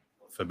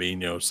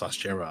Firmino /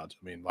 Gerrard.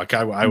 I mean, like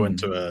I went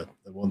to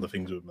one of the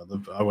things with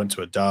I went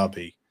to a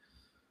derby,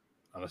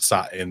 and I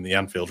sat in the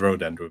Anfield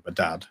Road end with my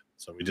dad.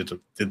 So we did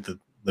the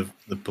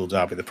Liverpool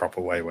derby the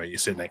proper way, where you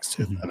sit next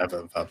to an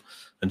Everton fan,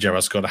 and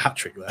Gerrard scored a hat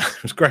trick there.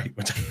 It was great.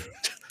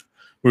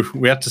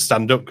 We had to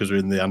stand up because we're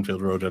in the Anfield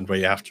Road end, where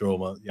you have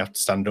to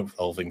stand up for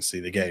the whole thing to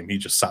see the game. He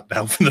just sat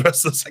down for the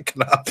rest of the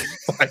second half.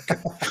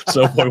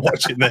 So we're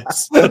watching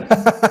this,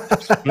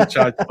 which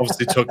I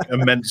obviously took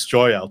immense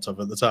joy out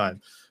of at the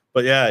time.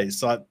 But yeah,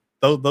 it's like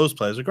those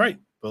players are great,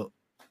 but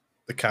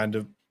they kind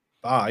of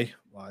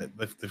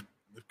they've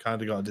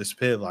kind of got to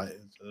disappear. Like,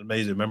 it's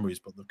amazing memories,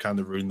 but they've kind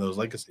of ruined those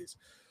legacies.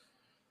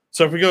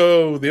 So if we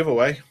go the other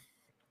way,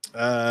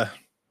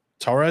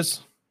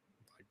 Torres.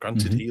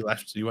 Granted, he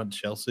left. He went to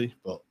Chelsea,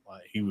 but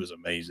like he was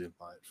amazing.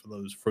 Like for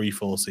those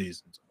 3-4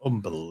 seasons,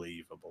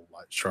 unbelievable.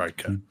 Like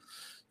striker.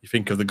 You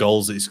think of the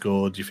goals that he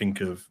scored. You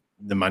think of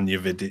Nemanja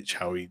Vidic.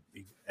 How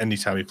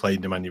anytime he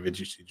played Nemanja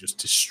Vidic, he just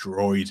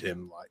destroyed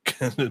him. Like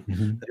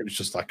it was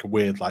just like a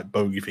weird like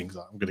bogey thing.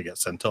 Like, I'm going to get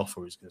sent off,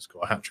 or he's going to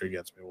score a hat trick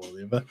against me, or one or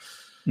the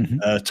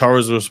other.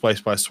 Torres was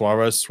replaced by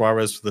Suarez.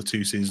 Suarez for the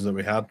 2 seasons that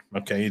we had.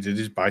 Okay, he did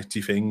his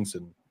bitey things,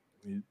 and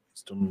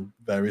he's done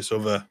various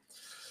other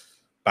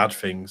bad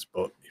things,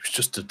 but it was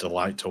just a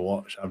delight to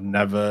watch. And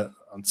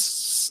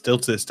still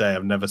to this day,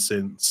 I've never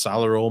seen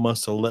Salah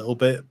almost a little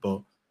bit,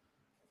 but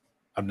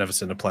I've never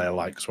seen a player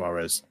like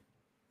Suarez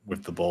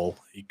with the ball.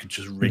 He could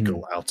just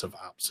wriggle out of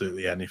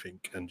absolutely anything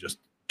and just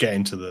get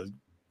into the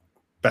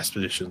best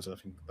positions. I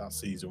think that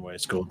season where he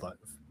scored like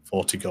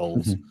 40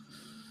 goals. And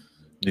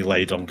he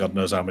laid on God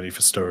knows how many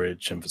for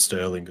Sturridge and for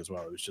Sterling as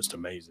well. It was just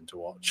amazing to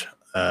watch.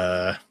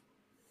 And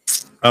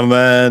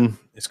then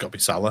it's got to be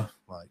Salah.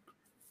 Like,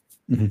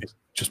 it's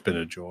just been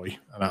a joy,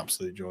 an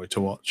absolute joy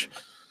to watch.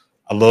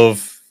 I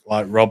love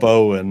like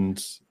Robbo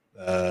and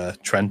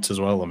Trent as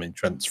well. I mean,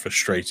 Trent's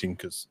frustrating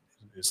because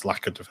his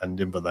lack of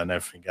defending, but then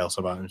everything else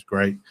about him is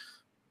great.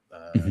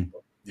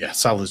 yeah,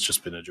 Salah's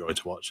just been a joy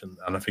to watch,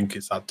 and I think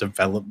it's that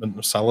development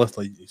of Salah.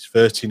 Like, he's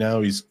 30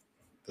 now.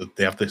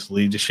 They have this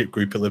leadership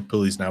group at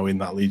Liverpool. He's now in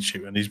that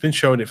leadership, and he's been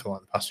showing it for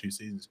like the past few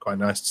seasons. It's quite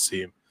nice to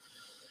see him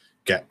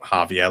get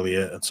Harvey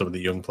Elliott and some of the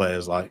young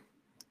players, like,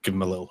 give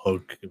him a little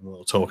hug, give him a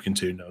little talking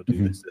to, no,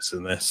 do this,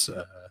 and this.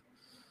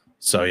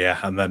 So yeah,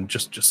 and then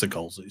just the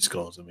goals that he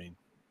scores. I mean,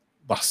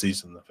 last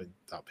season, I think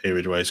that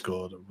period where he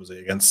scored, was it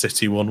against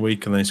City one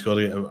week, and then he scored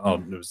it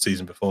was the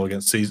season before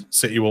against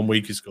City one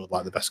week. He scored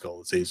like the best goal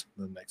of the season.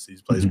 And the next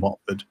season plays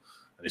Watford,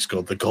 and he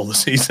scored the goal of the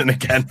season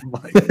again.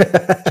 Like,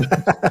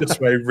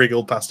 just where he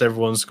wriggled past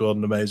everyone and scored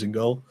an amazing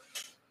goal.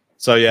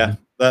 So yeah,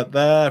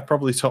 they're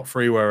probably top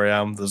three where I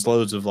am. There's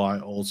loads of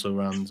like also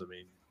rounds. I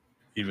mean,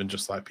 even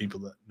just like people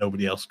that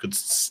nobody else could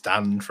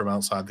stand from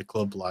outside the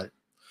club, like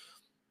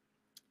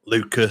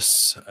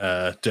Lucas,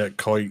 Dirk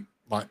Kuyt,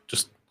 like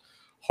just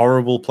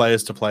horrible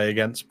players to play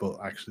against, but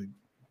actually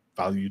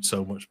valued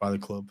so much by the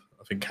club.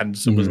 I think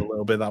Henderson was a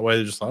little bit that way.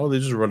 They're just like, oh, they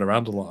just run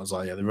around a lot. I was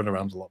like, yeah, they run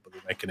around a lot, but they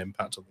make an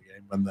impact on the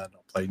game when they're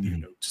not playing. You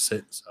notice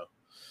it. So,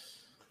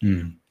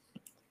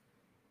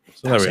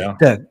 so there we are.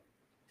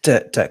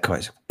 Dirk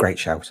Kuyt's a great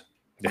shout.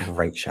 Yeah.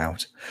 Great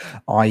shout.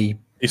 He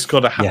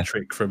scored a hat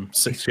trick from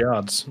 6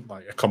 yards,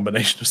 like a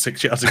combination of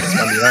 6 yards against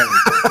Man United.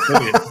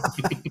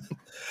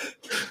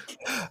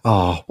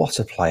 Oh, what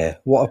a player.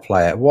 What a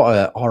player. What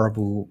a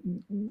horrible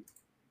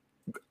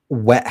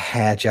wet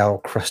hair gel,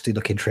 crusty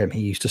looking trim he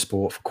used to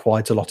sport for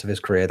quite a lot of his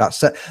career.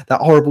 That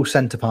horrible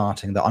centre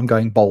parting that I'm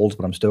going bold,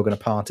 but I'm still going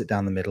to part it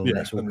down the middle.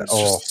 Yeah, and it's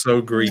just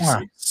so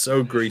greasy.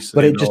 So greasy.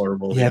 But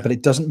horrible. Yeah, but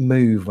it doesn't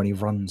move when he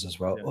runs as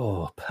well. Yeah.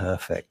 Oh,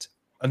 perfect.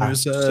 And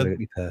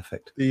absolutely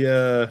perfect.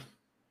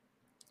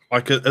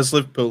 Like as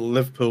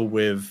Liverpool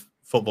with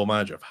Football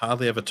Manager, I've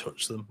hardly ever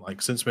touched them.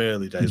 Like since my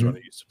early days when I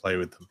used to play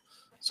with them.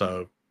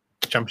 So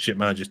Championship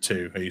Manager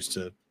 2, I used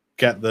to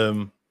get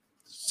them,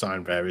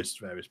 sign various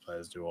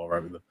players, do all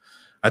right with them.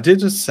 I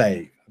did a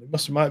save.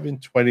 It might have been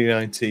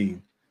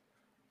 2019,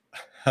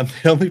 and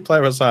the only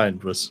player I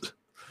signed was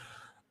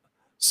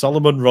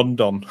Solomon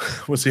Rondon.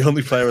 Was the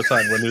only player I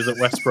signed when he was at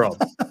West Brom.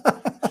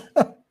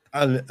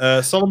 And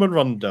Solomon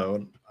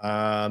Rondon,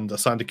 and I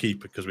signed a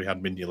keeper because we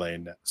had Mignolet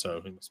in net, so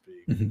it might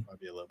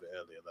be a little bit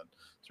earlier then.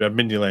 So we had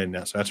Mignolet in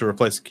net, so I had to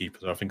replace the keeper.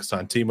 So I think I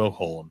signed Timo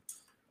Horn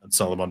and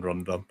Solomon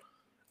Rondon.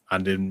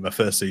 And in my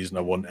first season,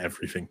 I won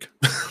everything.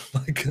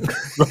 Like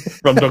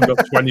Rondon got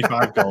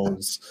 25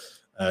 goals.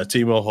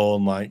 Timo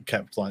Horn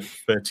kept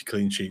 30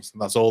 clean sheets, and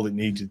that's all it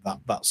needed.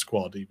 That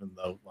squad, even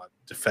though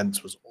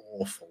defense was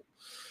awful.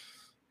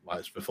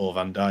 It's before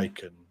Van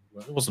Dijk, and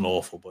it wasn't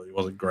awful, but it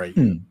wasn't great.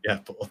 Yeah,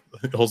 but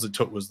all it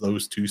took was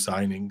those two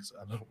signings,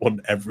 and I won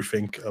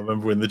everything. I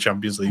remember in the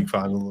Champions League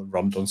final, and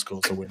Rondon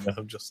scores a winner.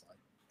 I'm just like,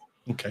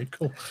 okay,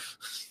 cool.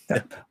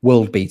 Yeah.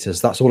 World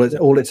beaters. That's all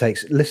it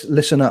takes.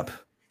 Listen up.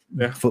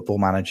 Yeah. Football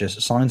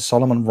managers, sign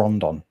Solomon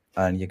Rondon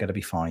and you're going to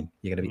be fine.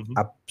 You're going to be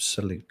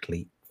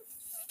absolutely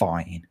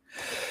fine.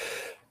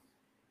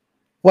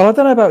 Well, I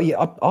don't know about you.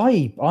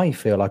 I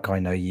feel like I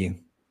know you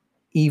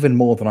even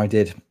more than I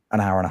did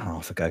an hour and a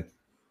half ago.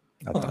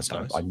 That's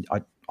nice.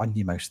 I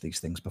knew most of these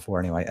things before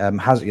anyway. I'm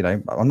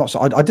not.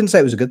 I didn't say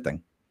it was a good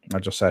thing. I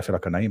just say I feel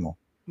like I know you more.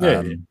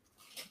 Yeah.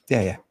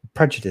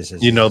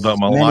 Prejudices. You know that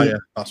I'm a liar.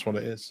 That's what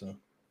it is. So.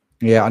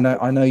 Yeah,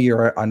 I know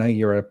you're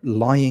a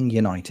lying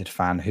United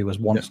fan who was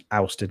once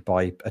ousted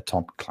by a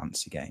Tom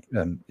Clancy game.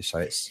 So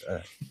it's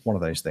one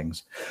of those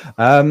things.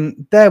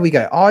 There we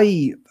go.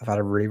 I have had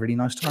a really, really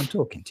nice time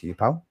talking to you,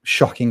 pal.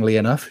 Shockingly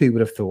enough, who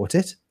would have thought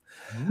it?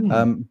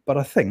 But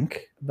I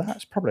think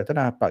that's probably, I don't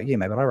know about you,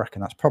 mate, but I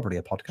reckon that's probably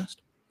a podcast.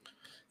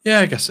 Yeah,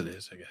 I guess it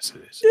is.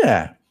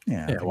 Yeah.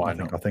 Why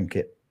not? I think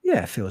it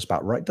feels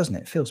about right, doesn't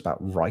it? It feels about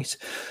right.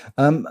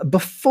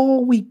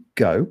 Before we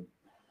go,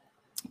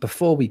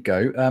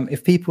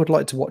 if people would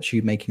like to watch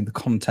you making the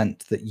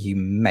content that you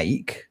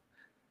make,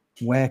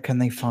 where can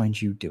they find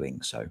you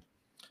doing so?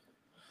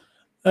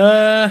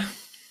 I'm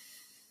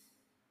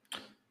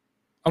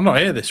not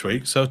here this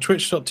week, so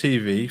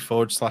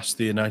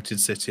twitch.tv/the United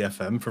City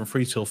FM from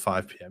 3 till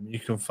 5 p.m. You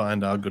can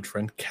find our good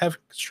friend Kev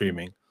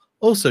streaming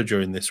also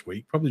during this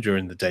week, probably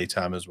during the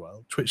daytime as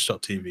well.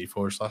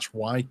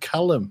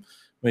 Twitch.tv/YCallum,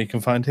 where you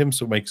can find him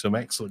make some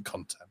excellent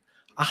content.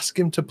 Ask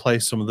him to play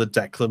some of the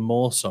Declan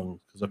Moore songs,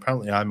 because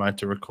apparently I might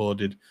have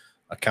recorded,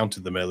 I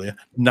counted them earlier,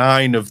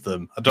 9 of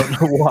them. I don't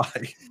know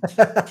why.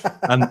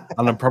 and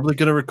I'm probably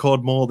going to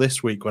record more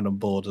this week when I'm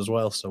bored as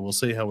well, so we'll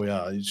see how we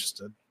are.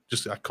 It's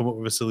just I come up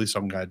with a silly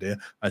song idea,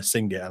 I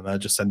sing it, and I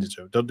just send it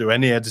to him. Don't do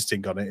any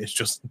editing on it. It's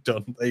just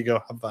done. There you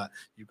go. Have that.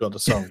 You've got a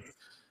song.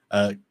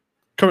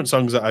 Current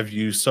songs that I've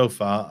used so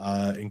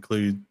far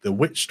include the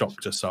Witch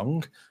Doctor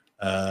song.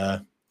 I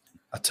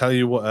tell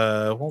you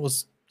what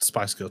was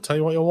Spice Girls? Tell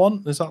you what you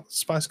want. Is that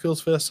Spice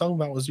Girls' first song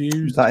that was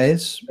used? That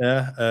is.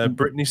 Yeah.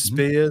 Britney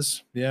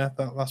Spears. Yeah,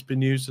 that's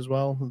been used as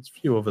well. There's a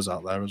few others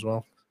out there as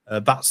well.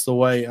 That's the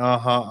way.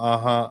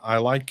 I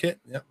like it.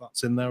 Yeah,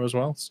 that's in there as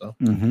well. So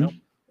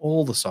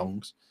all the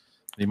songs.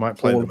 You might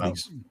play them out.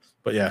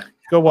 But yeah,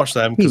 go watch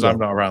them because I'm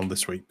not around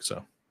this week.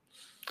 So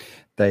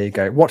There you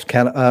go. Watch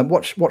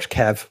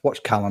Kev,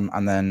 watch Callum,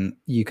 and then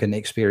you can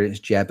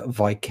experience Jeb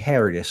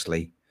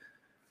vicariously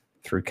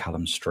through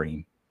Callum's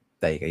stream.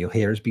 There you go. You'll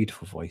hear his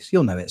beautiful voice.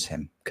 You'll know it's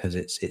him because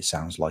it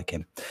sounds like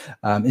him.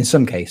 In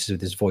some cases, with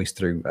his voice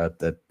through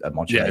the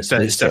modulator. Yeah,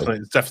 it's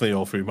definitely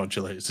all through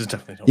modulators. It's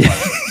definitely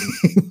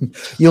not.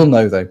 You'll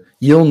know though.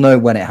 You'll know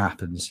when it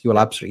happens. You'll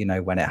absolutely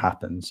know when it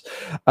happens.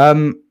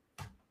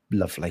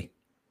 Lovely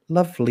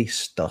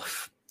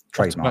stuff.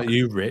 Trademark. What about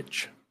you,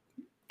 Rich?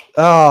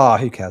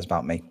 Who cares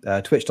about me?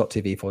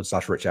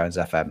 Twitch.tv/Rich Owens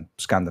FM,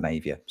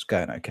 Scandinavia. It's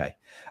going okay.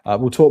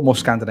 We'll talk more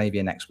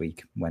Scandinavia next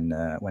week when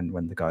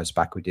the guys are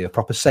back. We do a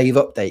proper save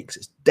update because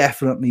it's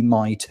definitely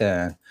my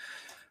turn.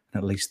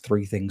 And at least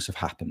 3 things have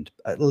happened.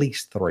 At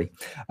least 3.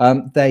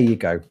 There you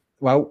go.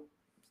 Well,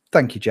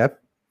 thank you, Jeb,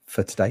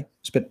 for today.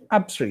 It's been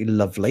absolutely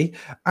lovely.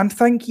 And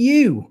thank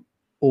you,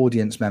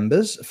 audience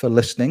members, for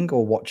listening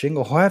or watching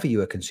or however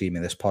you are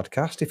consuming this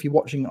podcast. If you're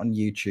watching it on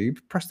YouTube,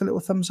 press the little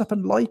thumbs up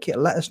and like it.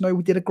 Let us know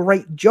we did a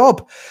great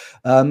job.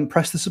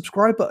 Press the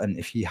subscribe button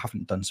if you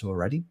haven't done so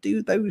already.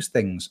 Do those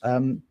things.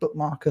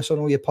 Bookmark us on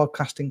all your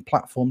podcasting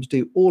platforms.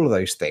 Do all of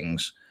those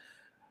things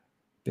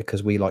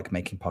because we like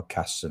making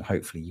podcasts and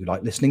hopefully you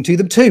like listening to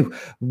them too.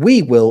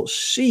 We will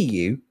see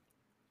you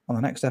on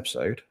the next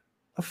episode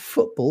of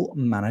Football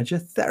Manager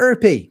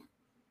Therapy.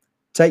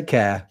 Take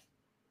care.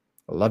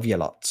 Love you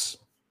lots.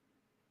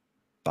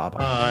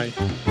 Bye-bye.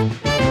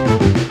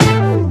 Bye.